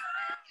work.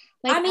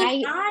 Like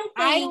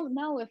I don't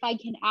know if I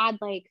can add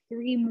like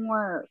 3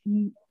 more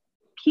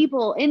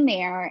people in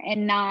there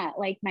and not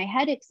like my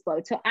head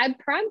explode. So I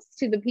props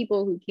to the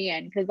people who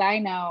can, because I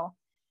know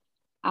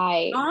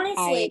I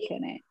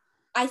couldn't.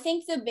 I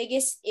think the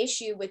biggest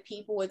issue with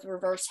people with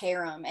reverse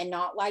harem and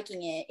not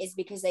liking it is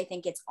because they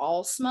think it's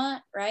all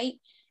smut, right?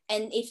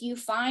 And if you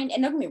find,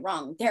 and don't get me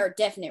wrong, there are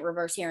definite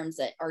reverse harems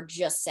that are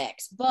just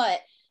sex,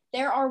 but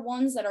there are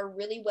ones that are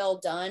really well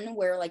done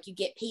where like you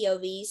get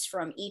POVs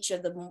from each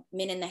of the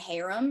men in the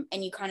harem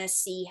and you kind of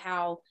see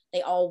how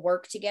they all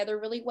work together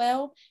really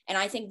well. And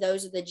I think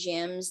those are the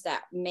gems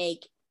that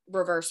make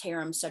reverse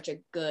harem such a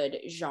good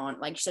genre,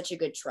 like such a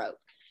good trope.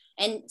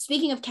 And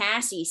speaking of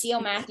Cassie,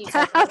 C.L. Matthews.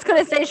 I was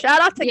going to say,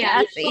 shout out to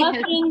Cassie.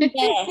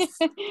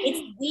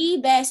 It's the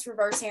best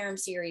reverse harem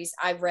series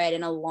I've read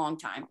in a long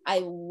time.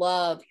 I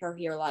love her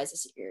Here Lies a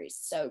series.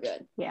 So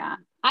good. Yeah.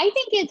 I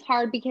think it's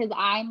hard because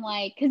I'm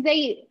like,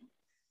 let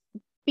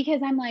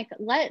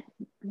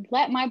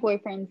my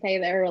boyfriend say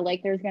there,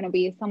 like, there's going to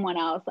be someone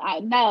else.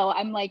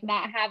 I'm like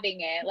not having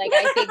it. Like,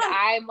 I think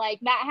I'm like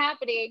not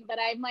happening, but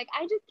I'm like,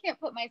 I just can't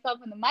put myself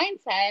in the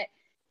mindset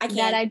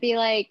that I'd be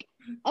like,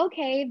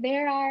 okay,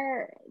 there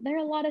are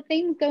a lot of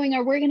things going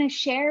on. We're going to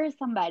share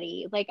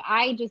somebody. Like,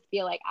 I just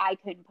feel like I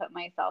couldn't put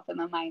myself in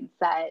the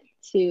mindset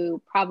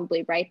to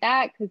probably write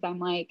that. Cause I'm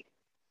like,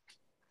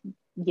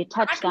 you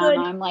touched on,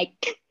 I'm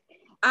like,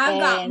 I've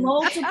got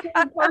multiple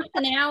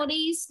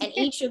personalities and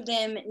each of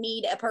them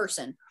need a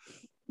person.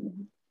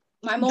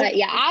 But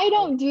yeah, I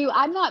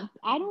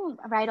don't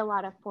write a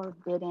lot of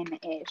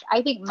forbidden-ish.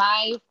 I think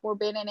my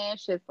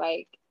forbidden-ish is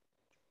like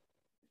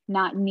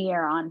not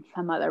near on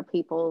some other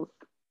people's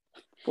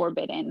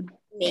forbidden.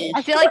 Me.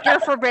 I feel like your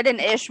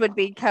forbidden-ish would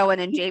be Cohen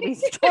and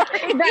Jamie's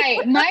story.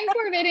 Right. My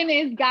forbidden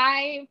is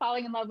guy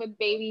falling in love with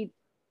baby,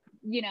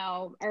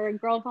 or a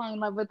girl falling in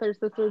love with her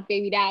sister's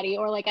baby daddy,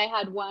 or like I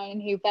had one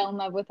who fell in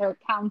love with her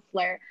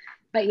counselor.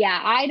 But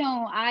yeah, I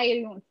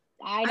don't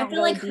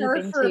feel like her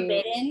into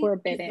forbidden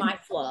is my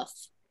fluff.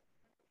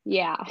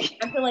 Yeah.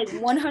 I feel like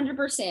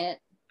 100%.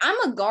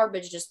 I'm a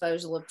garbage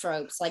disposal of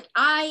tropes. Like,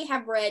 I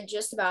have read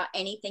just about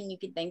anything you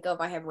could think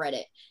of. I have read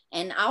it,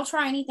 and I'll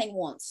try anything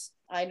once.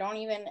 I don't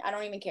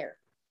even care.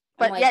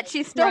 But yet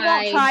she still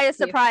won't try a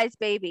surprise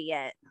baby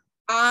yet.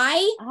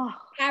 I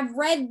have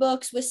read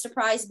books with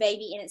surprise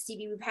baby in it,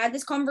 Stevie. We've had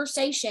this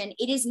conversation.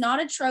 It is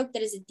not a trope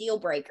that is a deal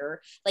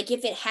breaker. Like,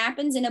 if it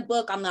happens in a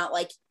book, I'm not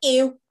like,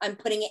 ew, I'm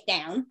putting it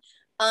down.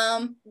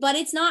 But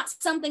it's not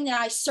something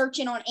that I search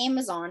in on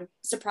Amazon,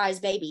 surprise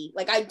baby.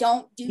 Like, I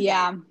don't do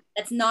that.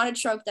 That's not a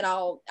trope that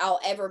I'll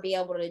ever be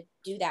able to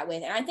do that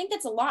with. And I think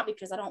that's a lot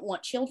because I don't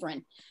want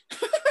children.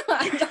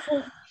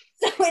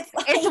 So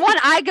it's what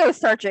I go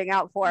searching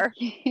out for.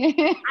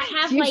 I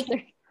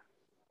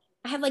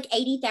have like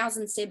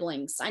 80,000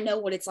 siblings. I know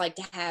what it's like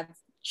to have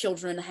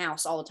children in the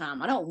house all the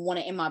time. I don't want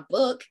it in my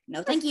book.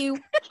 No, thank you.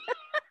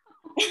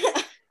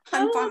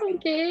 I'm fine.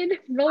 Kid.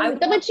 But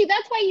that's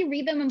why you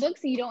read them in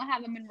books so you don't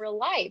have them in real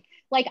life.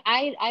 Like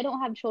I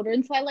don't have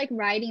children, so I like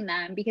writing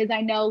them because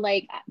I know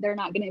like they're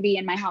not going to be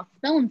in my house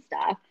film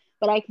stuff,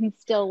 but I can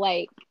still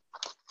like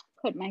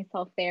put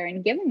myself there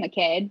and give them a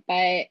kid.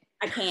 But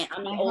I can't.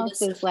 I'm the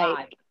oldest of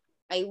 5.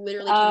 I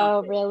literally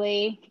cannot. Oh,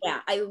 really?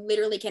 Yeah, I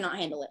literally cannot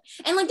handle it.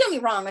 And like, don't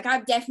get me wrong, like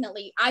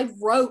I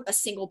wrote a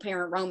single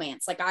parent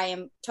romance. Like, I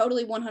am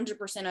totally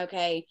 100%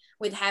 okay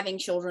with having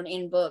children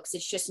in books.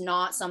 It's just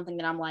not something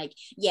that I'm like,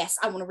 yes,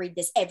 I want to read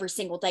this every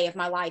single day of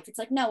my life. It's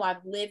like, no,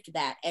 I've lived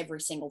that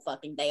every single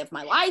fucking day of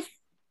my life.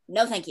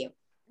 No, thank you.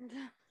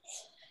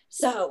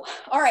 So,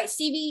 all right,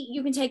 Stevie,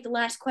 you can take the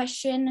last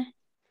question.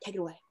 Take it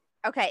away.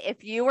 Okay,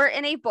 if you were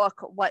in a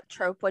book, what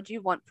trope would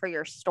you want for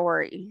your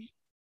story?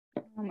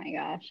 Oh my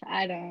gosh,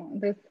 I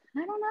don't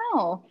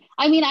know.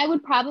 I mean, I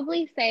would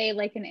probably say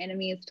like an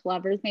enemies to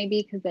lovers,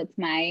 maybe, because that's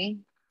my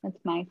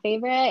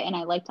favorite, and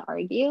I like to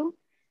argue,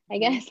 I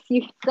guess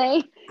you could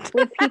say,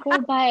 with people.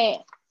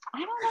 But I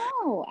don't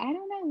know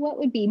what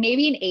would be.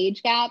 Maybe an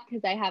age gap,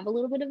 because I have a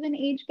little bit of an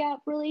age gap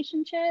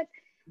relationship.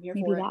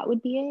 Maybe that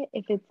would be it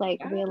if it's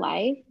like real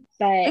life.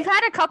 But we've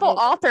had a couple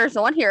authors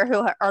on here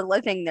who are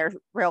living their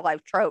real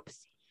life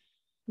tropes.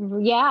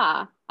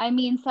 Yeah, I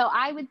mean, so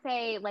I would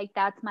say like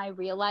that's my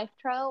real life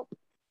trope.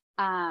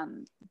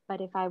 But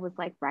if I was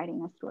like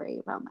writing a story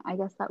about, I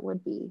guess that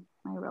would be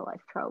my real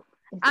life trope.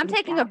 I'm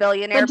taking a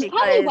billionaire, which is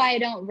probably why I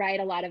don't write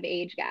a lot of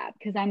age gap,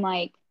 because I'm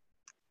like,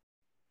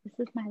 this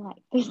is my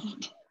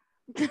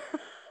life.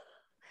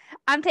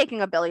 I'm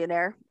taking a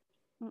billionaire.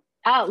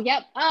 Oh,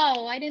 yep.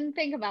 Oh, I didn't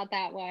think about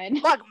that one.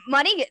 Look,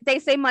 money, they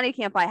say money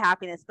can't buy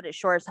happiness, but it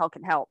sure as hell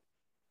can help.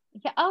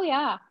 Yeah. Oh,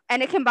 yeah.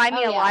 And it can buy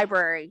me a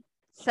library.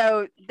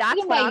 So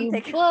that's what I'm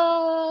thinking.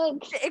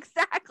 Books.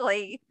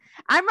 Exactly.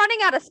 I'm running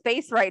out of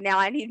space right now.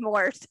 I need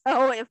more.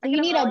 So if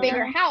you need a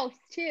bigger house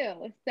too.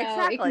 So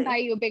exactly. It can buy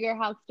you a bigger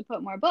house to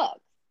put more books.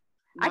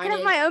 I can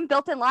have my own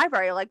built-in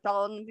library like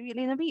Belle and the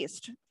Beauty and the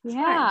Beast.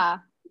 Yeah.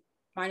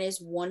 Mine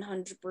is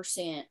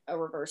 100% a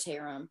reverse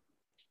harem.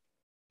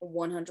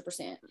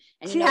 100%.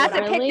 And she has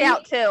it picked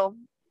out too.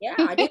 Yeah,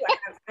 I do.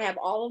 I have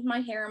all of my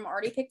harem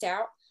already picked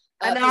out.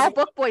 And they're all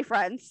book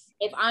boyfriends.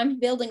 If I'm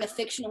building a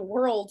fictional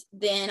world,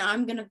 then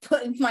I'm going to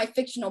put my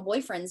fictional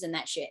boyfriends in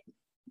that shit.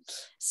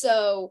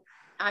 So,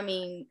 I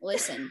mean,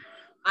 listen,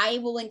 I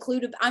will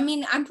include, I'm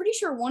pretty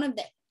sure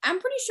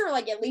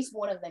like at least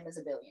one of them is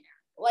a billionaire.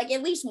 Like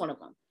at least one of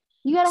them.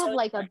 You gotta have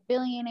like a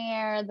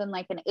billionaire, then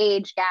like an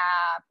age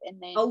gap,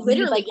 and then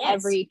literally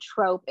every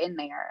trope in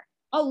there.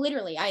 Oh,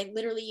 literally. I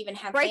literally even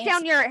have Break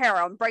down your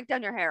harem.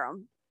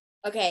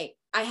 Okay,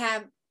 I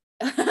have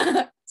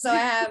so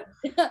I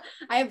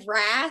have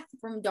Wrath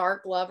from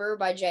Dark Lover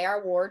by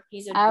J.R. Ward.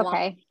 He's a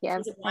blind, yeah,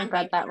 I've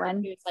read that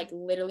one. He was like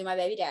literally my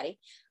baby daddy.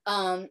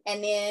 And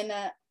then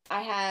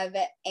I have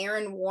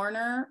Aaron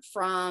Warner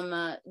from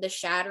the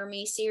Shatter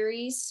Me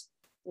series,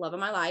 Love of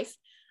My Life.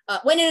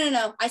 Wait,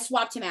 no. I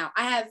swapped him out.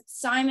 I have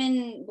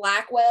Simon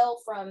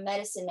Blackwell from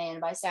Medicine Man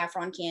by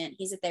Saffron Kent.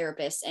 He's a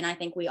therapist, and I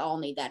think we all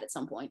need that at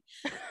some point.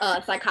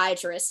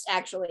 Psychiatrist,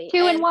 actually.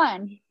 2 in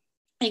 1.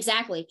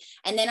 Exactly.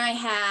 And then I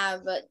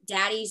have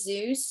Daddy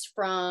Zeus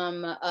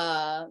from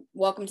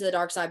Welcome to the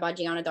Dark Side by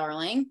Gianna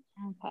Darling.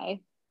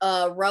 Okay.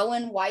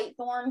 Rowan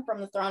Whitethorn from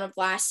the Throne of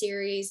Glass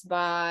series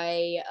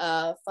by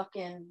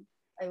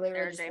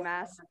Sarah J.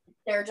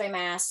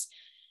 Maas.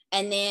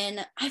 And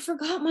then I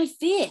forgot my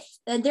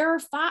 5th. There are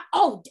 5.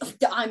 Oh,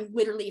 I'm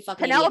literally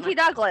fucking Penelope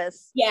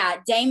Douglas. Yeah,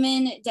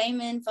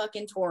 Damon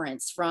fucking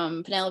Torrance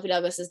from Penelope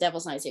Douglas's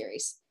Devil's Night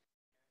series.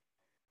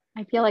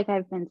 I feel like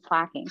I've been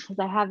slacking because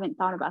I haven't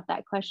thought about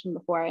that question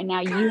before. And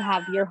now you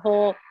have your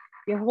whole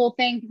your whole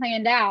thing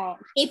planned out.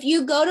 If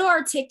you go to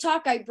our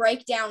TikTok, I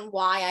break down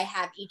why I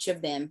have each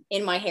of them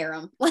in my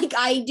harem. Like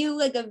I do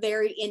like a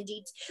very in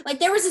detail. Like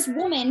there was this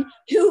woman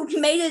who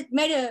made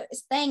a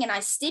thing and I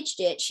stitched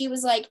it. She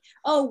was like,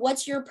 "Oh,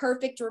 what's your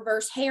perfect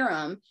reverse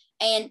harem?"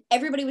 And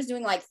everybody was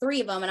doing like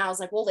 3 of them. And I was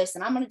like, well,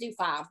 listen, I'm going to do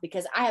 5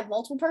 because I have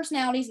multiple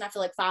personalities and I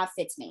feel like 5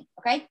 fits me.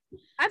 Okay.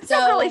 I'm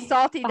still really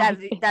salty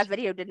that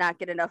video did not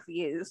get enough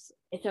views.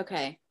 It's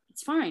okay.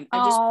 It's fine.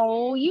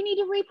 You need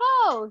to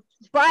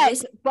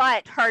repost.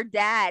 But her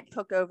dad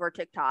took over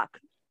TikTok.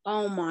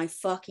 Oh my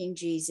fucking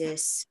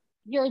Jesus.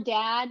 Your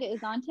dad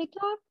is on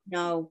TikTok?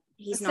 No,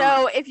 he's not.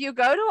 So if you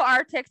go to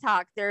our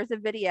TikTok, there's a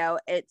video.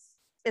 It's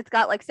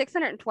got like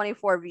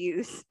 624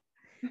 views.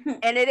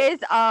 And it is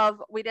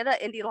we did an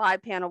indie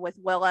live panel with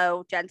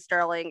Willow, Jen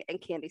Sterling,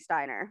 and Candy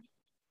Steiner.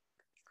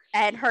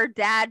 And her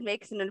dad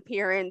makes an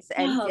appearance,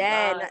 and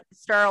Jen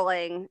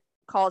Sterling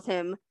calls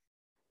him,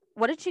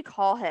 what did she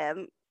call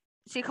him?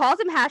 She calls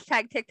him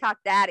hashtag TikTok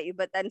Daddy,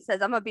 but then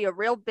says, I'm going to be a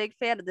real big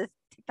fan of this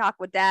TikTok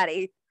with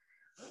Daddy.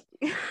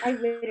 I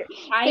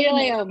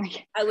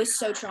was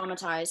so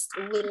traumatized.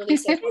 Literally,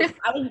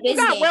 I was visiting. You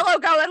got Willow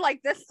going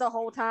like this the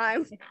whole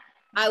time.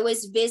 I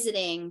was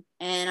visiting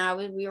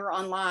and we were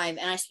on live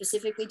and I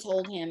specifically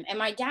told him, and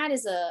my dad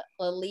is a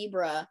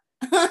Libra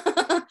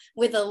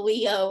with a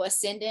Leo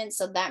ascendant.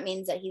 So that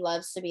means that he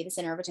loves to be the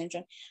center of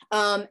attention.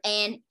 And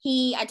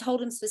I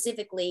told him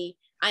specifically,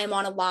 I am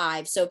on a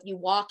live. So if you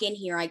walk in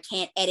here, I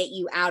can't edit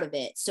you out of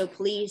it. So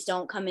please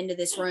don't come into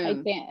this room. I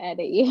can't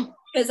edit you.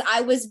 Because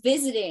I was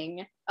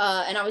visiting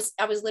and I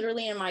was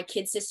literally in my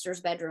kid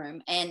sister's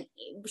bedroom, and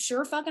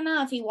sure fucking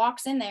enough, he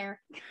walks in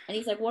there and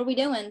he's like, what are we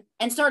doing?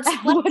 And starts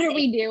flexing. What are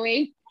we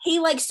doing? He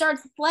like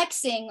starts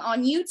flexing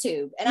on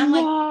YouTube. And I'm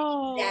like,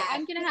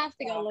 I'm gonna have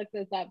to go look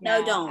this up now.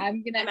 No, don't.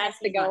 I'm gonna have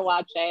to go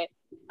watch it.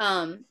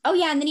 Oh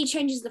yeah, and then he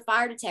changes the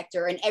fire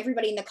detector and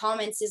everybody in the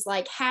comments is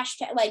like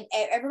hashtag, like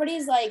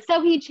everybody's like,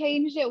 so he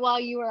changed it while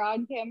you were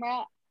on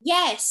camera?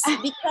 Yes,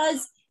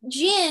 because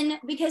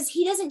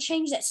he doesn't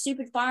change that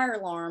stupid fire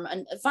alarm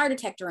and fire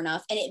detector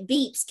enough, and it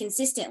beeps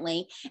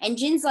consistently. And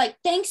Jen's like,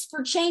 thanks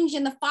for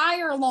changing the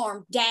fire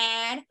alarm,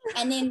 Dad.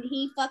 And then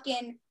he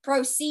fucking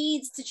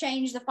proceeds to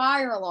change the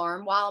fire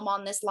alarm while I'm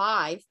on this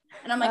live.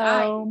 And I'm like,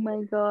 oh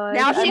my God.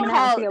 Now she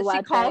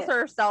calls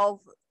herself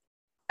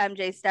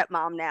MJ's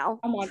stepmom now.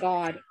 Oh my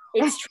God.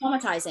 It's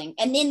traumatizing.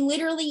 And then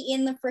literally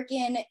in the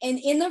freaking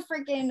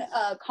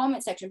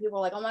comment section, people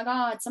are like, oh my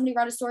God, somebody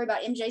wrote a story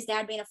about MJ's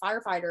dad being a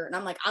firefighter. And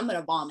I'm like, I'm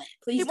gonna vomit.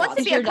 Please. He wants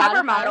to be a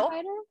cover model.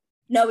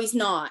 No, he's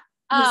not.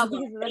 He's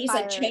fire.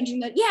 like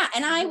changing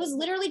and I was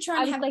literally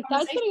trying to have like,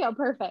 that's gonna go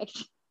perfect.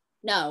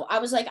 No, I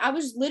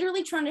was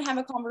literally trying to have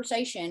a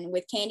conversation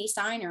with Candy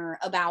Steiner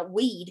about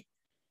weed,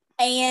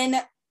 and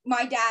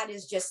my dad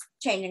is just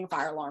changing a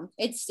fire alarm.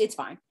 It's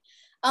fine.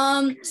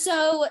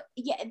 So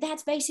yeah,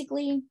 that's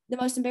basically the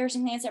most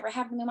embarrassing thing that's ever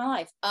happened in my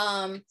life.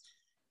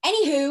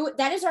 Anywho,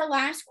 that is our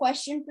last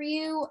question for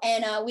you.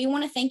 And we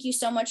want to thank you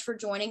so much for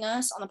joining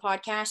us on the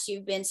podcast.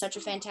 You've been such a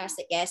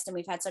fantastic guest and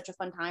we've had such a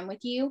fun time with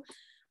you.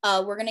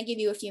 We're going to give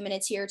you a few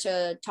minutes here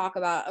to talk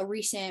about a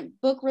recent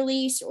book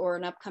release or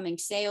an upcoming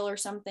sale or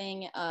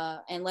something,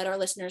 and let our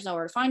listeners know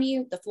where to find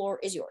you. The floor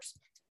is yours.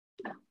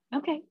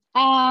 Okay.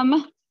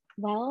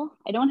 Well,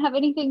 I don't have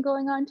anything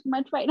going on too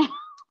much right now.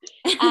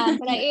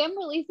 But I am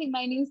releasing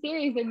my new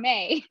series in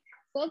May,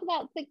 so it's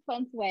about 6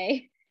 months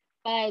away.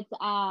 But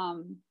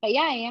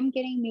yeah, I am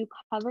getting new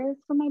covers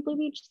for my Blue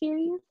Beach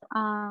series.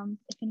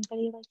 If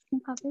anybody likes new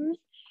covers,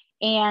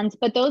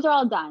 but those are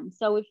all done.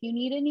 So if you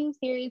need a new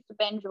series to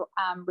binge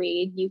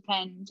read, you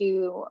can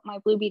do my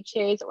Blue Beach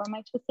series or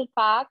my Twisted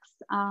Fox.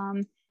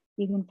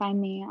 You can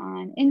find me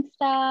on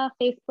Insta,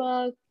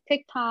 Facebook,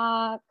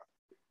 TikTok.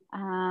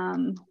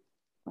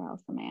 Where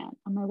else am I at?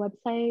 On my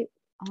website.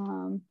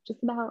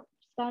 Just about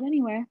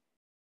anywhere.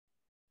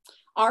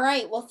 All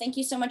right. Well, thank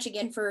you so much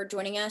again for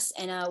joining us.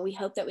 And we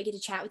hope that we get to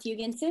chat with you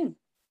again soon.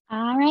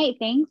 All right.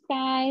 Thanks,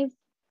 guys.